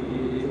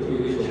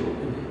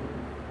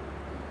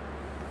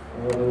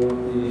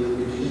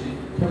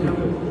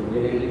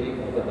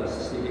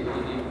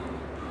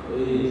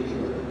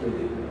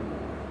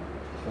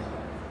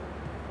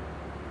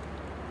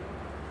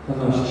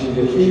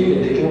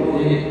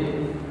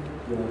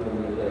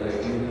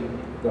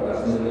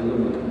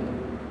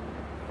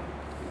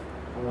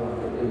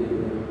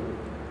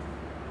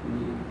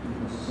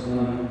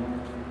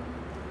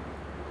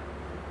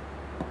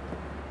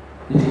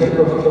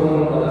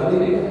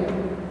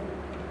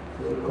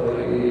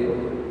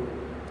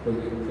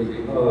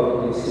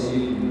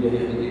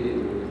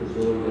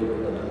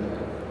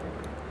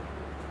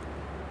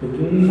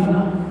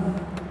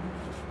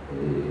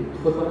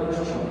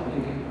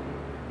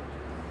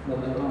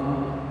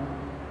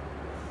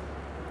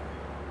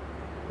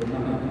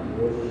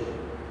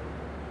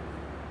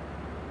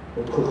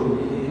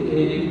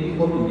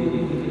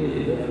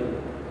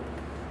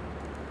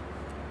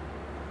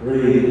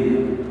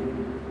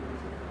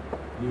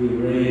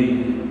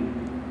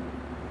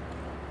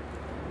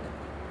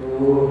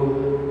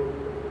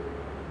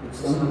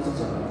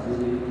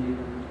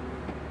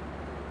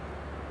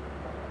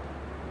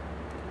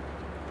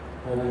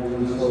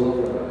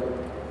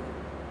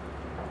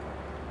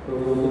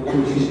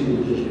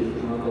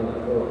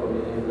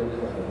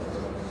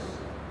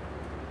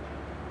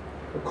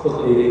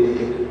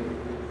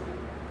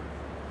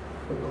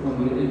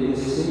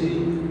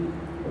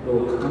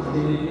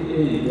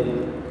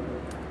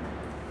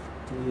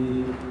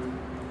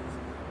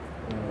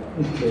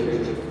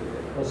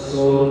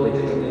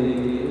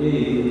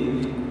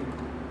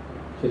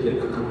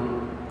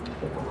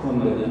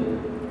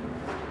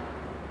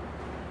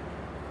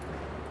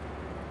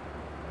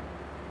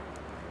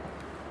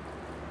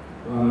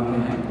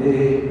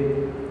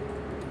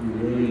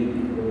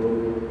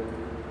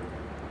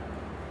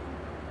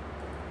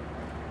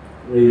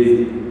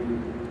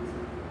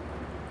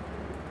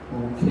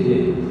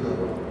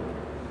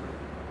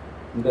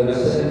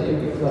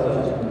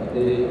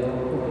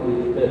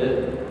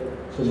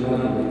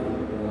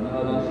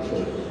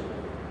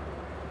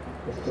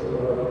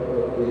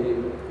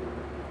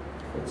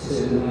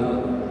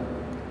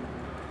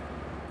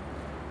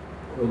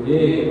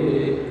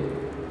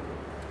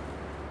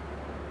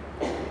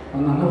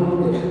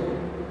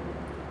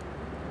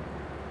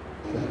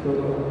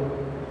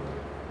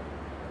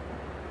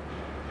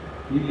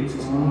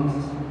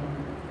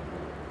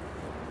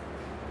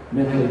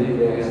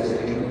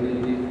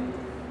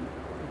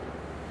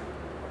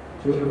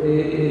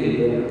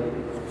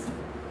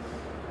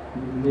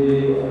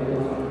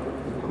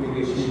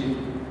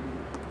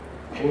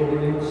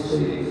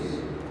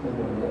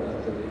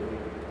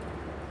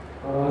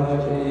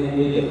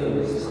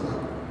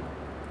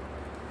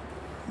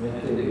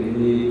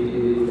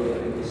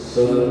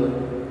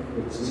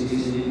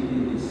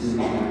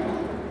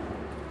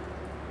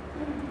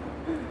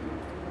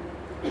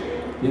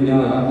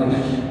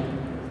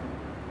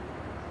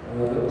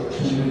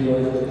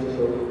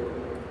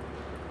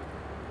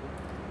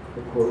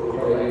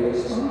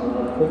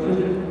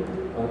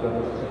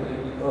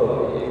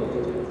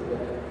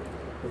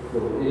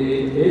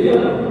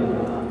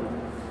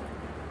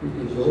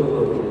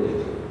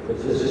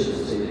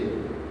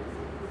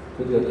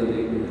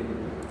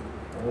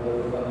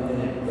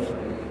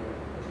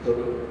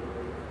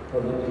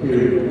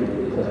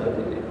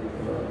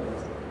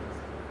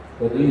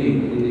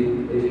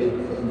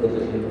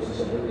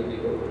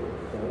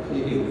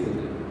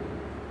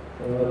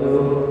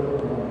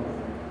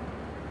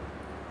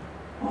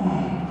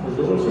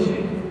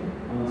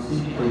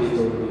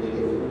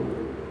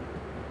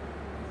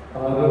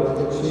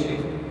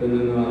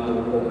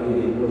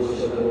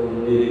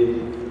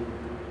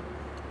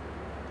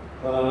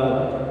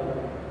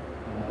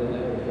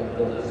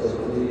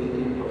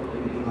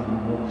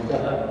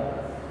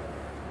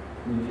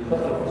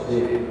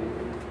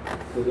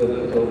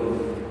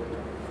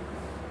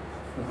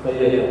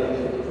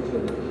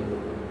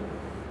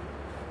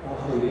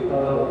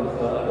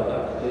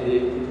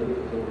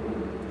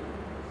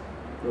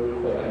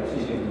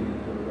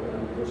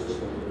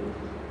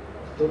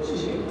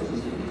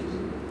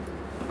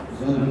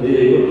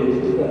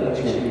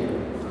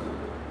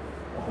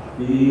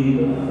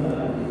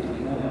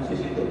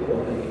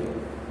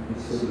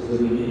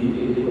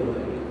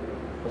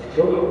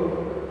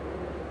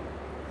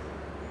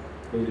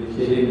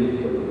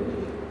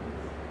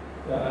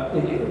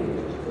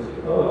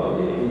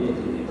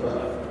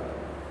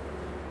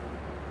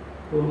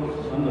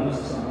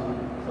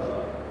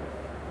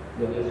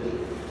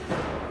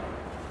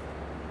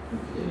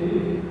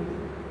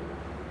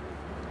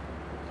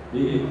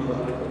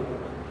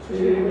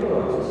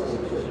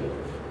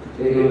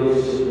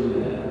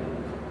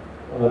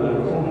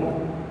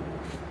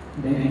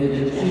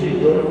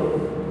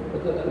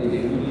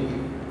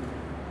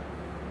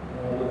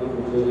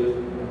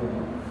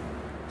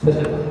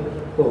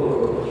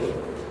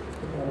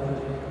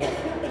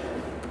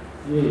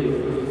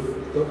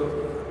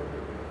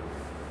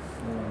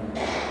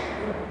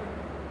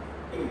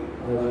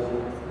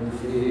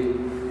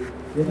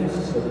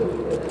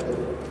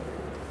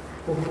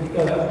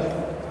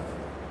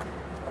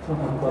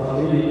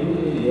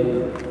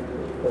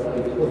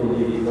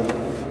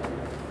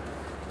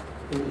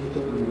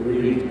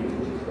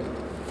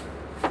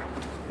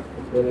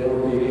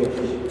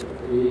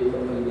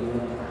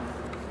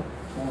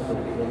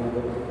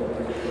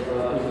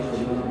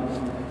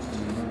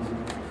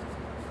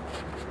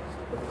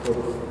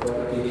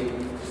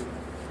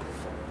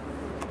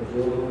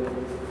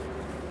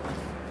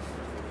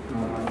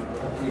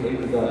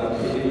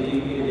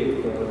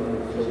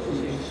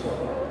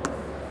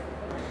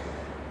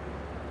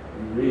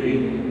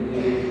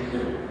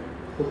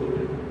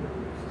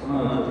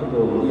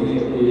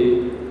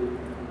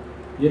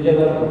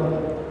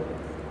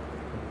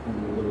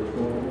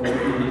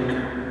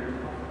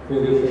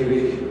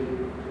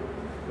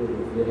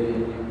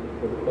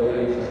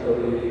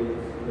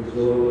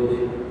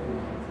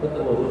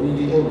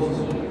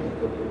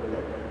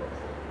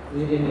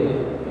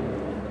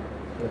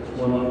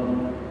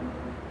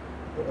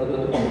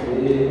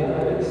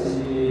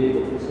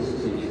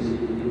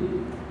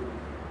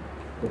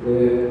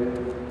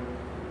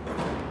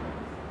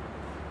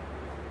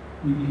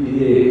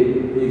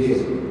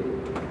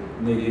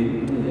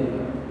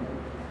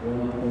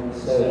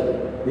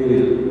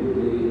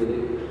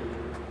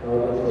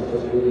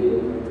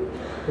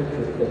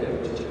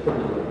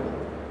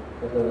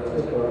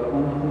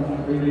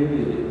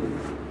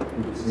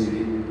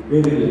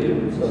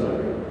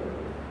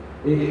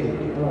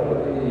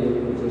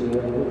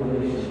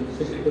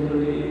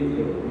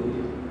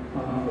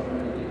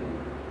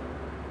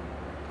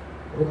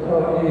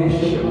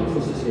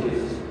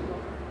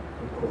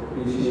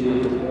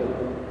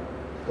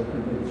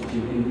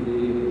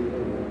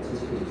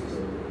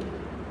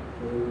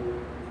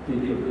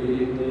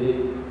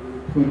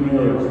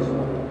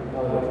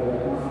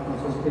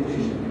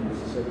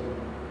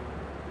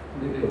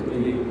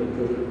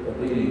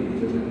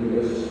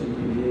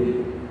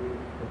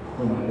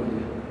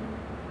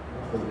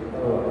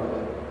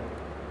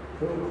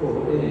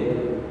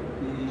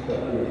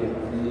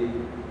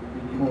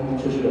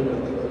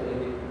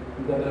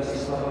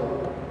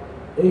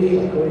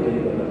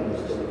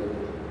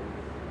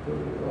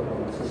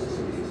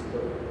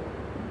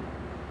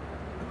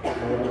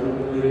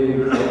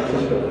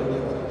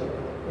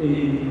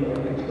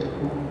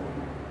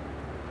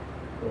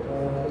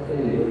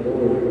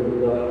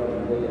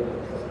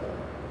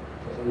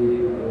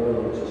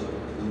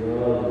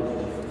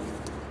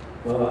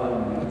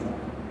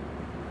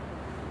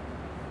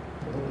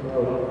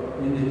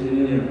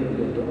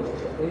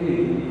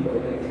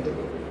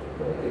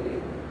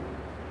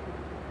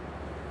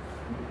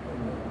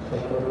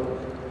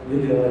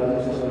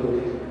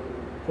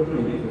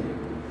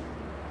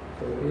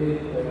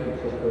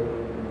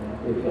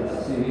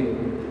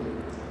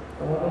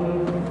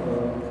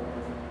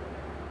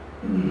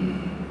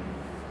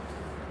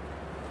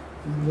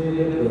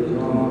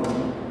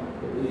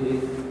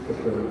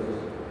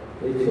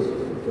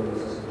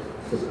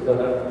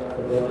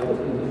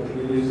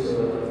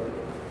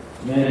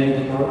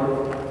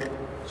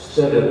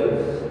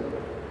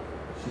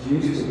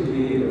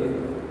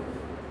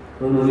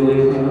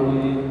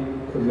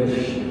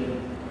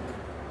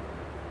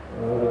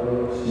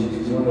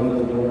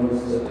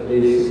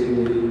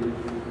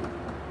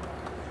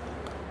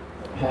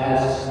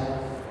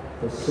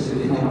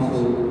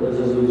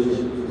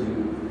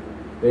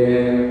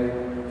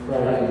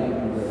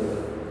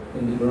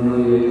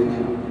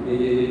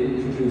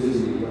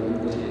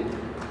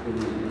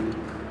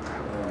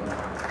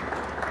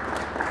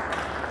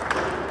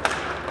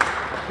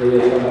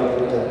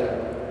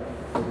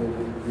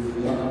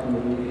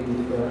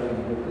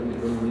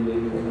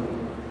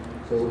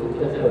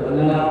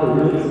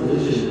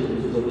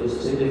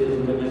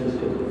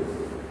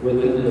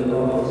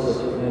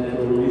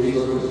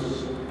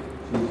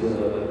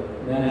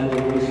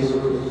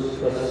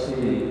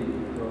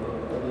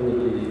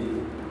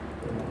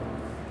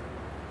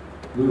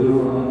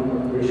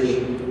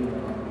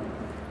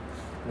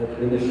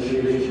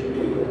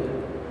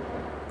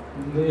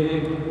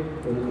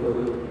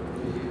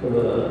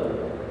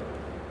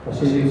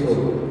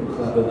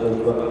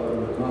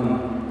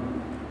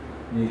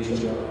Nature,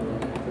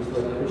 just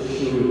like this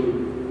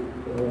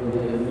shoe, we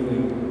had a new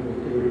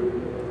here.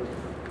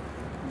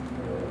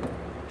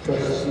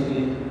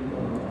 trustee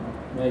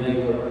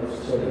Maggie said,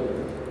 so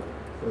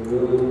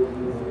we'll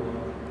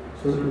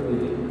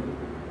certainly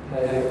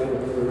have her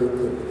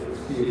to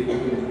see if we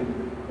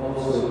can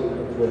also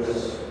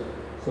address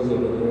some of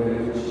the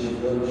language she's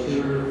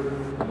unsure.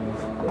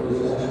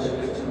 Those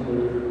aspects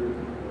under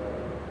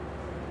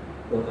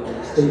the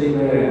state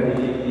grant,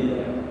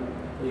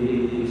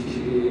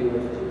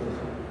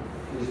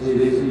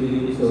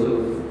 so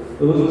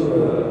those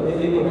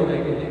anyone I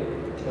can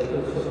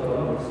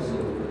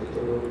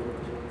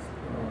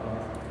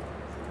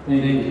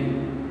thank you.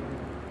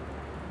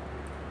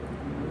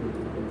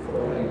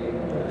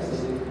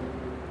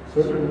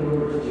 Certain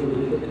words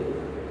really fit.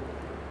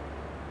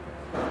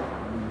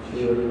 I'm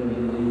sure when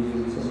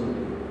you use some of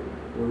the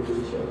words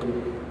that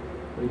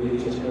we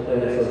just have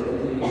that as a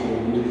thing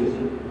and use it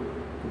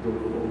to go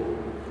forward.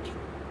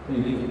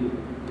 Thank you.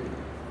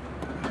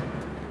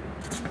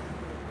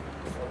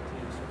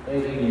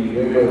 Thank you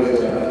very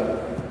much.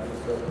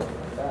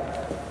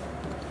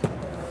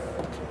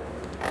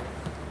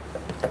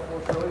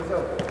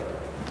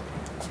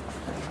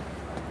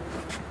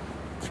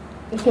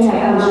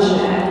 Kaya ang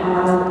siya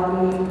araw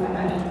ni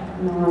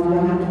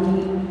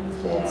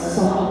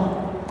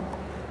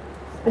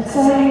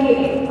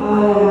Sorry,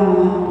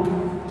 I'm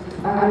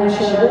going to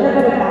share a little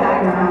bit of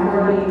background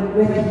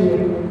with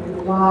you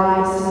why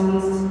this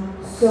means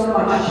so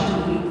much to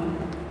me.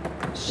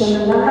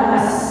 Shemana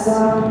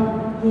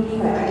Assam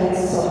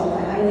so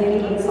I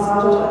think it's a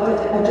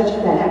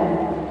judgment.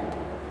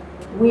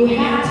 We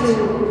have to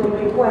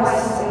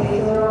request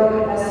a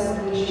thorough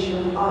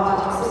investigation of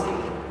autopsy.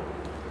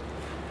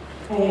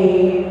 A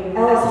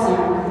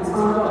Alzheimer's is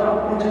on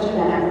a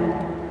judgment.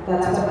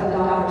 That's what the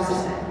doctor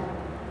said.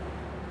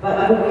 But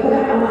we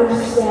couldn't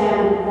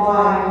understand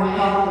why her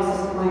health was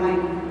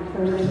declining.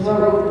 Her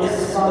throat was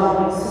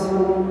swelling so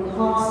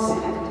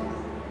constant.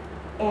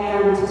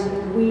 And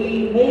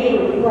we made a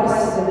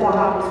request to the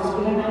doctors.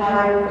 We didn't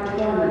hire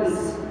attorneys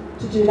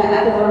to do that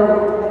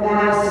thorough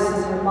analysis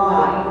of her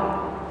body.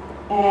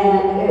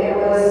 And it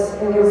was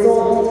a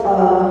result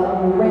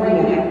of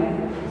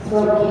uranium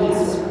throat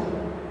cancer.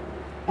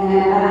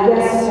 And I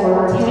guess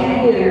for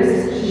 10 years,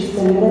 she's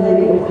been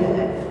living with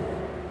it.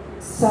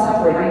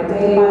 Suffering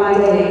day by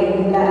day,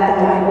 and that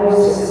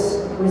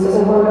diagnosis was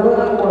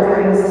overlooked or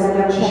it was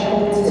never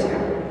checked into.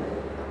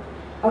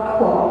 A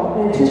quote,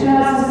 in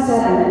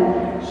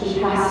 2007,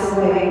 she passed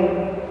away.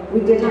 We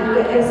did not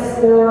get this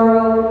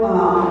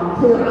thorough,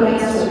 clear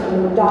answer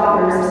from the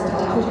doctors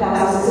until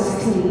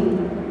 2016.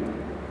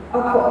 A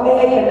quote,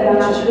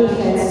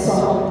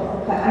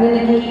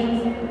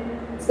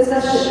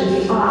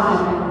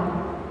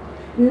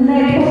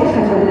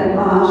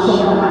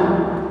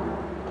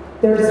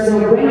 there's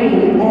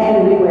uranium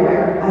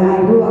everywhere. I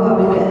grew up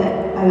with it.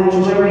 I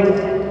drank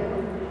it.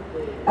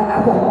 A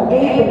quote,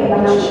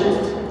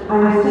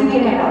 I'm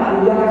thinking about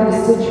the young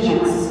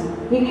constituents.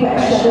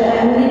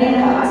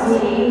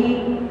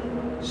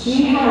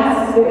 She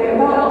has, it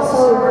felt so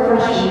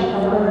refreshing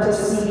for her to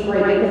see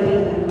great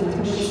faith and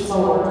push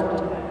forward.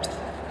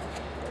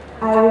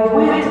 I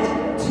went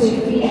to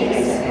Phoenix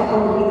a couple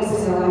of weeks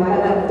ago. I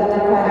met the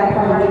Democratic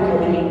Party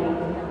committee.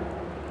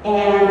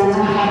 And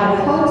I had a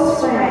close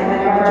friend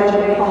at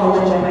graduate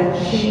college,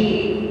 and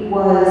she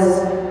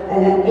was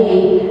an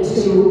aide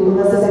to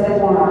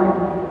Elizabeth Warren.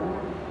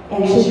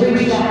 And she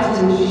reached out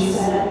to me, she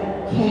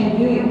said, can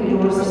you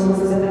endorse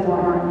Elizabeth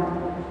Warren?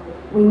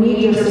 We need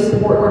your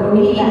support, we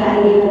need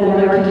that Native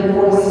American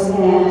voice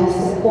and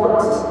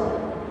support.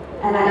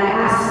 And I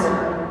asked her,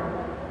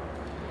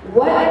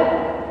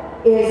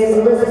 what is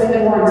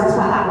Elizabeth Warren's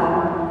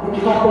platform in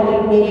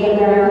helping Native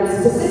Americans,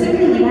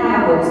 specifically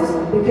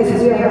Navajos,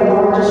 because we are the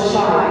largest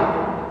tribe?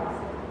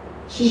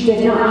 She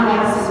did not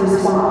have a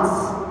response.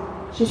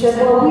 She said,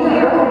 well, we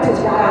are open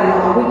to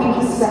dialogue. We can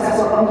discuss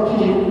what we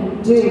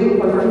can do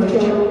for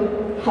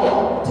future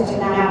help to the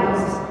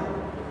Navajos.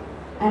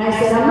 And I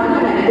said, I'm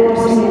not going to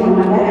endorse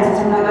anyone on that.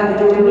 I'm not going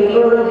to do any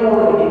early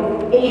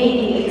voting,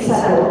 anything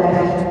except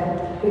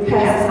that,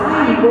 because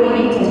I'm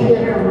waiting to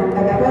hear from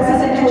a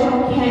presidential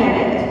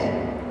candidate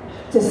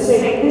to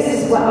say, this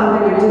is what I'm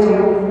going to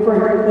do for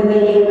the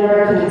Native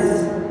Americans.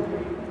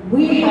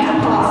 We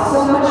have caused so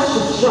much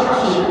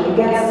destruction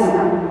against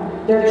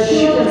them. Their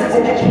children's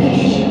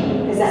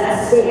education is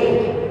at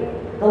stake.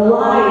 The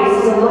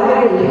lives, the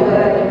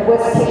livelihood,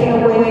 what's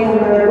taken away from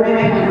their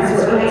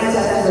grandparents or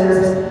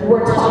ancestors.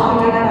 We're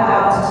talking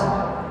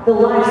about the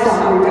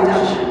livestock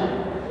reduction.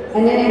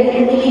 And then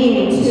it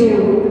leading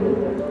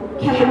to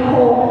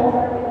chemical,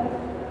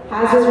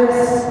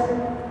 hazardous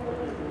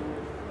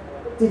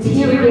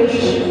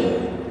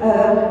deterioration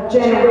of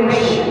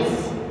generations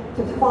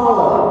to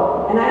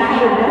follow. And I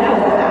had enough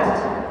of that.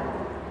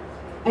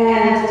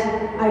 And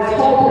I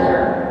told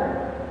her,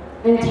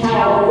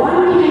 until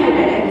one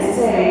candidate can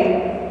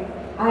say,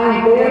 I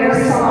am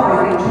very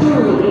sorry,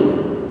 truly,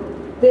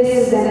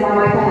 this is in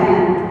my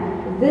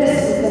plan. This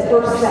is the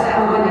first step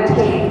I'm going to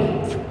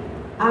take.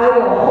 I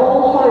will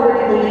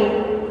wholeheartedly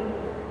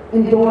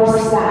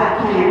endorse that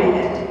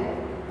candidate.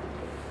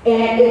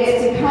 And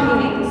it's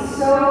becoming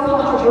so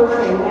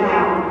controversial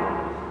now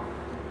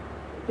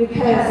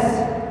because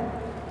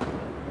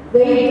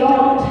they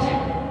don't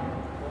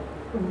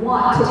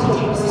want to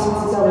take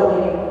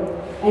responsibility.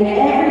 And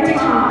every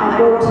time I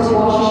go to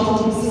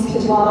Washington, D.C.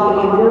 to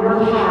lobby on your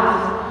behalf,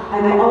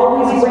 I'm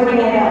always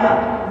bringing it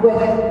up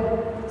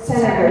with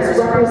senators,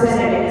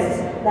 representatives,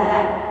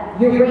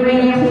 that you're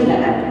bringing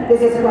cleanup.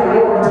 This is a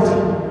priority.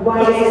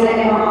 Why isn't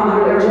it on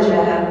your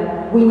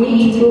agenda? We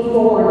need to move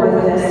forward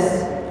with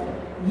this.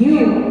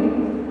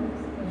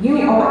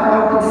 You are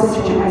our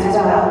constituent as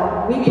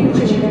well. We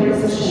put you in your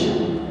position.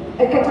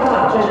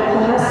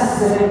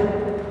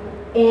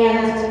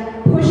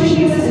 And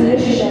pushing this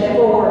initiative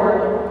forward,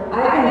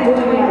 I've been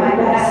doing my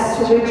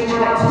best to reach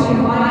out to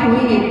my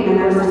community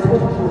members in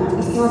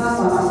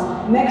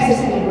Portland,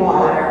 Mexican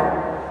water.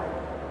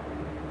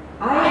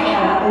 I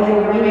have a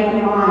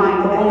uranium mine,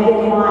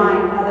 abandoned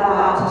mine,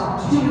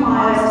 about 2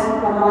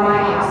 miles from my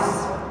house.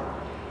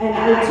 And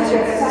I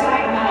took a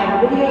site, I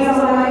have videos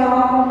on my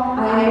phone,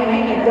 I am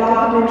making a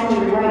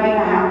documentary right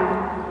now.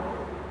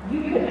 You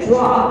could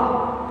drop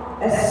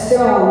a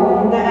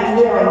stone in that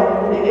drill,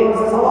 and it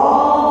goes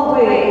all the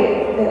way,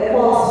 it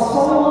falls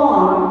so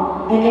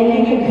long, and then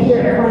you can hear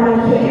it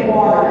finally hit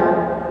water.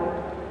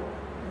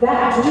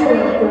 That drilling,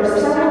 there are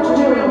several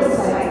drilling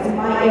sites in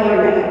my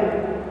area.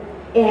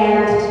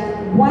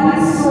 And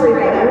one story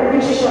that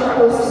really struck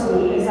close to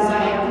me is I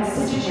have a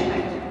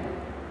constituent.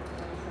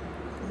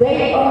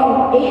 They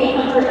own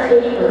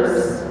 800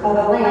 acres of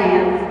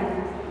land,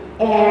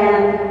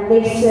 and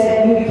they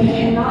said, you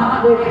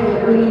cannot live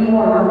here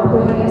anymore.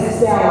 We're putting a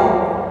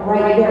cell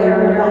right there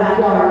in your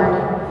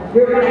backyard.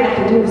 You're going to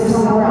have to move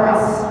somewhere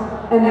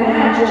else.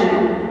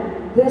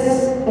 Imagine this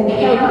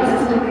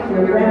inheritance coming from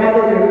your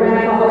grandmother, your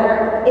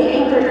grandfather,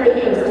 800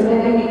 acres, and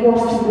then being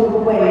forced to move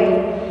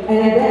away. And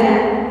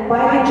then,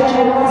 by the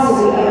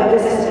generosity of a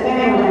distant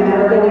family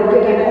member, they were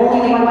given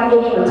only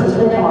 1 acre to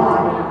live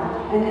on.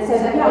 And it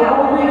said, yeah,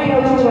 we'll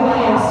rebuild you a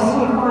house.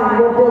 You can find,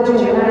 we'll build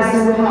you a nice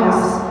new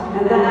house.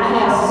 And that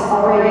house is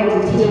already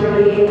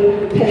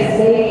deteriorated because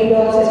they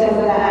built it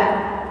with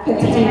that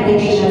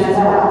contamination as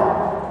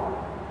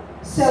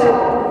well. So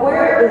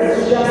where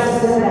is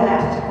justice in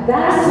that?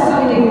 That is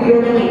something we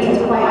really need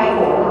to fight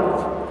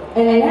for.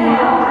 And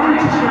now I'm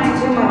trying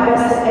to do my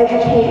best to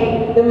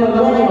educate the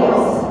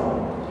millennials,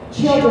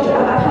 children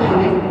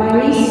upcoming,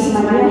 my nieces,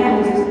 my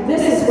nephews.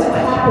 This is what's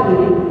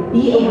happening.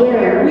 Be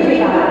aware,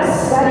 read about it,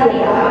 study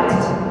about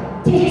it,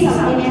 take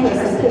some interest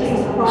and take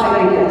some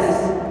pride in this.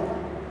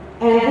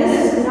 And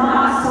this is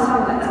not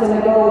something that's going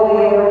to go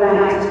away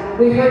overnight.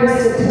 We heard a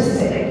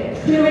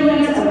statistic,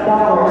 trillions of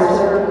dollars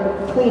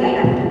for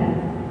cleanup.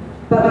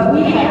 But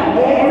we have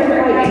every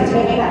right to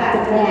make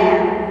that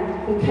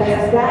demand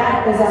because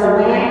that is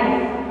our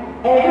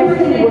land.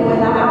 Everything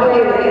within our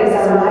area is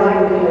our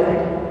livelihood.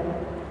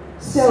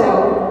 So,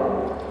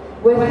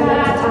 with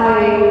that,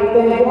 I've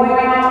been going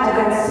out, I've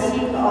been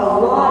seeking a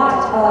lot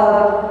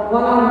of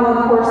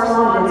one-on-one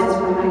correspondence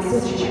with my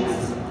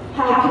constituents.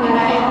 How can I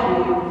help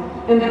you?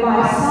 And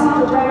by some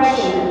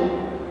direction,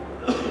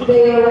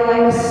 they are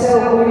like, so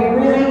we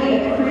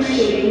really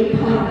appreciate you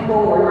coming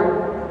forward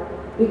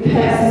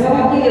because no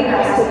leader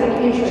has taken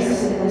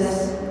interest in this.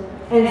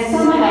 And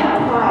some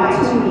have pride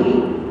to me.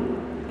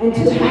 And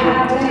to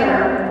have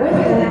dinner with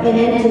them and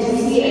then to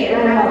see a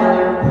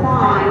grandmother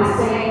crying and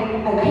saying,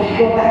 I can't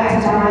go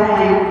back to my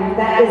land,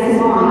 that is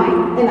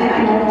mine, and I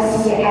can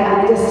only see it at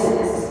a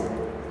distance.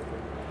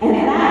 And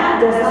that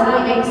does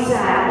not make me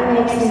sad, it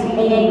makes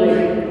me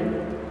angry.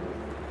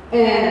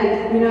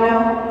 And, you know,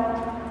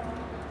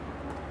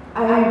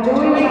 I'm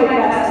doing my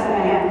best,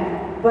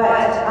 man,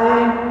 but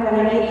I'm going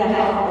to need the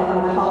help of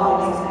my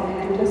colleagues. I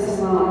can't do this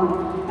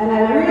alone. And I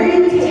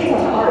really take to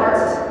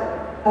heart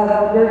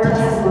of your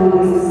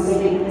testimonies and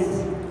statements.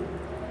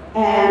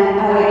 And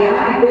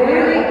I'm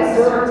very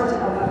observant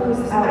of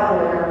who's out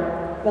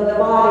there, the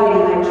body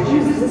language,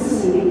 who's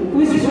listening,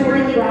 who's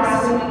really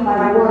grasping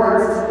my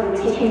words and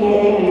taking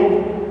it in.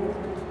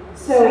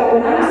 So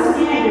when I'm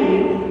standing,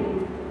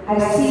 I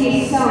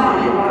see some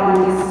in the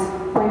audience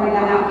pointing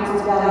out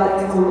people's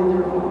ballots on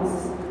their phones.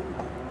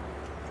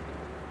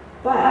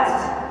 But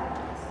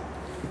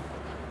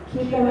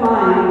keep in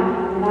mind,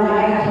 and I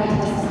can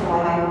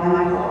testify on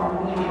my call,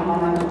 we have my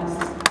notes.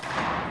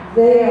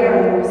 They are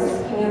the most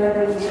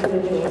caring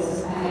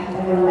individuals I have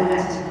ever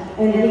met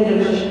in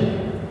leadership.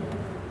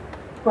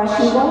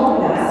 Question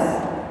won't with us.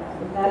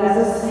 If that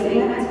is a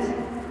statement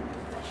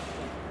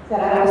that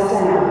I will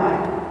stand by.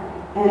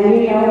 And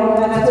you know,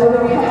 that's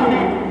where we come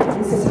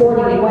in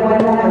supporting one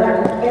another.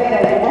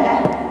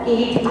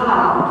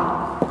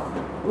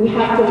 We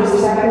have to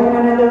respect one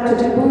another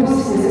to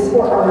boost and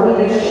support our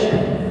leadership,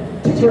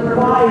 to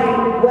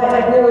provide what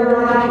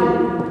we're lacking.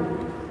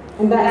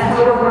 And that's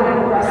how we're going to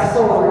progress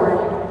forward.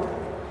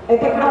 I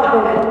get up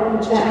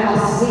and have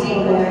to see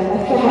with it.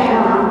 I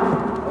can't.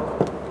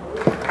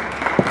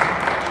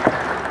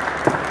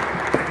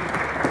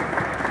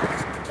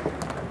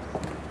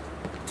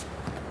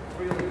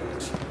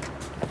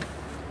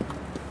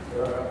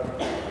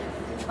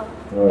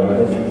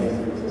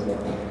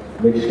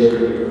 Make sure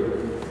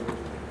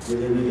you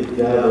really get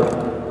down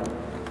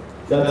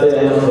在这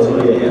样的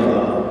列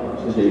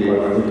谢谢一块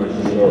这个需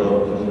要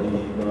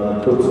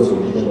特色的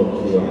生活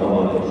体验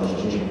好的事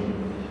情，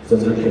甚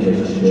至可能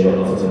是需要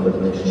自己的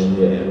经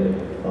验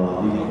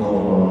以后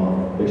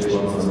非常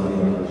自然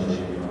的事情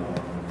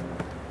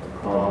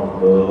和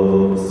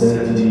身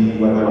体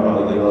外貌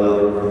的一个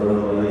人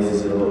类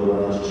是和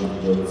事情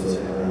的自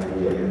然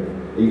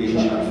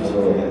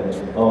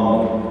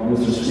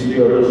Mr.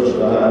 Speaker,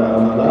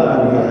 I'm glad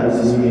we had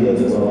this meeting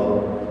as well.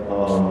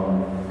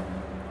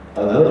 I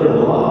learned a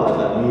lot at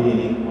that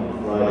meeting on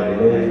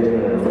Friday.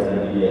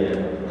 The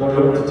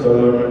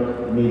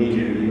government-to-government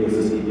meeting with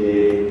the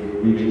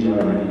USDA, region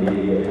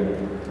RDA.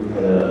 We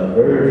had a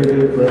very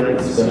good friendly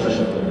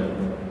discussion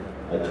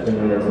at Twin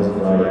Rivers on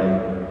Friday.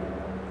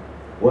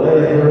 What I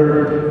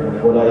heard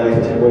and what I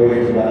took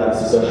away from that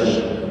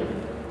discussion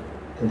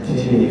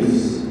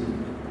continues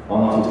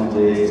on to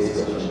today's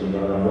discussion.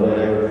 What I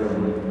heard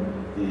from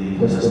the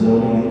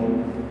testimony,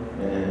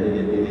 and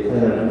it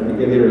kind of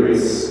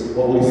reiterates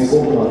what we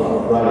spoke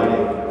on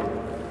Friday.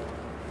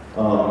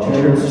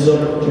 Chairman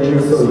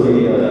Sohi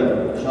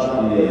shot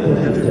the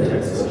temperature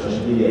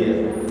discussion.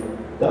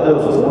 That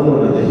was one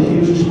of the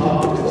huge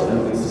topics that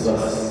we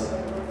discussed.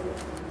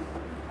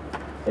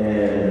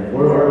 And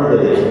where are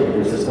they?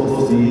 They're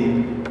supposed to be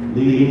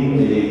leading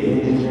an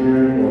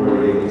engineering or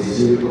a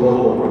student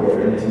cohort or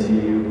an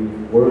NTU.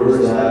 Where's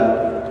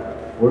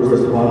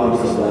the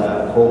progress of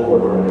that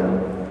cohort right now?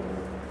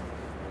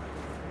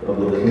 Of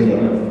the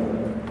cleanup.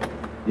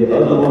 The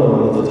other one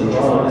was the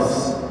Toronto's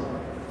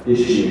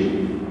issue.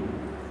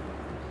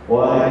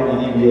 Why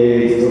EPA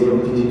still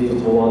continues to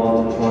hold on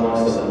to the Toronto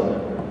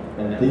settlement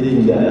and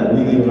thinking that we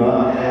do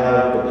not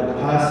have the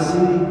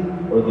capacity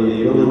or the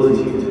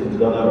ability to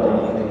conduct our own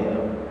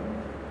cleanup.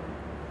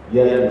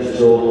 Yet we're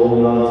still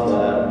holding on to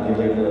that and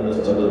giving it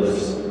to others.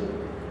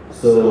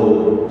 So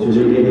to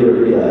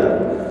reiterate that,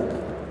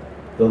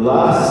 the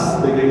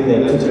last big thing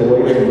that took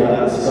away from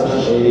that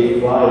discussion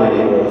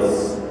Friday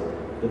was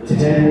the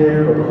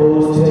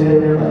proposed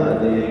 10-year plan that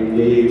they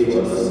gave to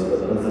us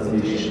as a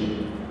presentation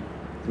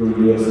through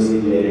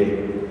USDA.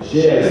 I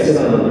sit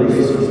on the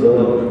Resource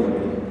Development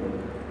Committee,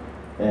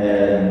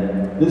 and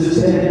this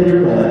 10-year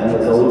plan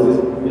has always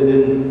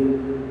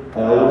been, I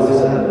always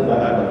had in the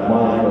back of my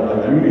mind, but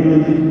I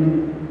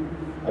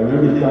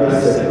really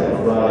dissected on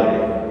Friday.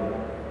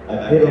 I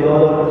paid a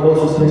lot of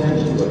close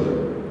attention to it,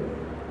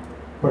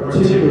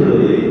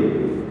 particularly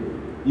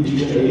each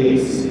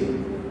agency.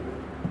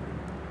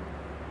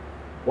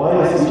 Why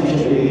is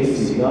each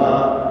agency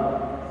not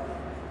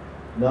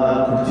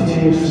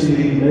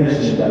continuously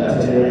mentioning that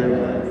 10-year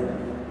plan?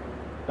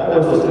 That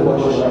was the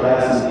question I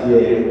asked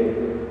EPA.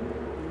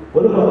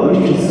 What about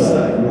each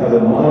side? You have a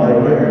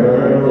mine right here,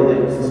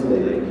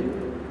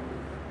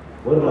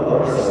 what about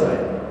our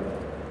side?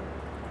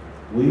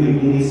 We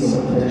need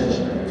some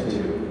attention there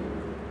too.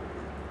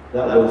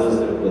 That was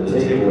the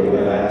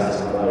takeaway I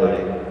asked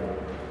Friday.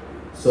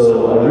 So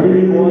I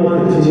really want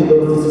to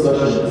continue those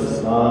discussions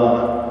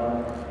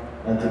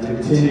and to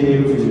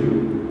continue to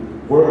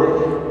work,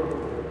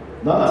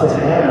 not to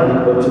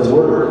hammer, but to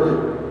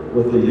work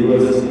with the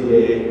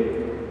USDA.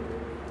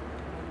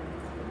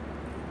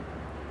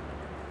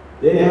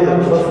 They have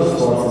a trust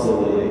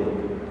responsibility.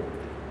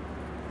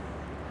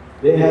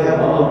 They have an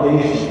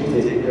obligation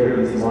to take care of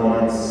these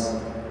mines.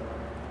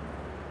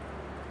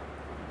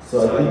 So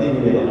I think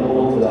we need to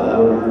hold to that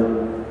word.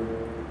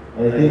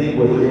 And I think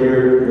with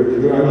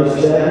your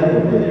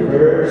understanding, with your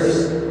prayers,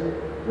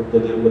 with the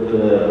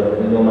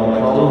my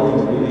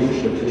colleagues and the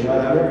leadership that you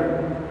have here,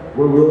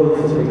 we're willing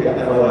to take that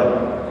fight.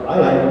 I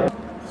am.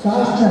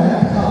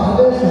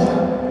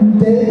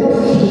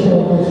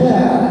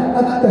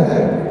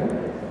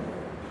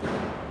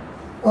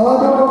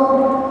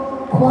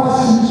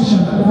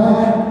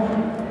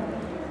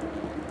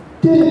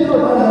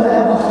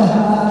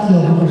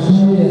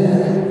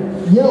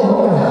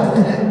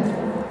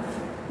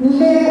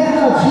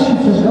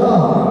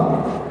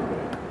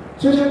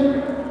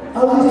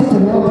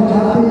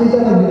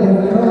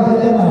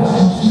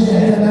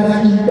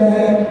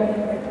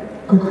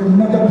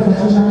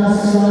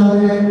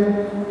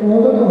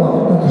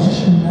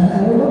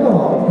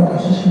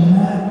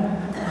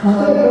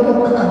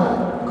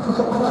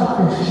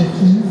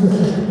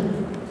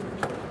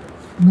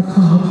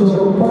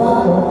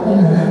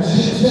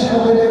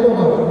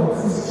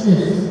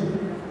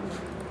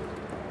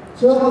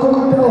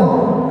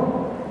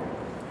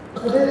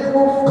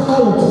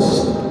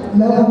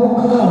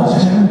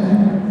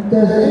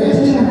 There's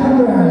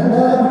 1,800,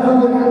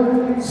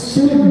 1,100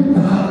 students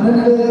and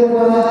they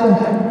were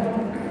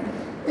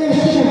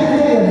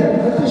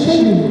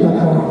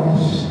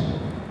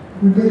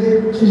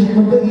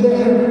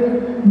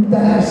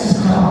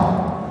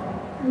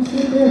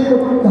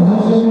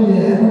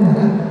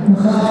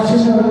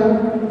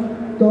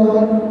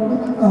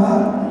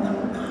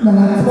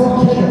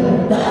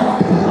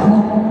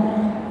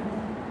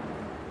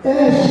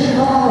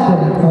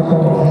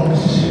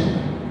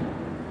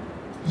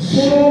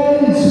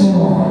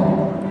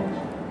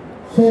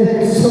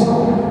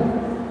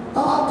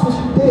up to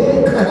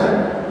date,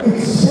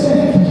 it's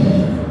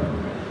safety.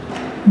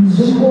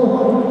 如果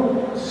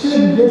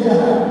世界上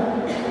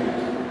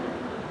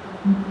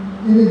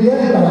一点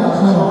的好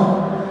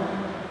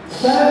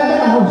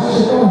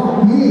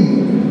350亿，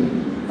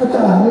大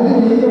人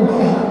民有3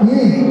亿，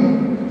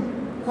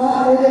这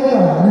个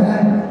呢，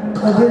他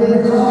这个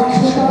吃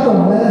不懂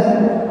的，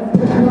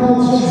他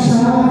去3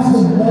次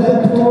来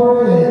多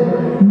的，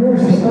没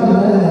什么来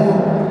的，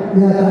也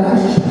打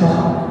死他。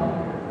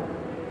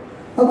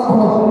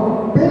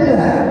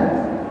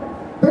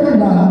本来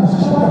说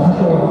的说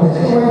的，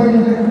所以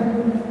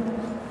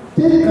这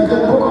个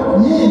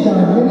印象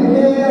明天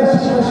是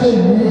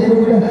美国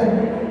的，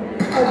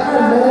看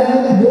来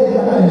也在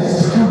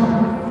想，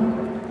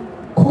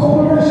可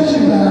能是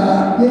的，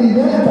印象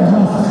上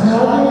看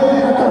的，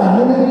大人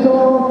都，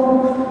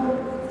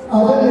这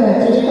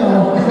个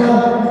看，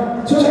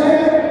就是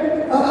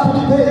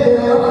对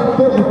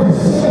我身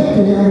体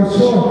要说，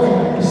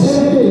身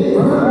体可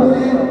能。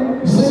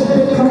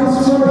Safety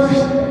counselors,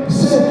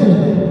 safety.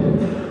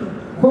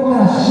 When I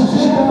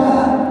see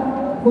that,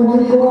 when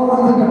you go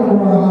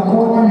underground,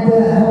 going in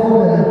that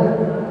hole,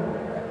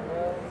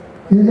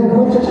 you know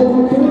what you're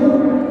going to do?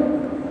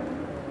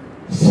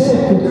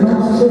 Safety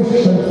counselors,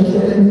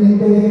 that mean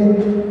they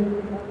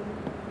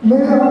may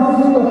not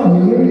feel like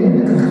you.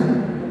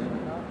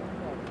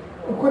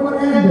 What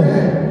end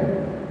it?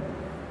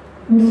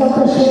 In such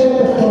a shape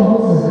of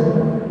clothes,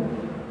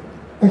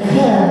 a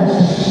cat is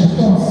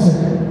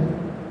responsible.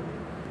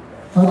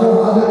 Other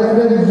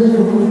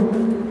zoo,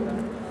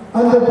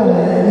 under the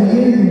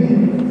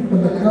evening of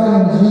the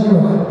Crown Zoo,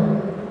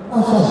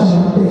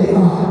 assassinate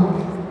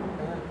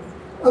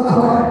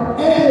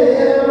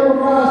every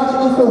last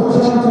little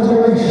chance of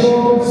very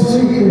short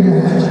sleeping I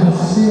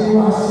see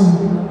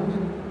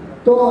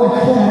though I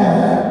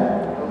can't.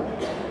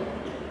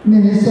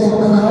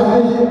 Minnesota,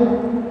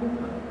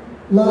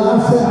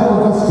 last hour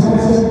was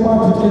passing by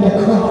to get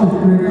a coffee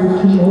break I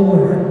came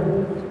over.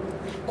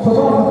 子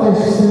供たち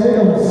してるか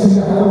もしれ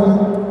ない。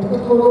と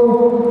ころ、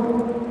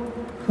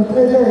家庭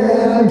でや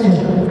らなきゃ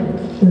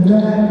でね、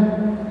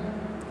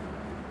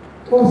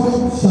どうし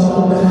た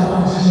のか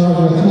しらで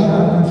か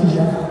ら気が。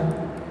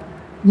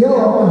要は、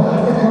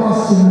手かす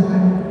ね。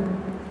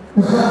だ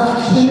から、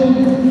死ぬべ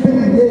き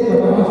で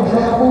は、脚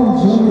本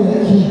上で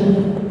き。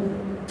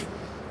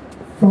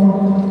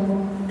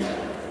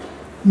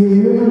You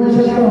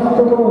check out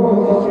the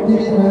world, the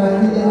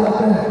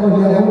for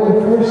the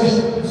first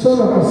sort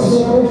of a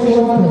serious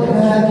one to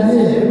have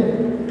here.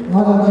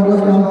 Not to go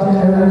down to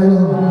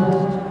Arizona.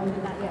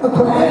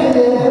 According to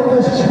the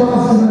first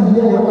person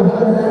here,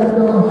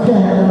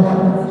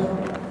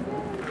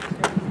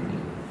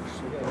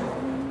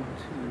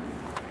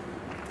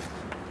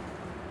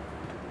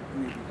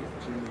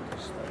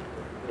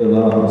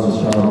 Mr.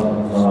 Sean.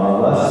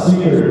 Last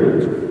speaker,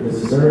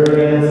 Mr.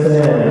 Ann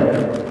Sam.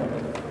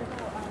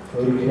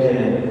 Okay.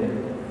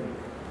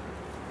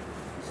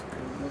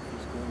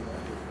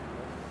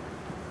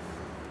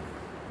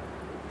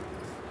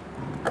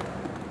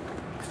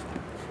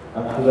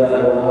 After that, I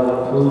will have a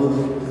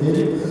closed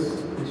statements.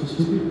 Mr.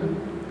 Speaker.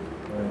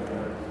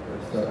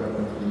 Let's start with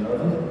Mr.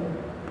 Young.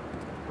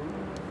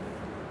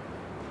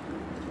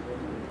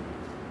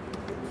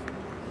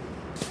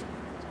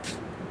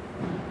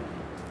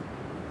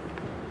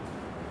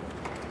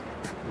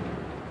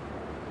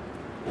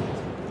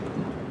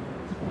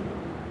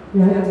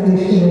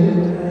 Recognition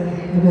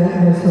that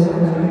was so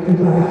connected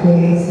by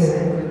days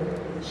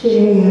and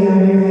sharing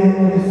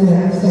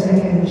and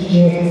second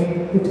share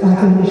with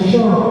Agnes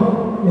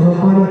Shaw, now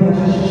body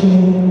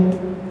bashing,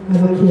 I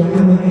would hear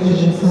how many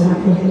issues and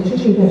something to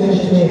be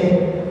bashing.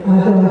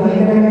 Although I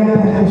hear a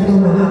package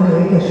from a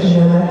hungry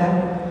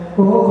Gashanada,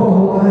 go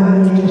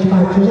and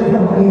by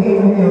Jennifer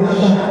Gay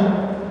Asha,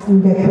 and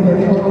they put a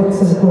focus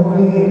and go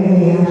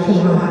Gay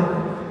Ashama,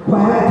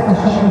 quiet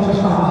Asha.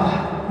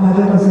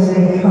 Other was a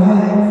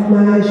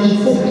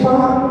managed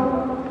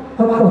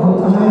alcohol,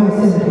 I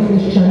said,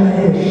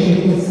 she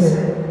was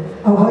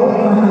away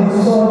behind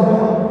soda,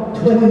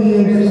 20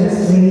 years as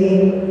me.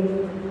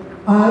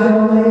 I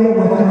don't know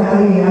what I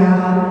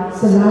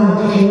salon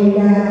came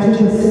back to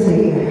the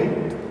city.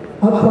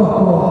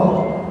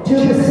 Alcohol, to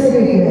the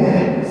city,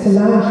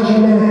 salon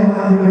came back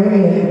on the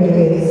radio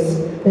days.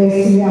 They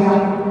see I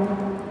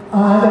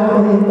don't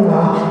know,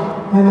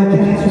 I'm a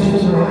cancer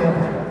survivor.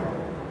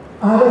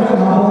 Others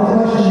are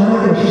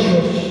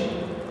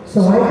so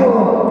I go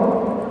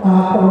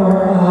for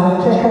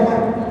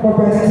checkup for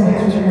breast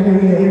cancer every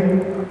year.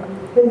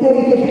 And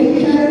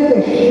dedication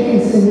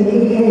in the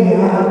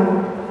area.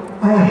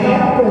 I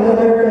helped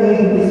deliver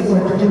babies for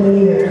 20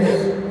 years.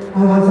 I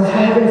was a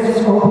high-risk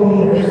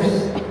years.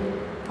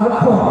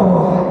 Alcohol.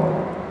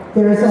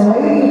 There's a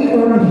lady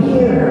from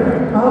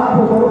here,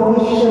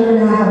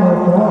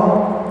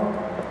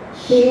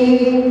 she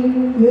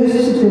used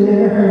to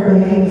deliver her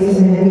babies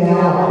in the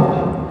hour.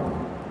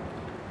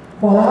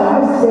 While I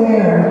was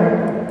there,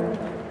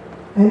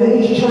 and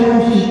each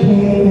time she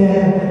came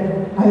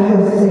in, I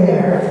was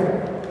there.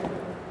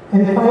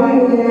 And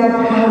finding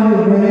out how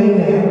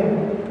uranium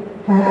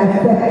had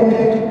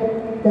affected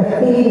the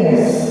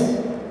fetus,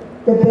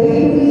 the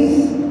babies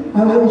I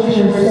wish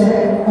I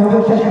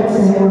could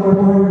say they were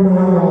born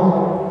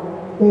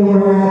normal. They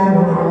were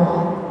abnormal.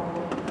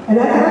 And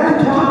I got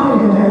to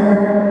talking to her,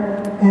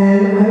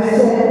 and I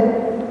said,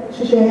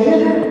 Shasha,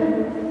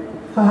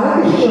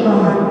 hi,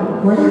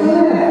 Siobhan, where do you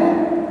live?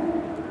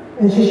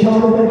 And she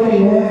told me where she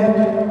lived.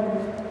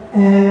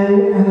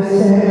 And I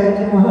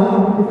said,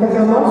 because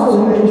I'm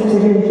also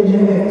interested in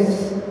genetics,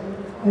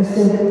 I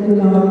said, you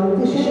know,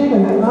 this is like,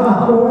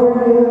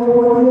 where do you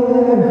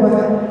live? What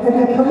have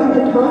you come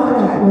into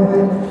contact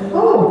with?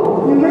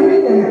 Oh, you're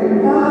reading there.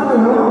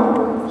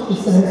 No. She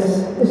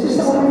says, this is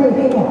so many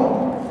people.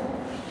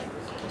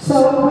 So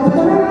with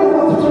what I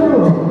go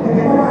through and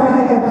what I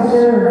have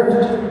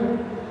observed,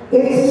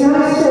 it's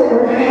nice that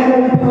we're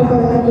having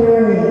public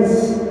hearings.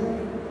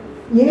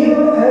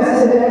 You,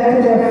 as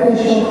elected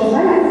officials, I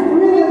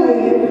really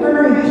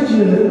encourage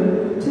you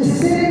to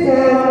sit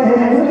down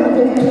and look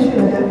into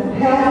the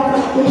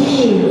health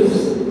issues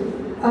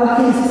of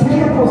these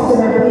chemicals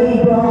that are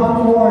being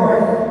brought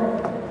forth.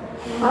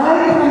 I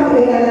come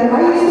in, I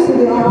used to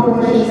be the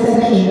operations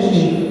section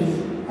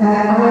chief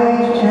at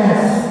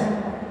IHS,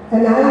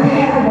 and I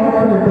had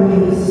worker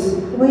bees.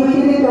 We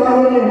did go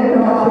in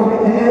and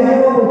out, and I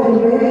know with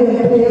the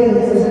radiant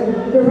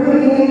the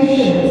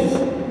radiations.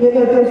 You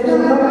know, there's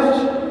not much,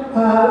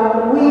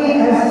 we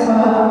as, I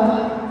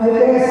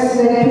guess,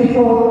 many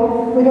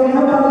people, we don't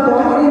know about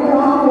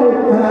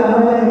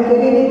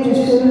getting into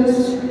students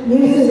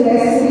using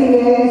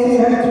SCBAs,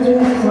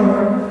 F3s, or,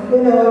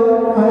 you know,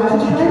 to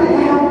try to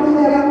help with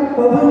that,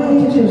 but we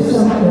need to do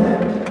something.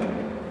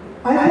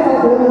 I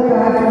felt really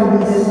bad for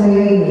this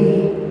lady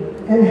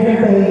and her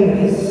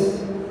babies.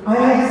 I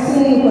have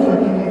seen what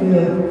we can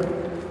do.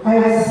 I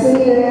have seen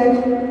it,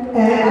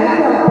 and I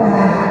felt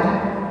bad.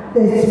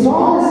 The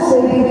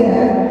smallest baby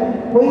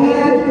that we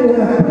had to do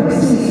a quick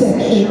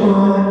C-section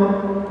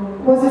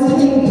on was a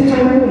teeny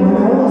tiny one,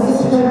 only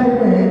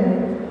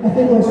 600, I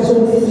think it was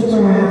 26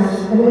 grams,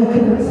 and we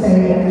couldn't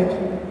save it.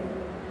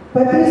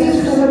 But these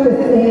are some of the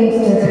things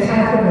that's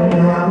happening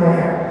out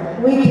there.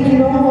 We can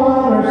no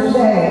longer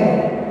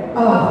say,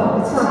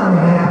 oh, it's not going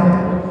to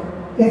happen.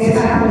 It's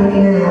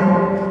happening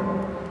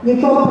now. You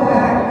go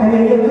back and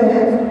you look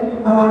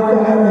at our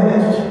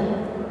government.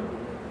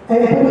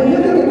 And when you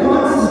look at the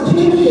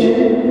Constitution,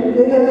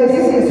 you know, they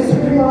say it's a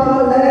pretty law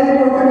of the land,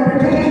 we're going to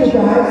protect you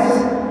guys.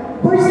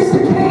 Where's the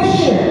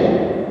protection?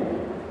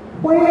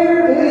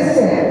 Where is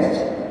it?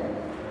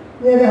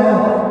 You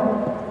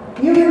know,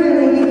 you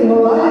really need to do a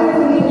lot of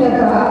thinking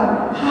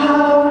about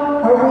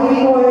how are we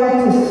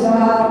going to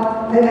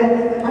stop, and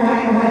I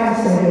have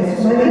to say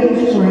this, money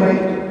is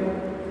great,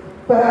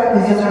 but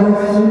is it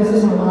worth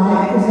losing a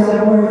life? Is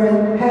it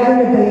worth having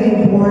a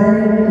baby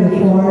born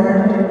before?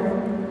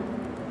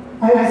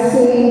 I've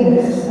seen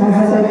this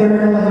as a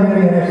labor in 11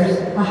 years,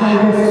 a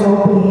high-risk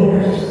OP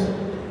years.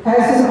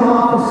 As an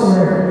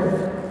officer,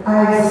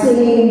 I've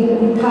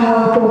seen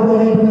how the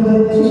way we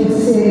live to the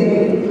city.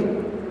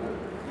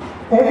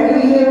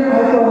 Every year I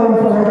go in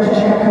for a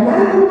checkup, and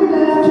I would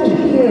love to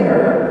hear,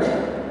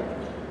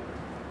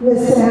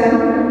 Miss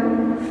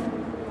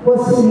Sam,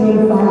 we'll see you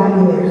in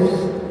 5 years.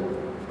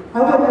 I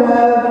would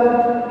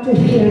love to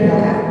hear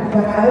that,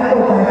 but I go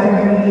back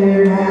every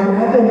year now.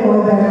 I've been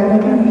going back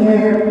every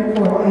year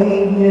for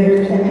 8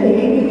 years, and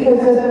maybe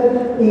because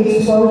of the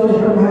exposure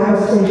from our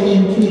station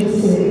to the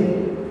city.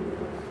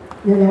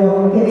 You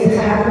know, it's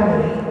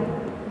happening.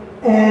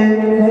 And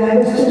like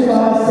Mr.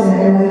 Dawson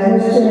and like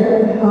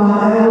Mr.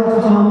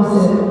 Alan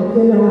Thompson,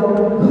 you know,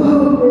 who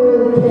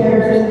really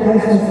cares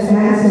as Miss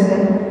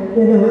Hanson?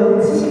 You know,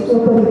 it's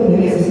nobody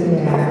gives a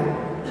damn.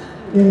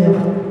 You know.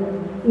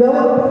 No,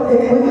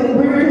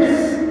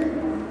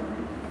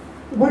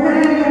 we're not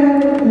even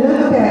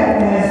looked at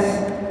as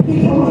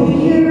people you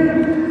hear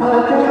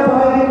Joe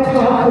Biden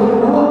talking,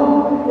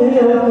 oh, you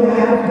know, the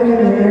African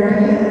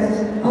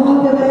Americans, oh,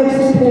 the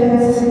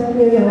Mexicans,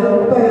 you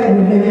know, but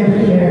we never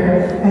hear,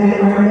 and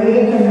our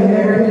Native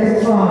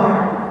Americans are,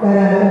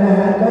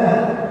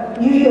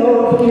 You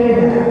don't hear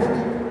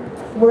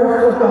that.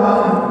 We're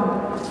forgotten.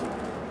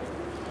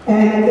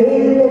 And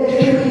in the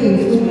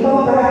treaties, we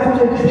go back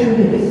to the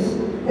treaties.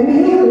 And the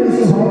only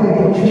reason why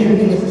the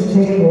treaties was to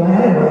take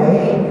land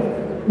away,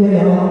 you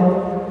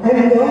know. And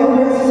the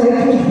only reason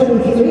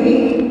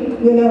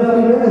 1923, you know, if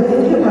you really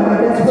think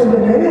about it, that's when the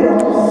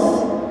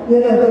minerals, you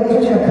know, they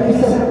took a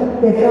piece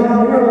of, they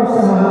found minerals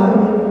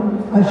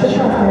a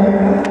Chicago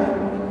area.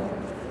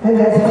 And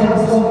that's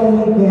how it's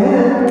happening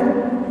again.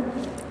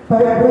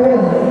 But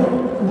really,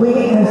 we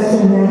as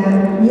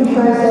you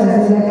guys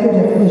as elected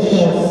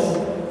officials,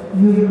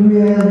 you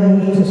really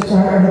need to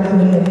start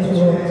looking into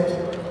it.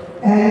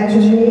 And to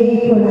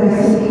me, when I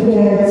see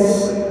kids,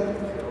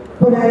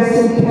 when I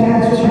see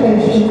cancer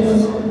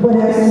patients, when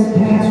I see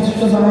cancer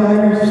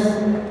survivors,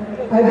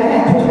 I've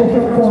had 2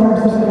 different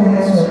forms of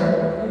cancer,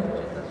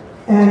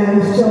 and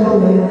I'm still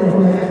dealing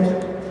with it.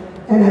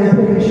 And I'm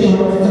pretty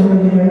sure it's going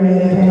to be very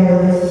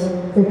families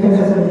because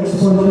of the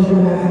exposure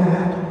that I've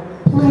had.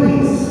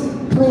 Please,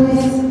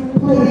 please,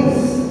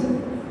 please,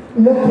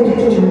 look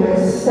into it,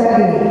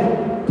 study,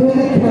 do the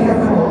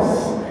chemicals.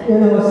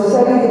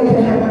 study the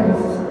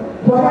chemicals.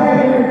 What I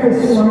heard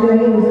this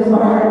morning was,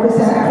 or this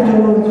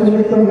afternoon was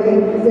really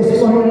great.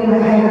 This morning I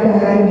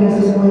had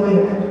diabetes and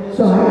weight,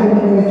 so I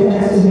didn't get a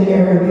chance to meet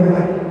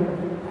everybody.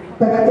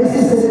 But this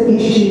is an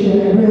issue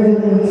that really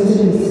needs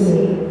to be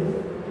seen.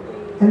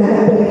 And I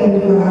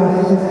thank you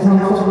guys as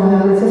council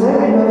members, and I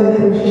really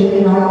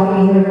appreciate y'all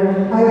being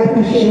here. I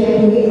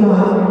appreciate me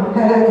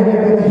having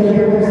everybody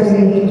here because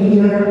they need to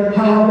hear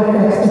how it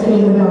affects the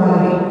human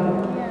body.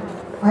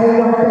 I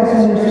worked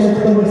as a nurse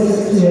for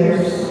 26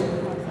 years.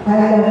 I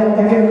love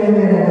every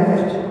minute of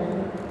it.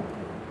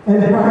 And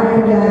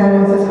prior to that, I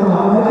was a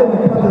cop. I've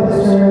been a public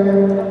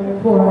servant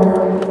for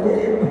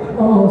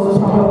almost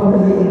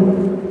probably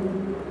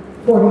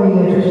 40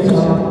 years or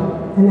so.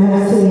 And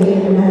I've seen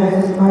it, and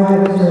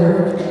I've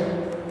observed.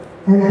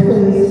 And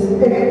please,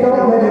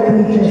 don't let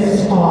it be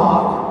just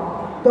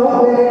talk. Don't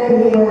let it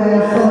be,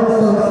 well,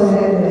 so-and-so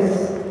said this.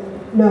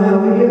 No,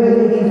 we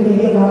really need to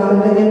think about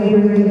the living,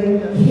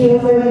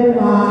 human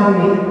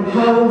body.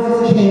 How is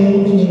it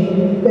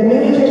changing? The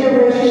new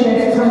generation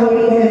that's coming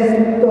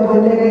in, or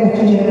the next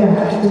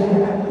generation,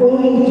 we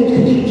need to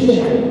teach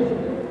them.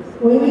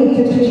 We need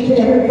to teach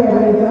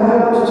everybody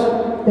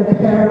about the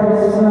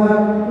perils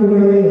of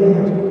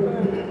uranium.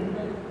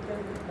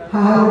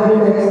 How it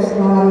affects the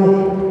body.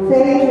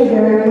 Thank you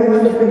very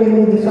much for giving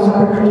me this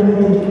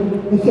opportunity.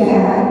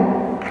 Yeah.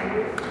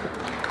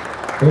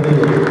 Thank you.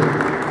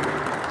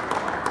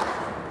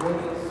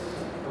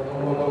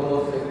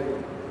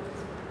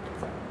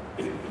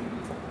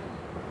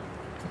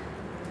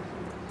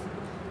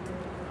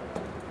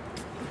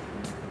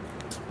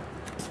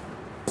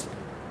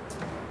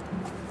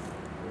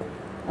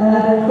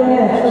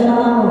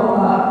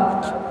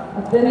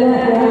 I've been in the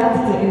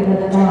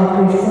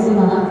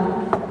recently.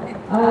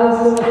 I was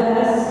with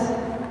us,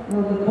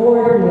 the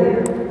board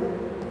here,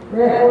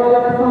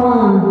 Redwater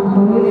Pond,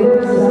 when we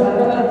first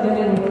got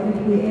together with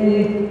EPA.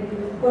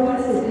 What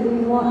is it we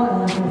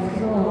want to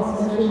control,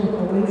 especially with the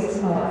waste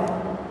pile?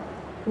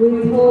 We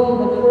told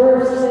the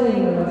first thing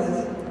was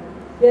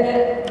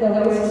get the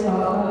waste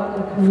pile out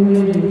of the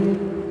community.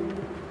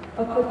 A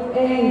quick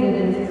aim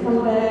is come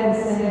back and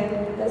say,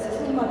 that's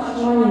too much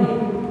money.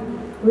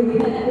 We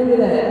can't do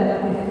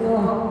that. No.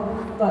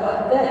 But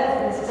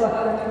that is what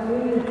the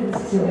community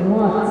still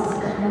wants.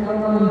 Number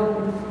one.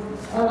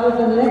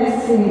 The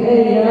next thing,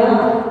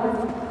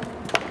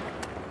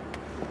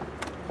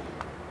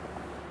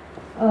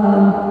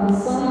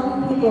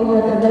 some people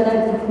have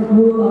elected to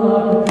move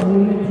out of the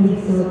community,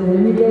 so they're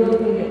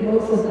relocated,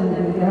 most of them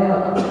in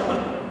Gallup.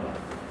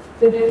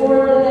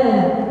 Before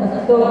then, let's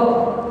go.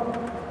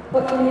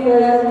 What do you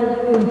guys want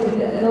to do to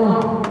get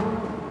along?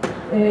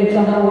 It's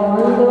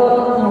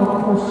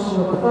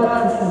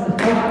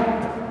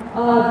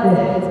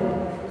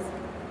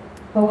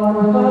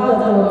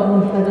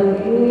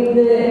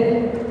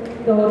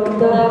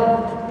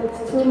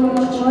too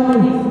much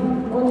money.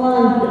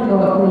 Online to go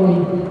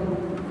clean.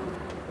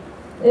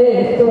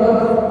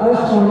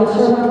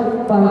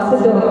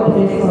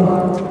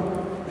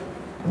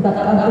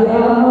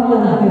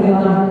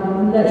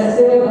 That's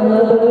still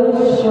another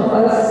wish for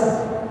us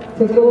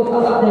to go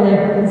up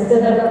there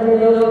instead of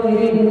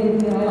relocating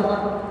to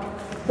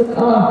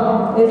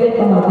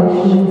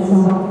accommodation. So,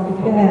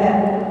 yeah.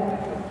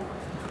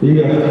 You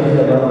guys talking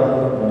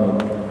about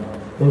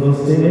closing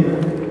statement?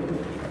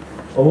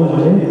 What was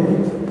your name?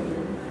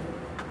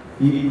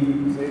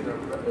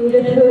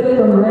 Edith Hood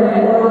from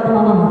Redwater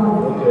Pond.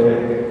 Okay.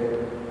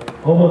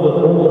 Home of the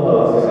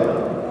Bulldogs.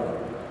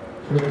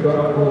 Church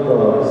Rock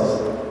Bulldogs.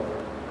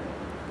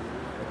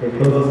 Okay,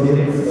 closing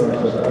statements.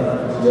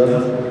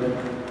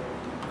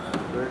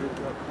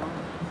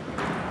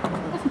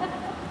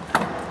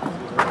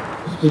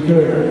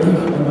 Speaker,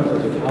 members of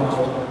the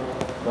council,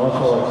 and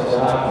also our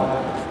staff,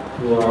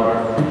 who are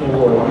people who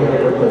are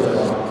here with us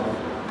on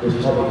this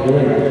public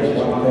hearing. I just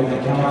want to thank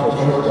the council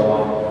first of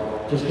all.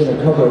 Just going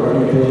to cover a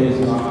few things,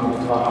 not going to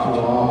talk too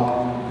long,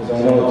 because I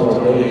know it's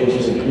our day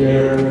just to hear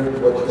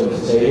what's been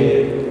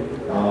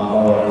stated by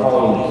our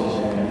colleagues,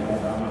 and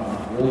I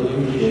really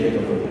appreciate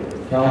the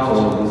council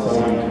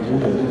deciding to do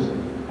this.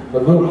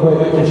 But real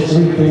quick, just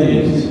three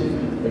things.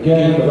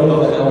 Again, for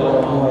those that don't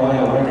know who I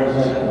am, I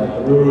represent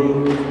Peru,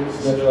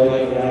 Smith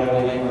Lake,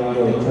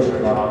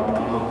 Church Rock,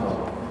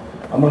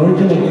 I'm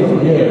originally from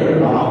here,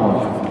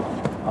 Crownpoint.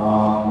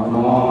 My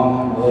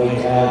mom, my late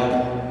dad,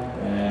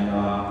 and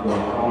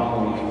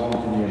Crownpoint is home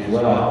to me as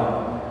well.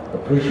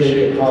 Appreciate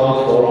the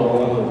college for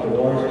opening up the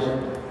doors.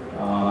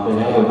 They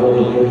have a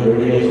really good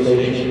radio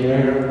station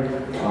here.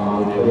 They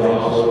play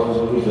all sorts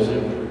of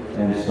music,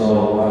 and so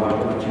I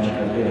took a chance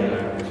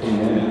to tune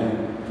in.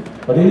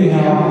 But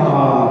anyhow,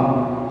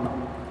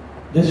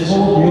 this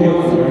whole deal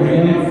with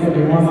uranium,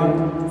 everyone,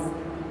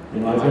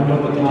 I've been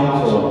with the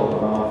council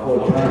for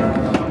terms,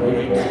 and I'm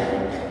grateful.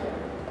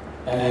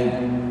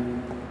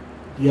 And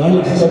the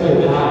unexpected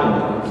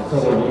happened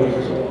several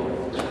years ago,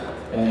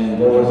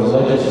 and there was a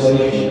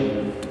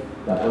legislation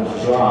that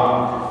was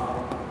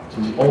dropped to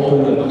open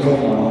the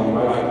coal mine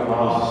right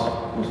across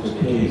Mr.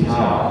 King's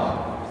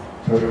house,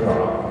 Church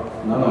Rock.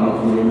 And I don't know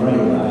if you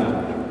remember that.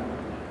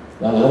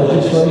 That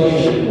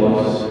legislation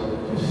was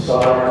to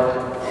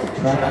start the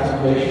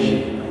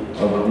transportation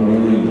of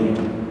uranium,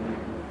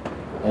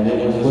 and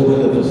it was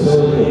within the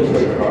facility of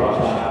Church Rock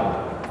Chapel.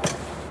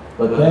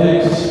 But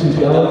thanks to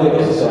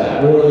delegates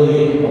that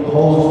really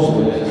opposed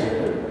to this,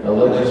 the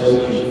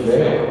legislation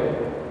failed.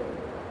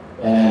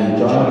 And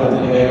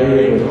Jonathan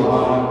Perry was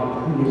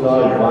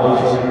our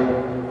advisor,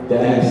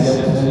 Danny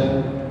Simpson,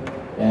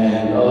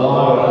 and a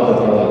lot of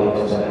other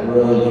delegates that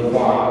really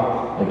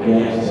fought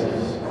against this.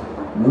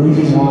 The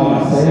reason why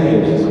I'm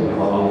saying this, my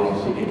colleagues,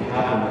 is it could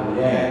happen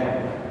again.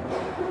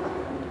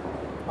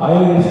 I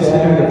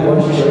understand the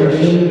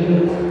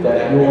frustration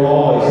that you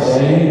all are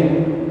saying,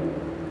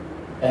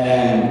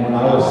 and when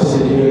I was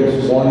sitting here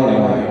this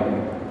morning, I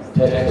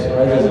texted the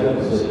president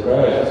and said,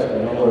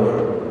 "President, we're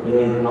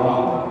here in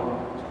Crownpoint,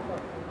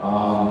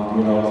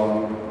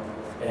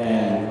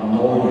 and I'm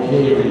over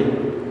here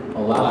a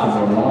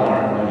laughing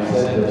remark when I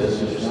said this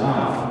just now."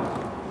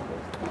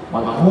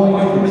 My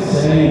point in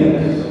saying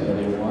this,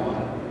 everyone,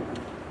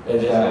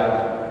 is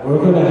that we're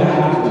going to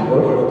have to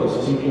work with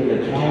the Speaker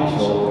of the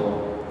Council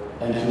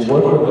and to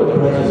work with the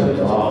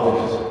President's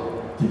office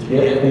to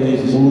get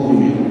things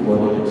moving for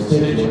the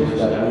constituents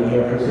that we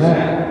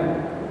represent.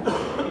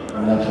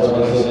 And that's what I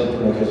said to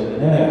President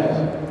Nez.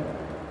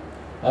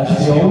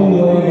 That's the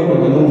only way we're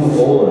going to move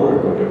forward,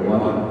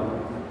 everyone.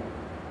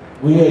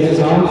 We as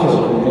council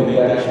can make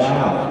that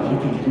challenge. We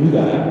can do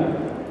that.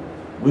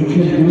 We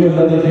can do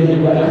another thing.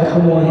 We've got a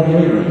couple more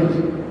hearings.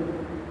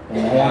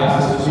 And I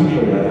asked the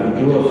Speaker that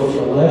we do a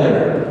letter,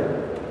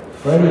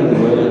 friendly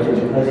letter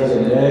to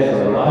President Nez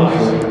or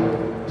Elijah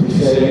to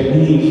say he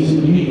needs to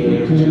be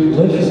here to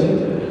listen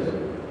to this.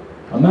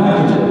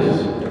 Imagine this,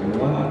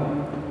 everyone.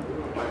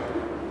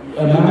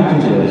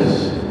 Imagine this.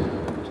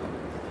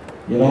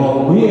 We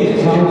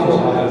as council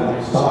have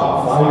to stop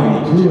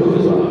fighting too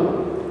as well.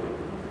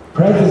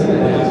 President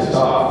has to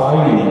stop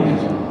fighting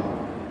as well.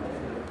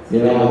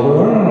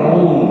 We're on our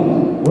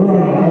own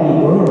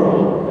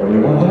world,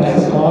 everyone.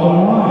 That's the bottom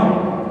line.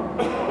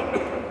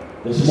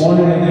 This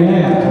morning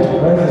again, I told the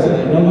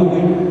President,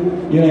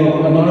 in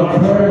our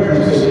prayers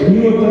we say, be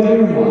with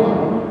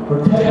everyone,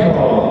 protect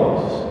all of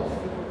us.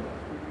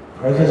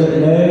 President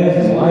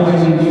Nez,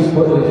 Elijah needs to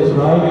put his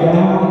pride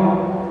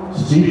down,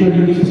 Speaker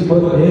needs to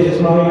put his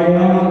pride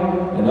down,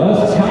 and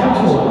us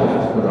council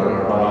have to put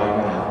our pride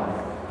down.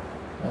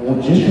 And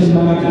we'll just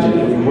imagine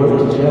if we work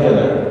together,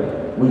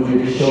 we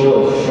could show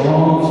a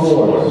strong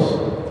force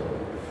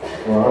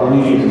for our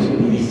leaders in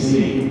D.C.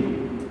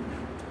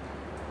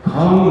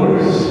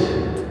 Congress,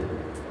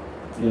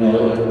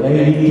 they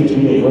need to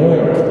be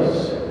aware of this.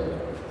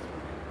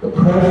 The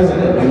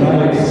President of the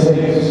United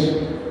States,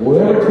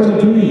 whoever it's going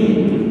to be,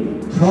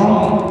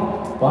 Trump,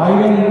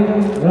 Biden,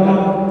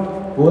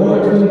 whoever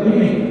it's going to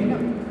be,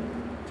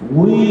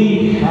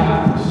 we have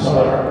to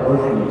start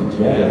working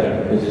together.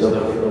 It's the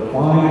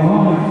fine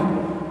line.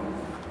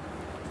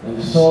 And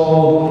so,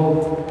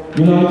 I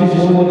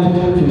just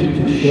wanted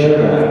to share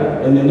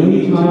that. In the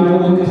meantime,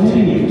 we'll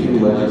continue to do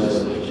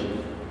legislation.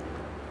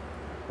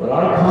 But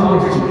our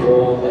Congress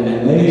people and the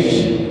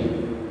nation,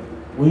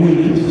 we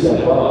need to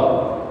step up,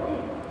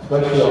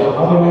 especially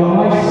on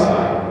my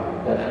side,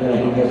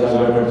 because I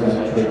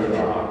represent Church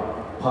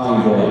Rock,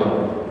 Pinedale,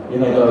 the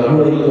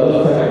really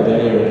affected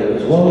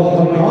areas, as well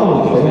as my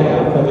colleagues, they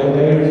have affected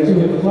areas too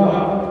as well.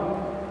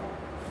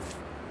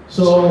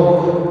 So,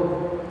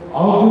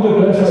 I'll do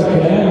the best I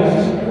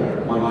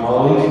can, my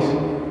colleagues,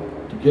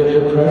 to get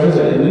the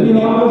President. And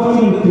I was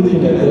even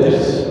thinking of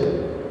this,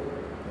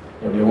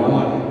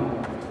 everyone.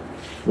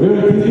 We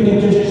were thinking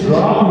of just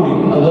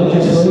dropping a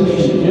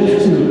legislation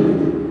just to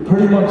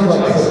pretty much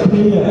like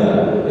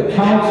subpoena the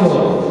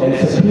council and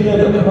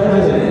subpoena the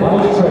President,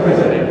 Vice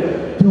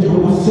President, to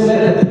sit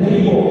at the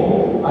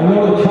table. I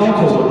know the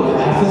council would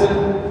pass it.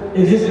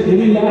 Is it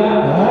getting that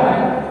bad?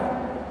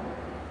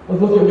 But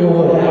look at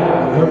what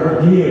happened. We heard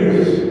for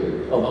years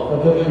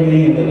of it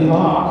being in the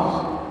talks.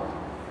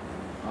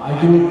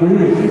 I do agree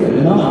with you.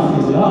 Enough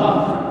is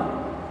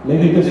enough.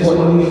 Maybe that's what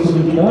needs to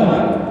be done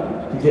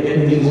to get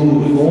things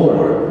moving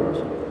forward.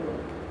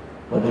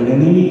 But in the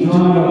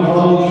meantime, our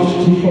colleagues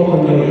just keep up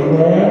in their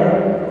prayer.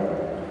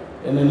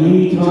 In the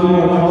meantime,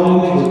 our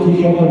colleagues will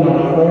keep up in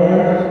our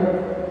prayer,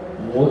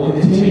 and we'll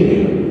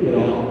continue,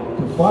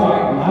 to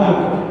fight and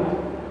advocate.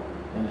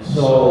 And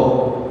so,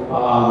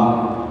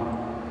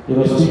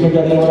 Speaker,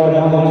 that's what I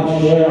wanted to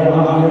share. I'm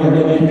not here to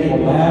make people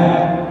mad,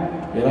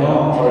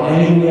 or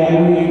angry at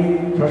me.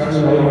 Trust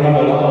me, I have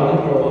a lot of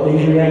people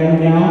angry at me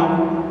now.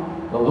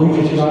 But we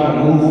just got to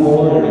move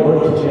forward and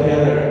work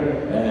together.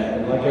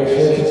 And like I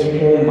said,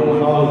 Speaker, and my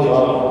colleagues,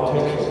 I'll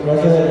text the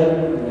President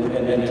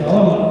and tell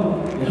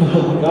him, we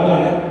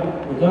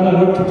gotta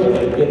work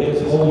together to get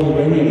this whole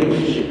uranium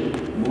issue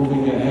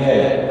moving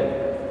ahead.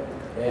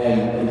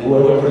 And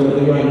whoever's going to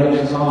be our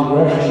next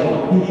congressional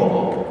people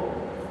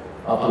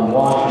up in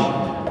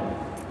Washington,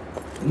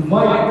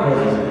 invite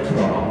President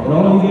Trump.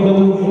 Even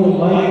though we don't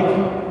like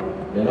him,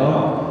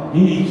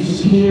 he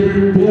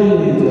secured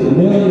billions and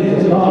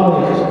millions of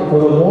dollars for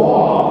the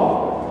wall.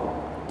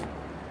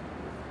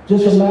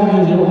 Just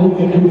imagine what we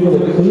can do for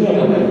the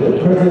cleanup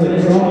with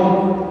President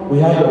Trump. We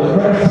have the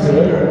press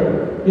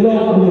there. You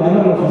know, I mean, I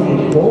don't know if you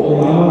can quote me,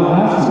 I'm not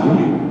asking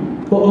you,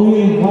 but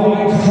we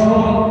invite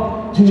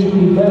Trump to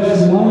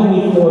invest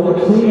money for the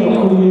cleanup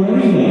of the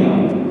uranium.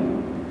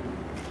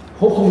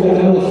 Hopefully that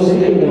little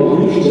statement will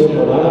reach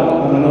there, but I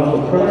don't know if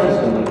the press is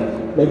going to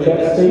make that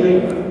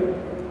statement.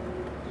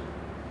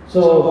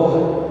 So,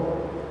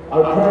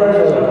 our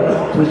prayers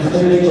are to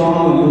stay strong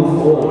and move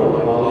forward,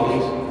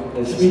 colleagues.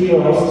 And Speaker,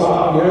 I'll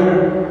stop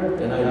here,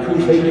 and I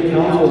appreciate the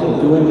council in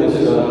doing this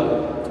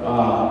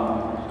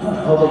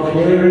public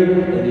hearing,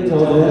 and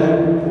until then,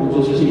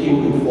 we'll just keep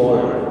moving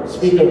forward.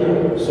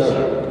 Speaker, sir.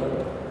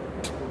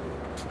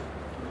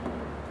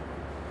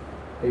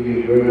 Thank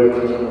you very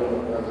much.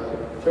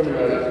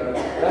 Chairman,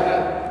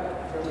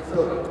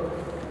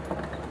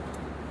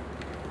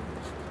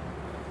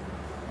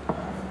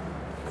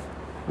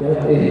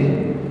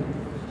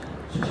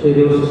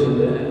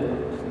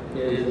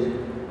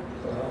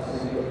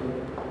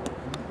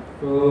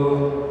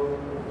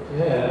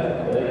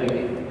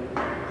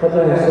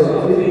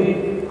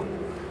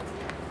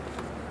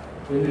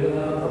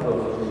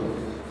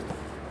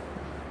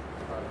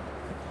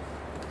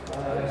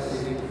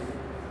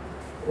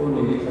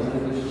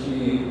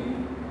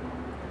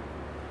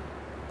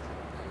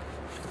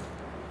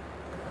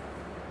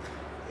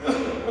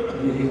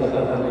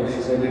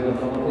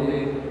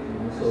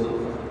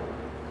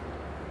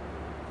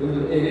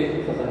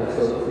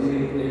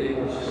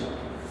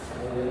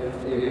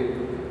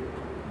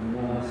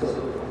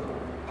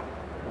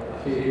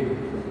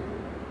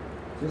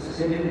 just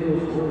getting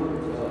those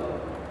words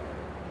out.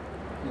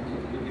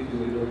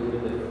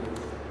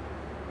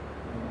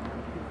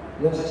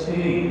 Let's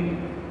see.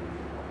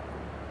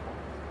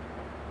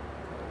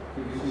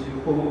 Gives you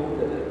hope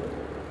that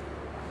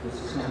this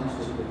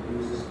council will do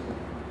something.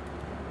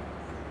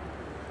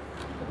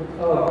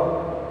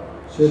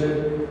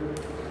 Should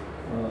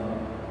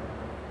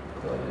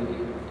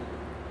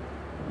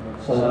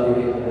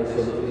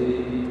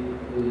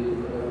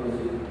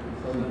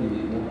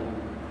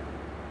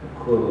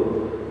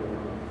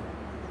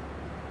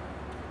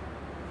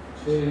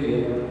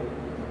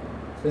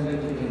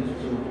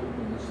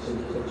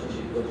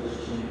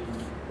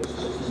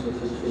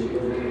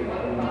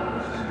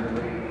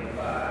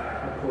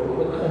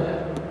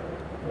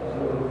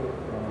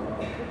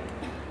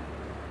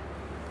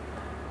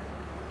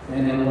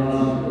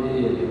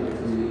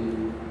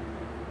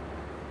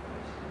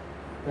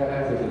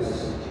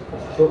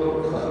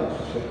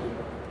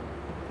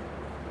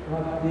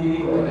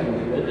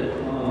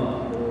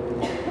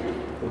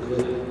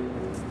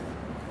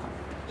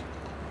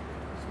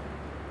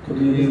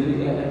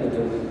community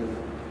activism,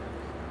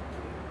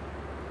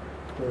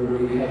 where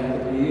we have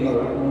to be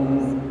our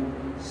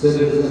own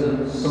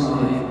citizen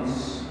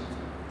science,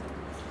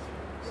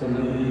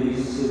 community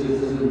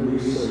citizen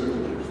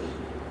researchers.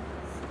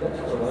 That's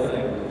what I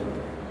do.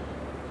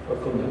 But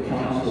from the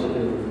council to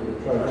the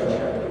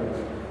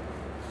trifecta,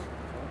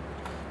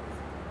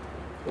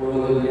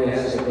 oil and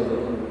gas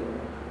development,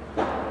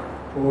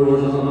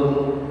 horizontal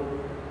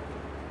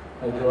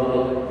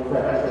hydraulic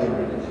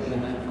fracturing,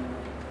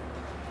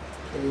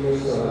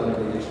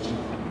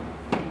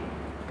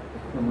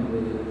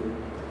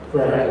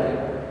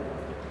 fracking.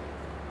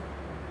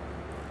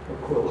 Of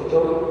course,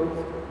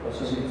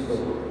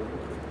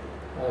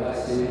 I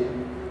see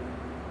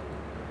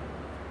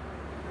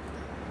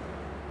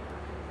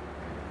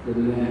the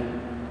land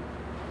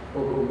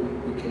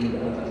became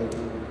that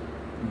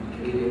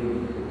indicated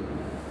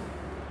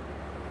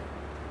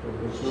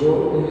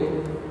shortly,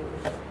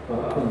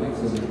 but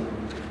convincing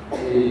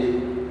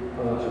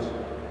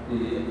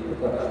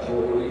that's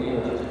shortly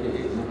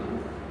education.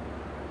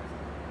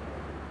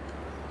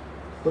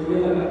 But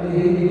yeah,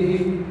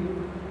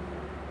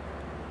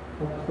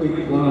 quick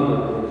plan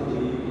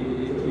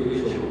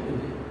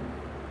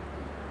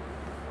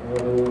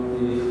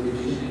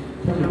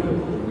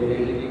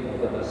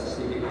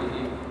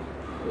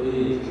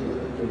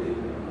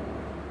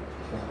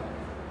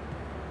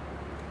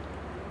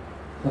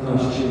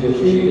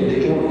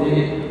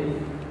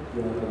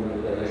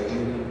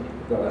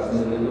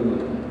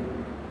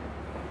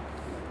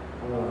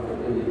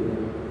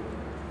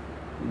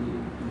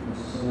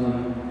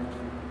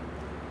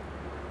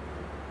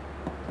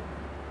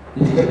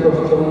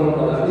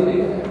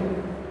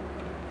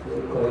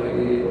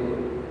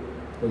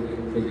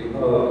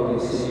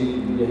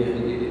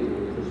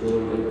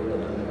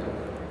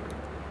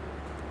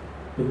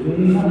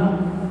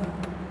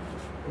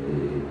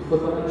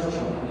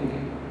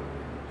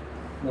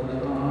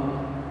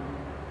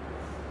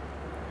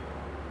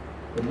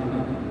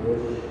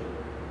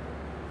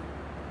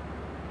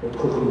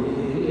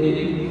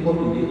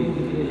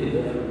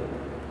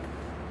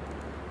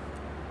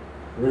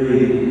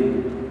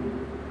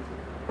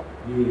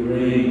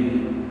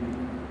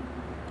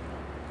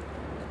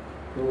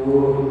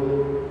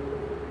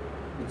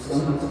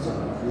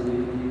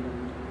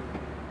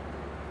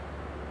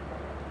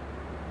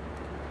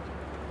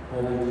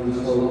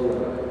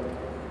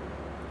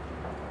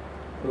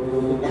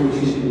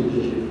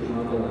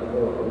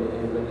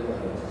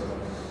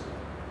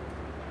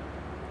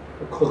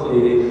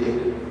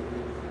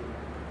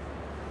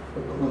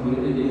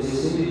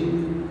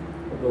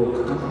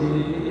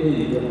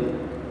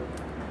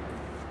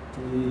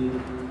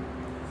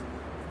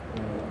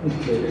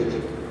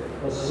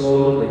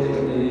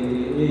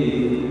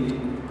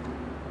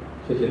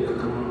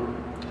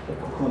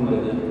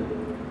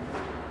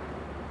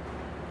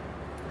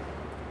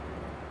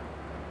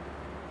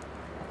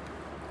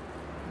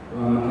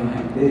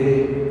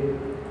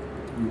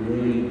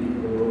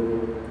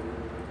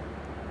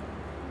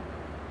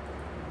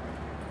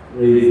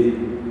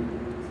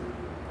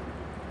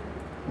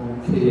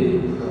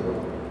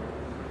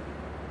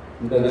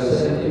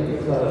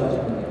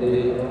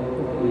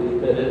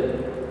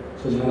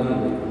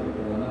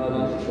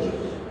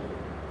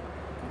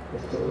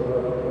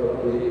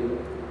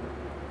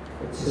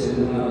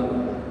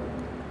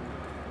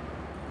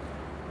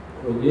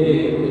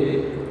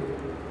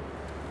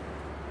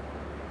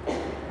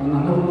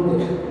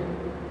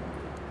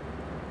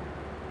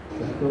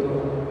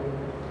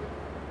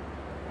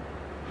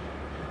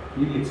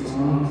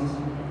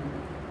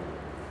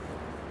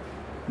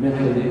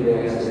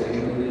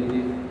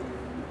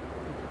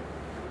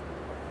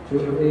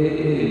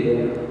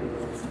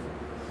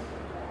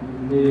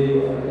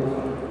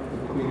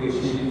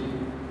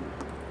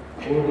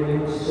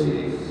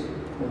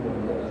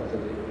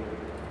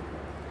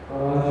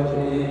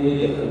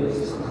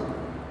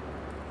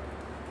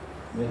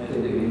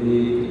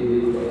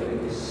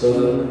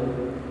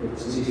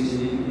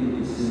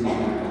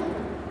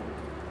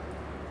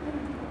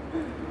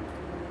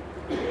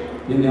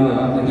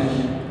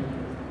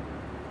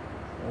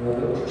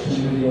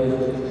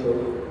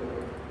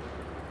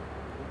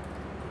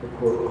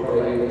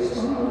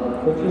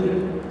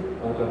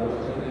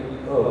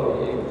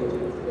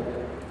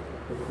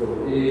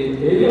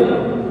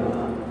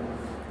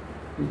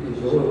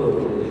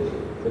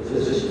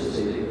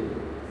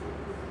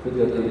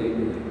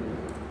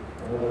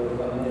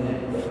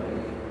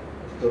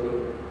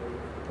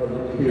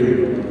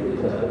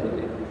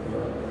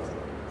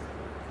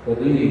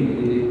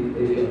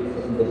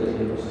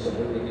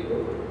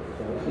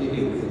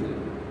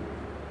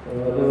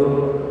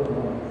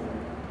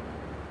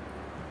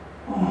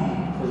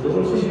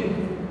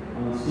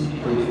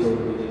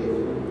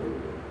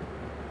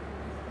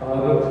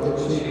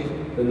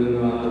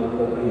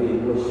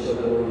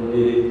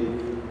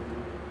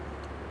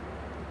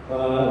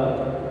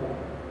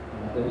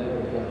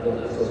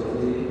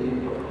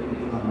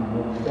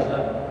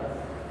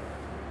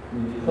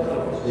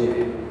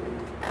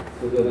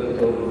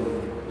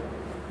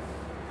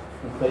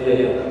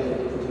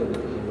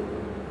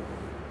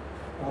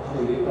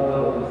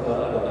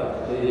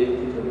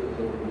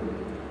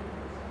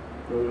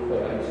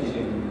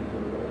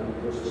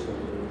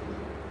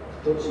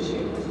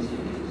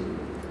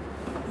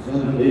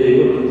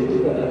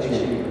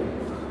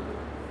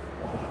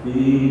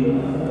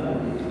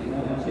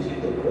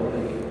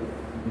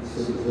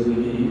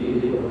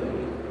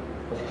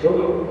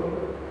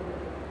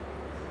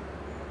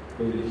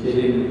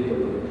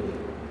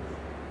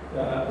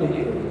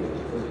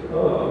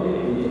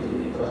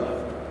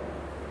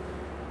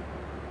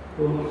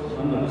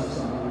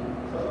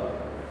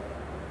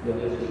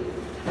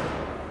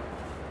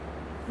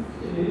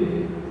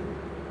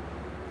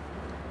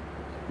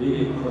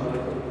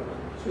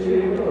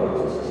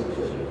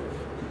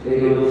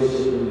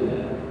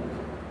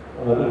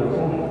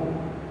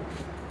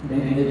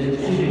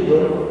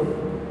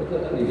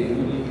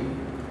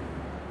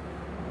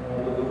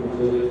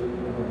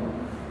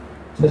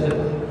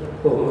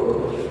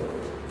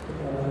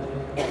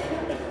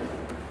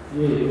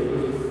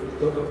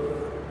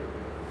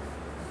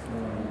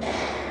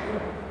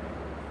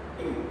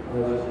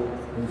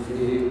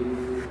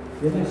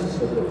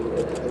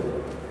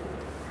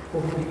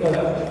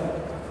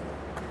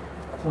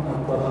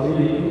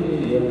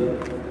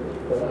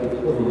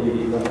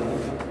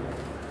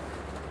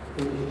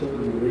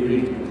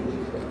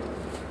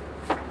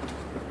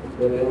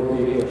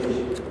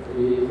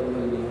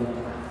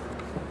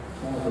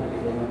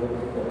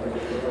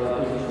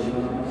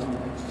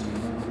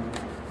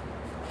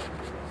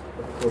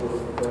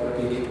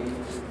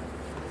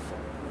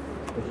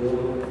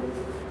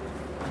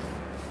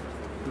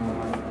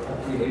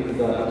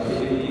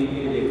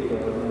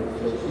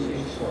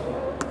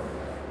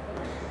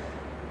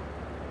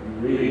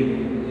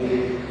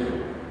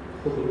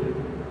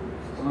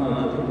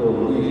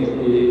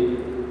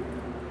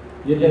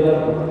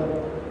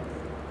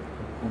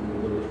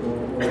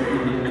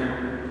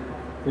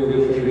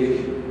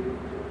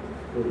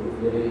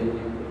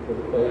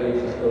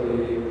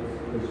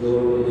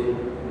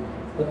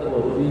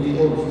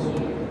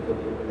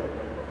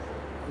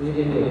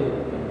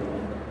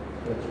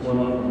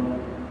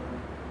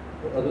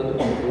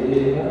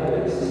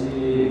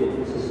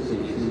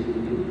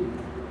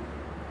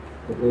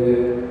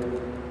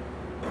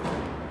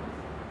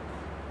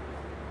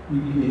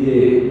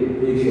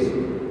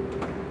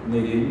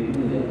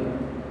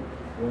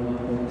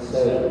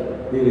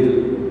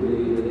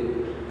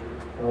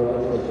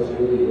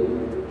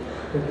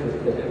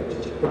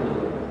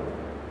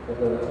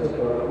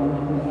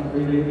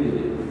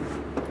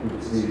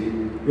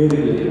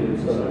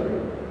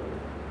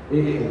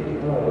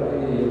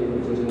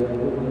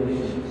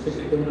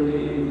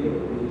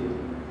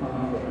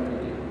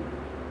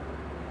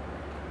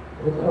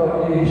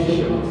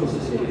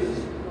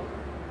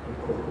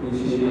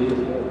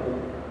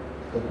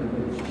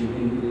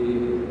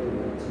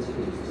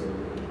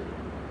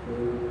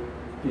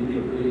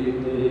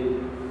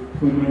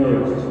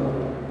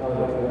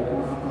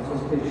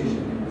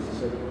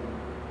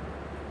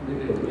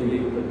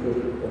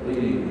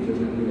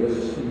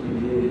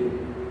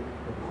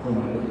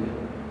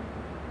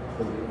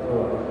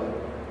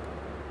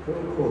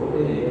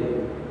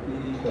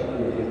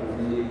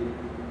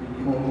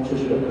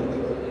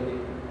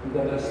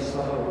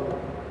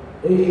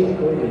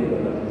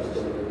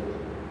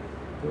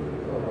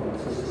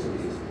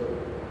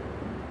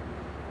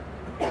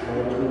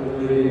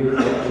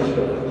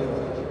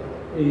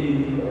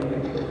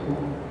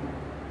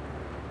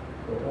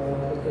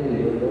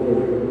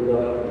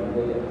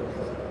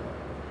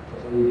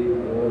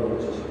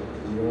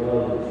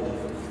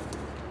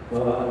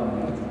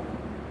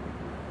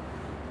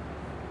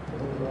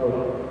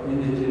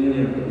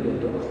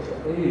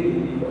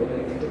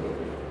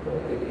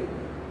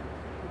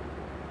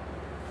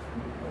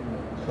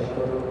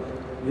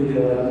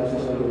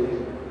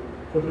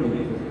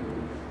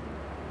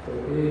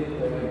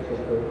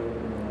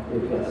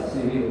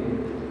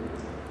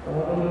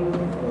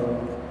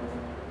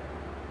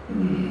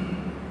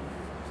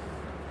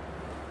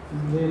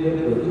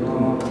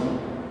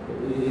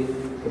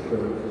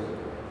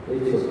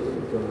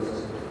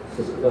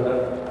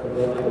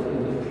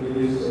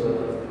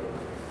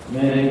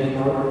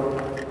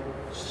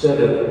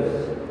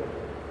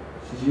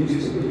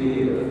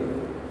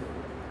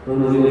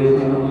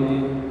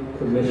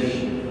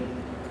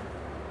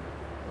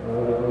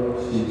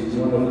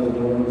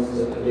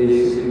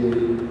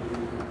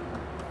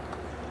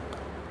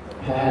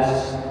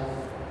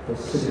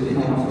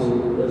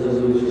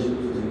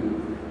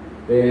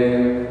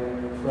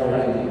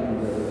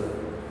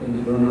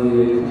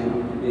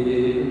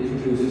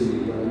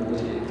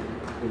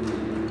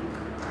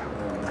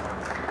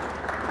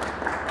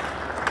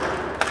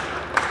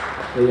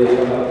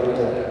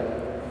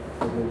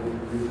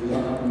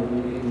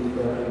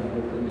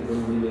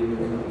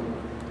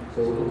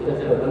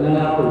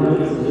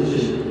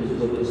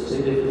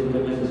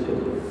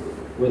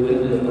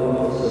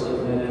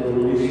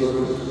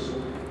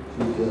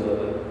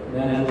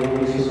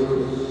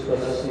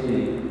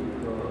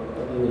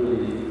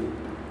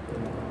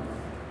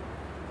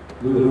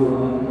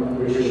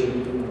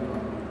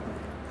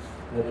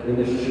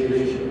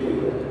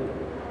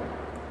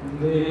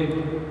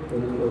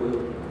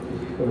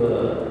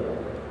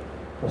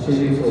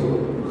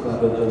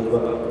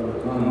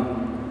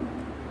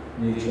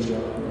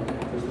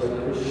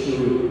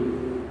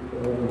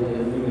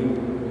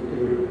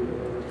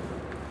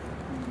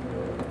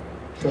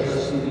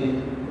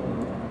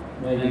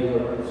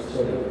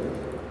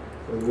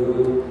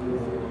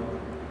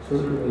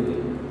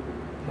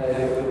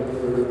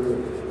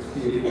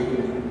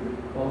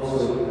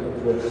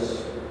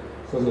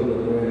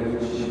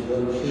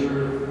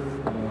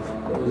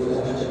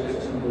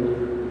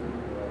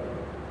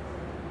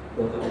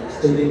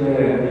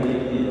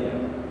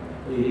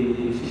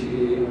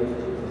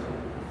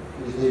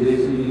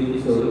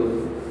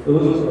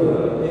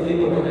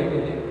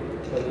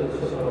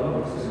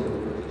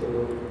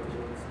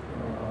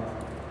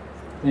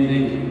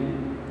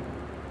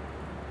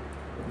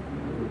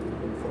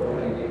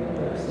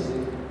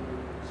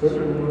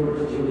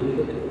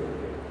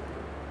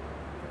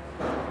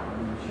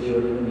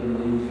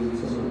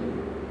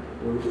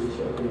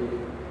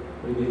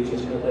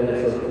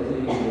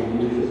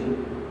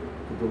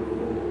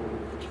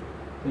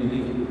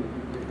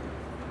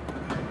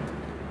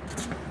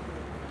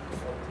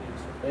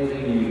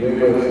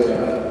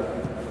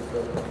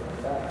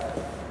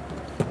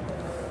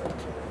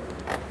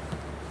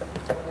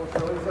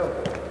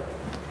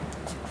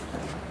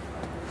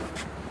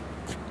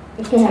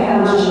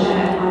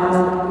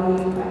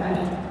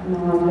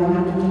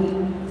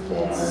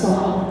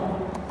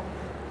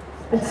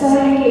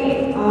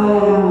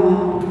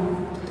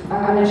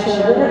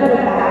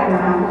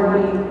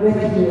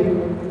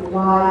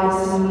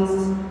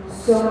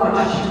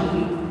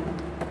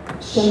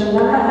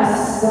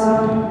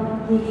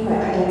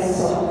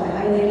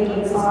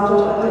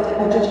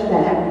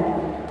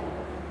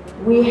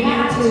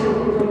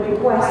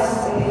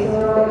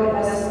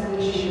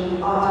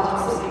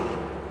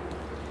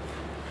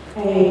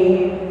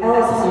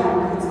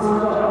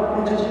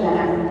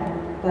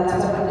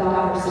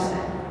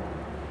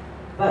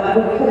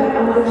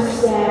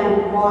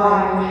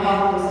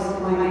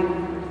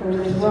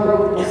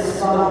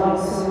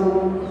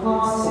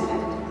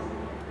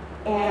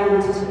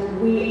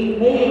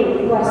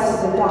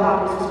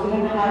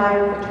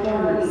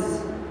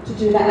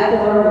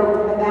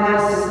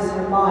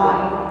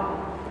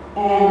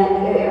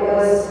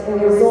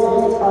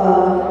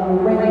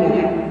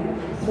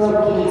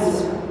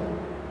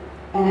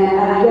And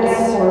I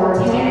guess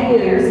for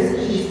years,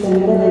 she's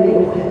been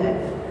living with it,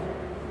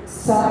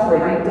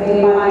 suffering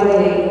day by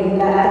day, and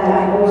that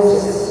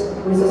diagnosis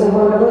was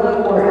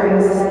overlooked or it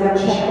was never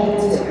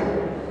checked into.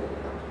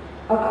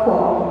 A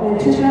quote, in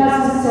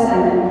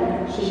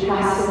 2007, she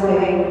passed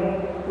away.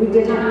 We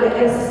did not get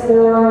this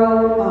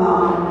thorough,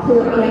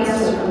 clear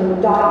answer from the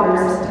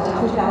doctors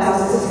until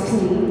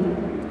 2016.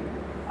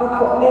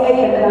 Ako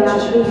ay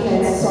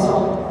nag-uwi so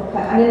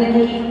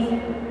kaninigi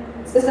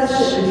isa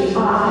siya di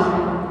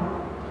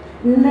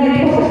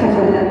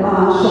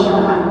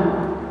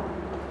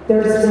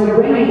there's no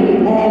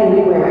rain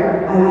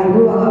everywhere. I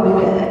grew up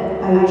with it.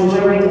 I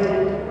enjoyed it.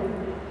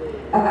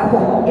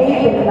 Ako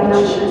ay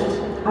nag-uwi.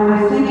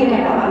 I'm thinking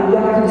about the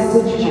young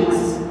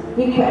constituents.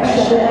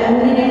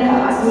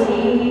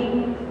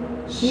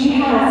 She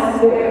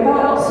has, it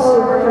felt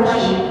so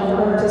refreshing for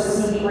her to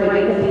see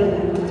great faith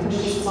and to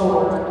push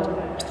forward.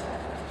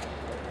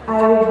 I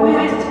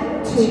went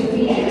to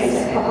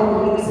Phoenix a couple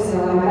of weeks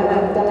ago. I met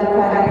with the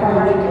Democratic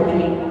Party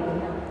committee.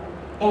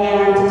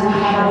 And I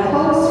had a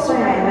close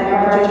friend at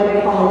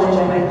graduated college,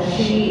 and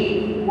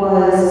she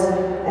was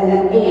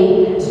an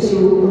aide to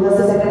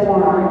Elizabeth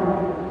Warren.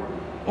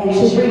 And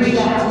she reached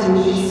out to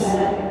me, she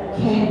said,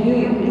 can you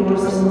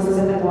endorse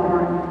Elizabeth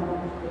Warren?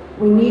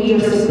 We need your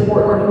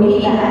support. We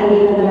need that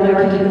Native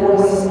American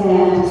voice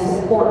and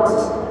support.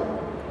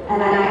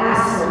 And I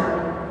asked her,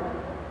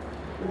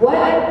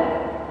 what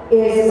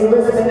is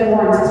Elizabeth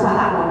Warren's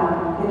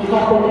platform in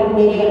helping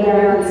Native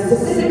Americans,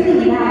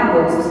 specifically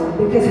Navajos,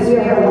 because we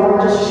are the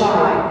largest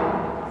tribe?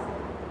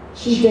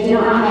 She did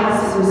not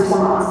have a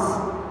response.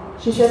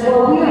 She said,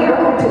 well, we are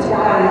open to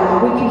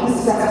dialogue. We can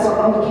discuss what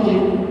we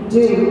can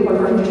do for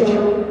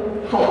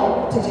future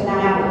help to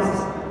Navajos.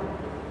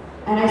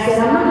 And I said,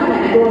 I'm not going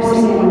to endorse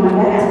anyone on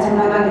my best. I'm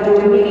not going to do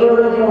any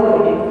early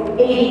voting,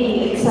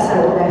 80,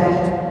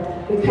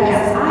 etc.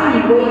 Because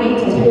I'm waiting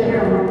to hear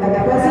from a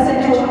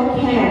presidential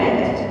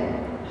candidate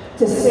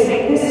to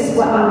say, this is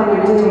what I'm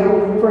going to do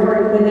for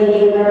the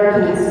Native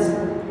Americans.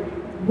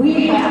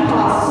 We have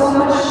caused so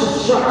much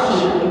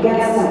destruction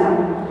against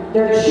them.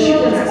 Their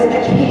children's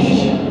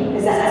education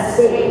is at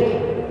stake.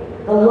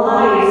 The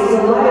lives,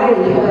 the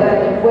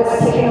livelihood, what's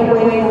taken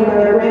away from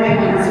their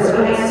grandparents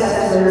or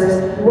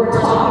ancestors. We're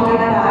talking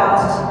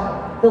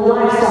about the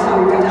livestock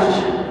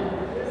reduction.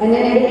 And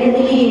then it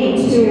leading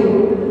to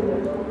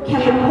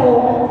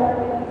chemical,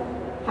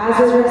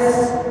 hazardous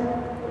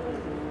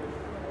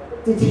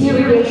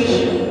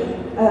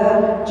deterioration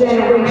of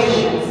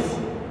generations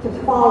to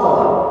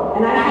follow.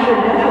 And I had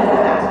enough of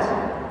that.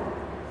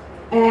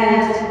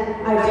 And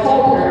I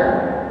told her,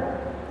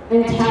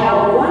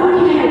 until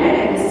one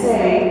candidate can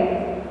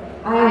say,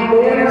 I am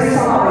very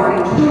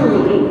sorry,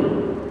 truly,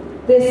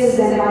 this is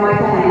in my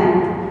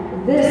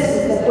plan. This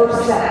is the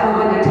first step I'm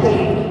going to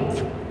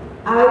take.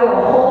 I will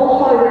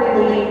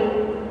wholeheartedly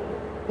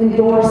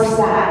endorse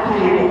that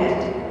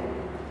candidate.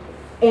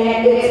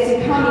 And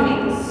it's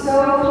becoming so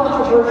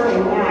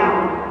controversial now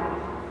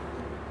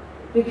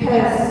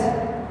because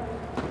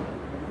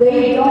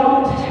they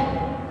don't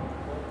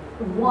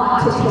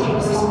want to take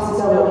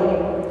responsibility.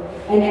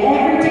 And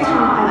every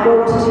time I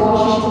go to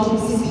Washington,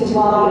 D.C. to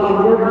lobby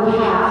on your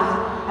behalf,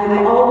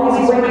 I'm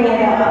always bringing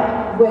it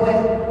up with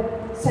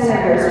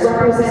senators,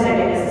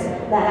 representatives,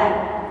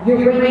 that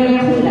you're bringing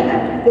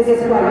cleanup. This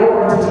is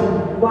priority.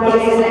 Why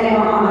isn't it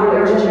on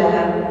your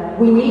agenda?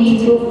 We need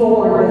to move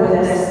forward with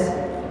this.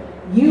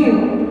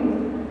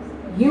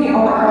 You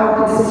are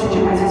our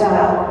constituent as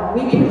well.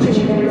 We put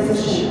you in your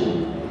position.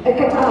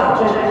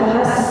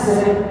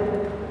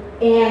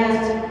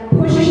 And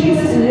pushing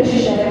this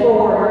initiative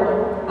forward,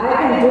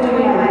 I've been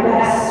doing my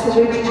best to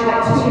reach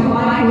out to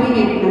my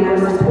community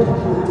members in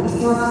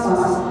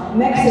Portland,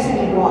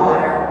 Mexican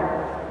water.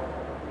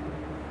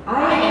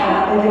 I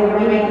have a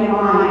uranium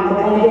mine,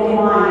 abandoned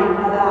mine,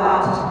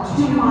 about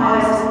 2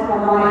 miles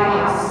from my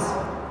house.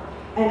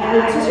 And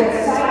I took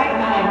a site, I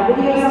have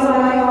videos on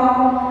my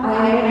phone, I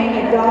am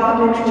making a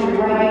documentary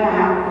right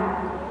now.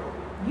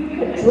 You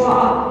could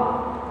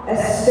drop a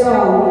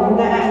stone in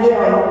that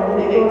drill, and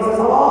it goes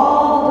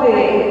all the way,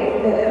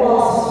 it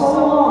falls so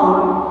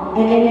long,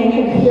 and then you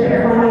can hear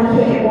it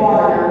finally hit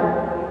water.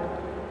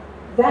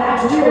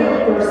 That drilling,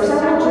 there are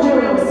several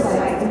drilling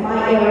sites in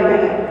my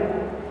area.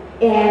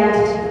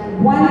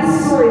 And one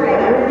story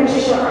that really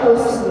struck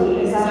close to me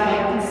is I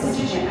have a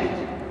constituent.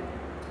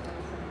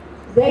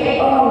 They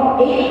own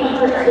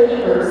 800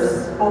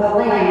 acres of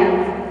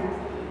land,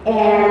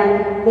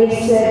 and they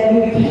said,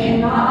 you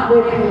cannot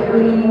live here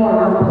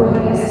anymore. We're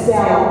putting a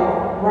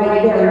cell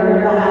right there in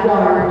your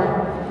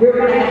backyard. You're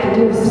going to have to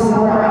move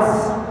somewhere else.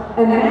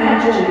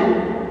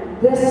 Imagine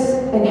this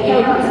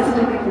inheritance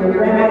coming from your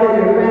grandmother,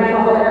 your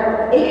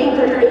grandfather,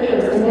 800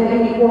 acres, and then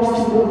being forced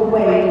to move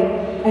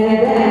away. And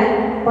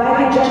then, by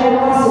the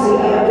generosity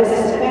of this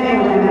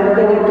family member,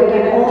 they were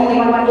given only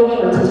 1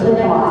 acre to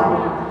live on.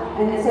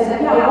 And it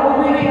said, yeah, we'll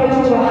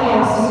rebuild you a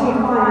house, you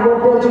can find, we'll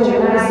build you a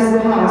nice new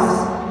house.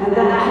 And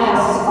that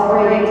house is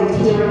already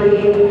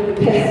deteriorated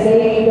because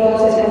they built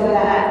it with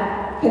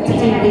that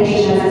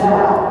contamination as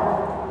well.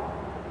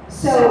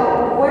 So,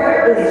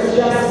 where is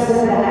justice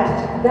in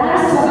that?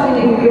 that is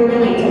something we really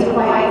need to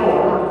fight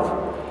for.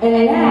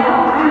 And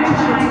now I'm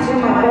trying to do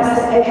my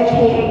best to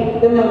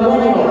educate the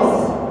millennials,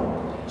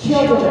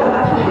 children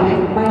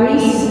upcoming, my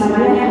nieces, my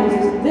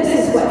nephews. This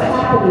is what's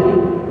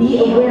happening. Be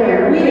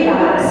aware, read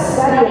about it,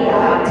 study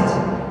about it,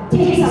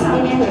 take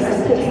some interest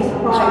and take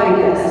some pride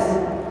in this.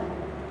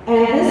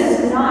 And this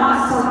is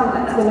not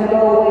something that's going to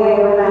go away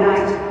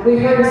overnight. We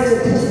heard a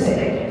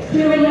statistic,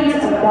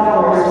 trillions of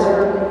dollars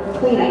for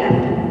cleanup.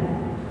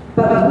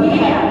 But we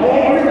have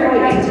every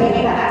right to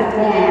make that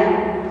demand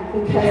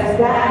because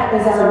that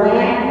is our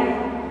land.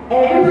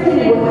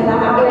 Everything within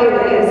our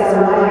area is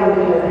our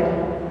livelihood.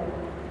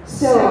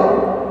 So,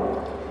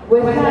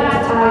 with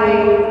that,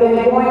 I've been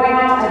going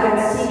out, I've been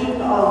seeking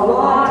a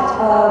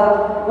lot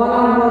of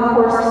one-on-one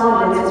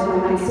correspondence with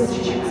my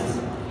constituents.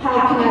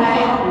 How can I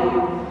help you?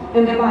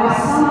 And by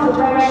some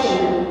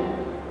direction,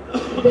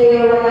 they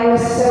are like,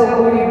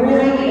 so we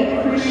really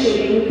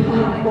appreciate you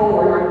coming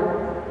forward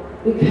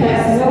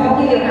because no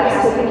leader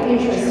has taken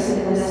interest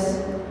in this.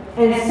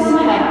 And some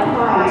have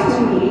cried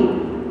to me.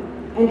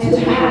 And to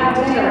have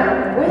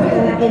dinner with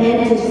them and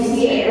then to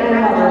see a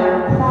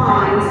grandmother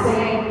crying and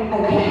saying, I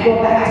can't go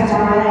back to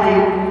my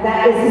land,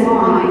 that is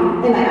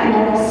mine, and I can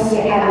only see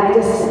it at a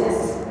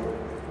distance.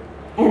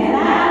 And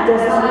that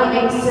does not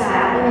make me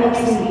sad, it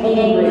makes me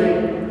angry.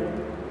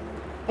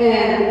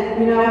 And,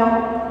 you know,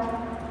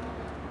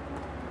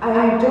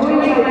 I'm doing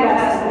my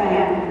best,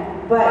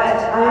 man, but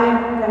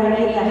I'm going to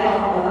need the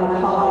help of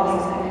my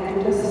colleagues. I can't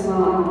do this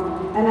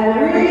alone. And I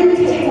really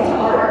take to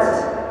heart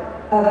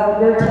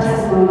of your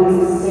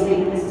testimonies and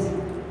statements.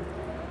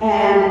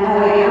 And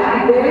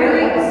I'm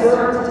very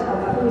observant of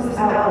who's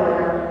out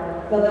there,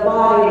 the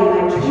body,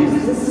 and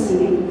who's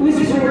listening, who's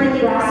really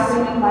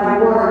grasping my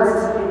words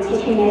and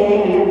taking it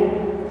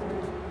in.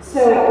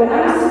 So when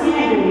I'm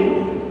standing,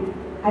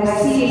 I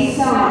see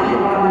some in the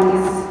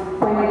audience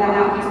pointing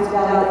out to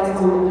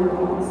delegates on their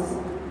phones.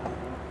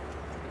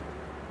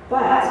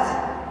 But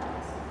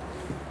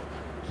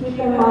keep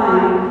in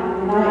mind,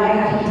 and I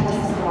can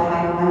testify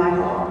on my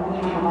call,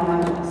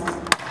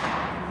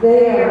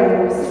 they are the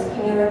most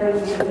caring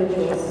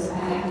individuals I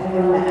have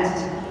ever met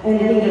in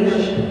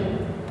leadership.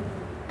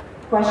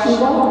 Question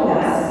both of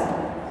us,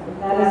 if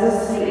that is a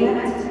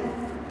statement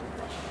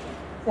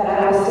that I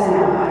will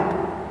stand by.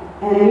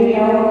 And you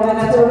know,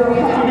 that's where we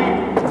come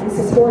in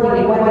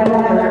supporting one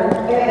another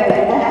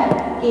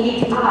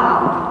each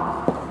hour.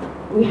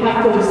 We have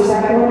to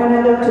respect one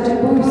another to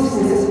boost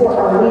and support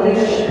our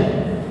leadership,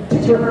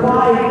 to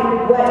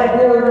provide what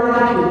we're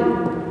lacking.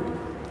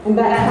 And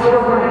that's how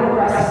we're going to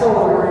progress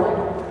forward.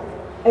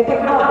 I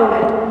get up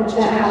and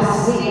have to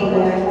see with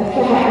it. I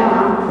can't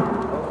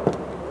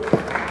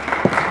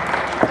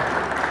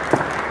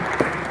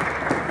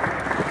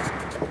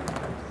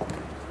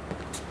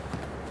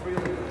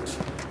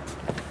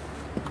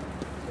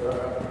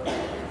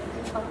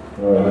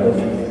Alright,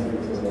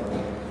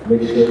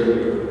 make sure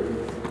you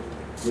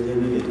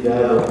really get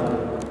down.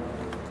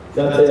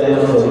 That's it,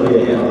 I'm going to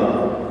be a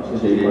谢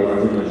谢一块儿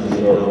这个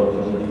需要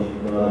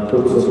特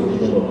色的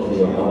生活体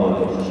验好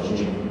的事情，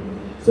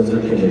甚至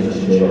肯定是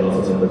学到自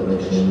己的这个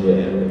经验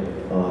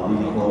以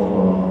后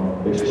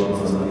为什么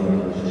自己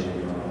的事情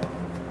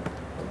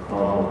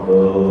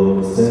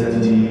和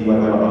身体外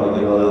表的一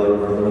个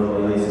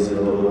意思的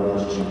事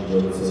情就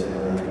自己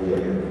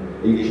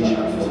一个想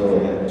说的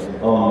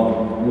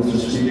Mr.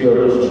 Speaker,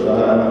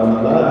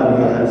 I'm glad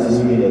we had this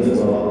meeting as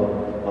well.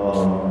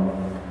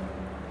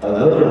 I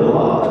learned a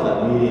lot at that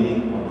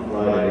meeting on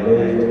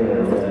Friday.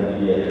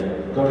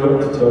 The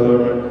government to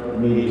government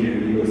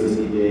meeting with the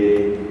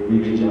USDA,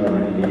 regional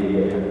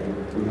meeting.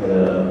 We had a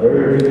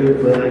very good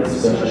friendly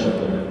discussion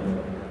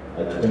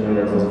at 20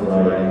 minutes on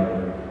Friday.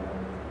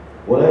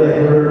 What I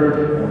heard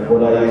and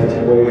what I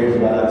took away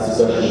from that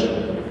discussion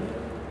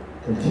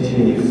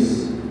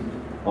continues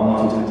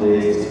on to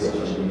today's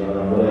discussion.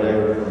 What I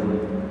heard from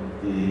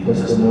the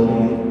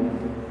testimony,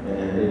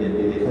 and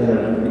it kind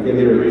of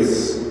reiterates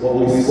what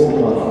we spoke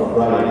on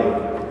Friday.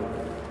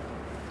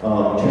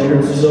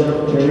 Chairman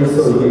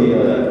Sogi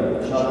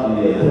shot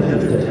the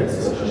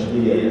discussion.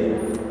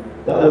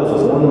 That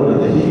was one of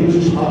the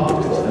huge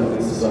topics that we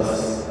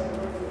discussed.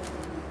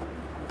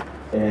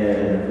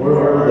 And where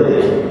are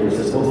they?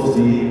 They're supposed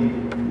to be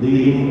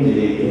leading an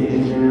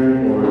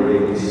engineering or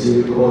a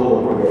student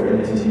cohort or an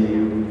NTU.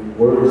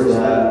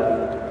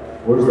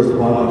 Where's the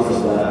progress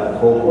of that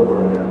cohort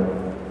right now?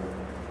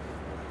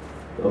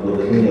 Of the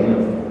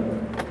cleanup.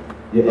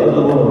 The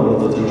other one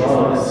was the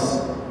electronics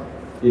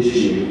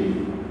issue.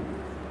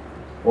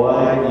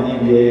 Why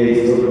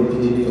EPA still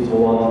continues to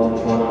hold on to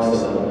electronics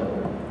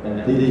and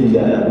thinking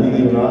that we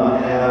do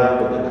not have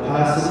the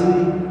capacity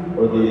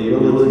or the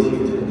ability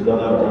to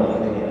conduct our own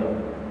cleanup.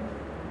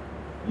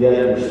 Yet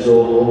we're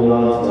still holding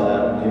on to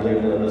that and giving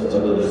it to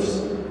others.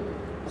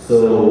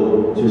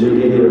 So to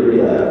reiterate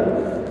that,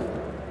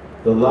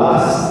 the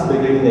last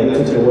big thing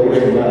that took away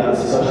from that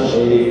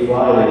discussion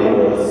Friday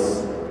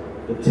was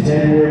the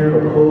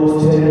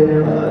proposed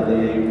 10-year plan that they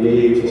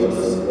gave to us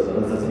as a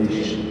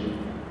presentation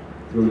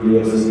through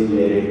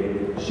USDA.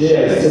 I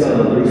sit on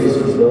the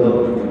Resource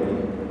Development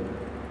Committee.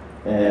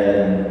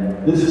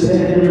 And this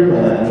 10-year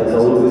plan has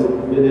always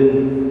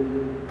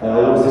been, I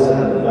always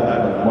had in the back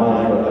of my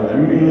mind, but I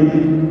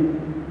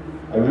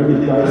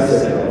really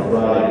dissected on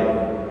Friday.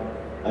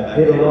 I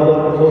paid a lot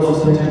of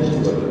close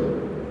attention to it,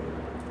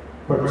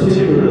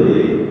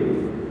 particularly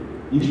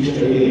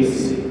Eastern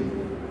Agency.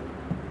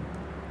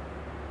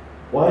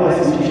 Why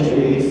is Eastern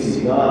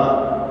Agency not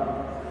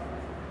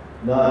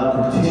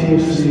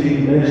continuously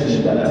mentioned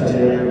in that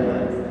 10-year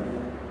plan?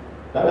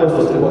 That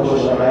was the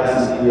question I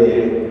asked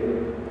EPA.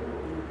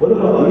 What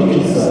about the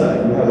eastern side?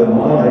 You have a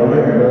mine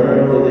right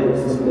here,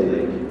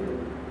 Lake.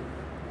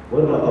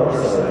 What about our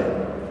side?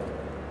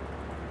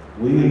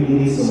 We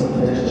need some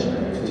attention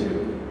there too.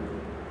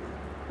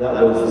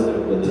 That was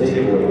the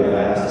takeaway I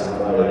asked on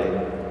Friday.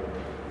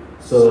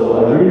 So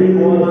I really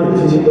want to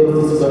continue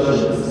those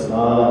discussions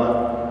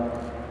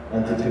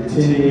and to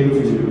continue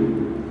to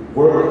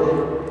work,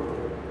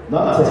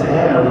 not to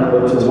hammer,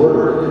 but to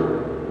work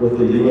with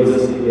the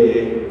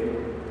USDA.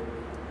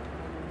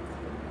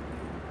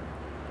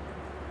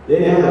 They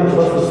have a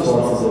trust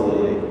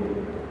responsibility.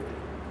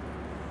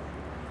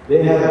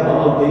 They have an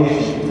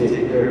obligation to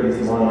take care of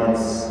these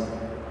mines.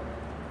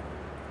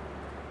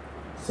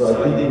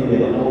 So I think we need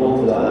to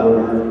hold to that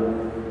word.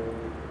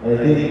 And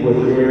I think with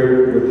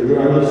your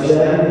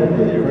understanding,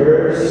 with your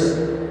prayers,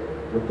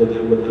 with the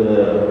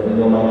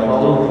my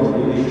colleagues and the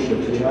leadership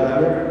that you have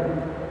here,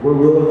 we're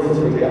willing to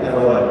take that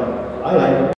fight. I am.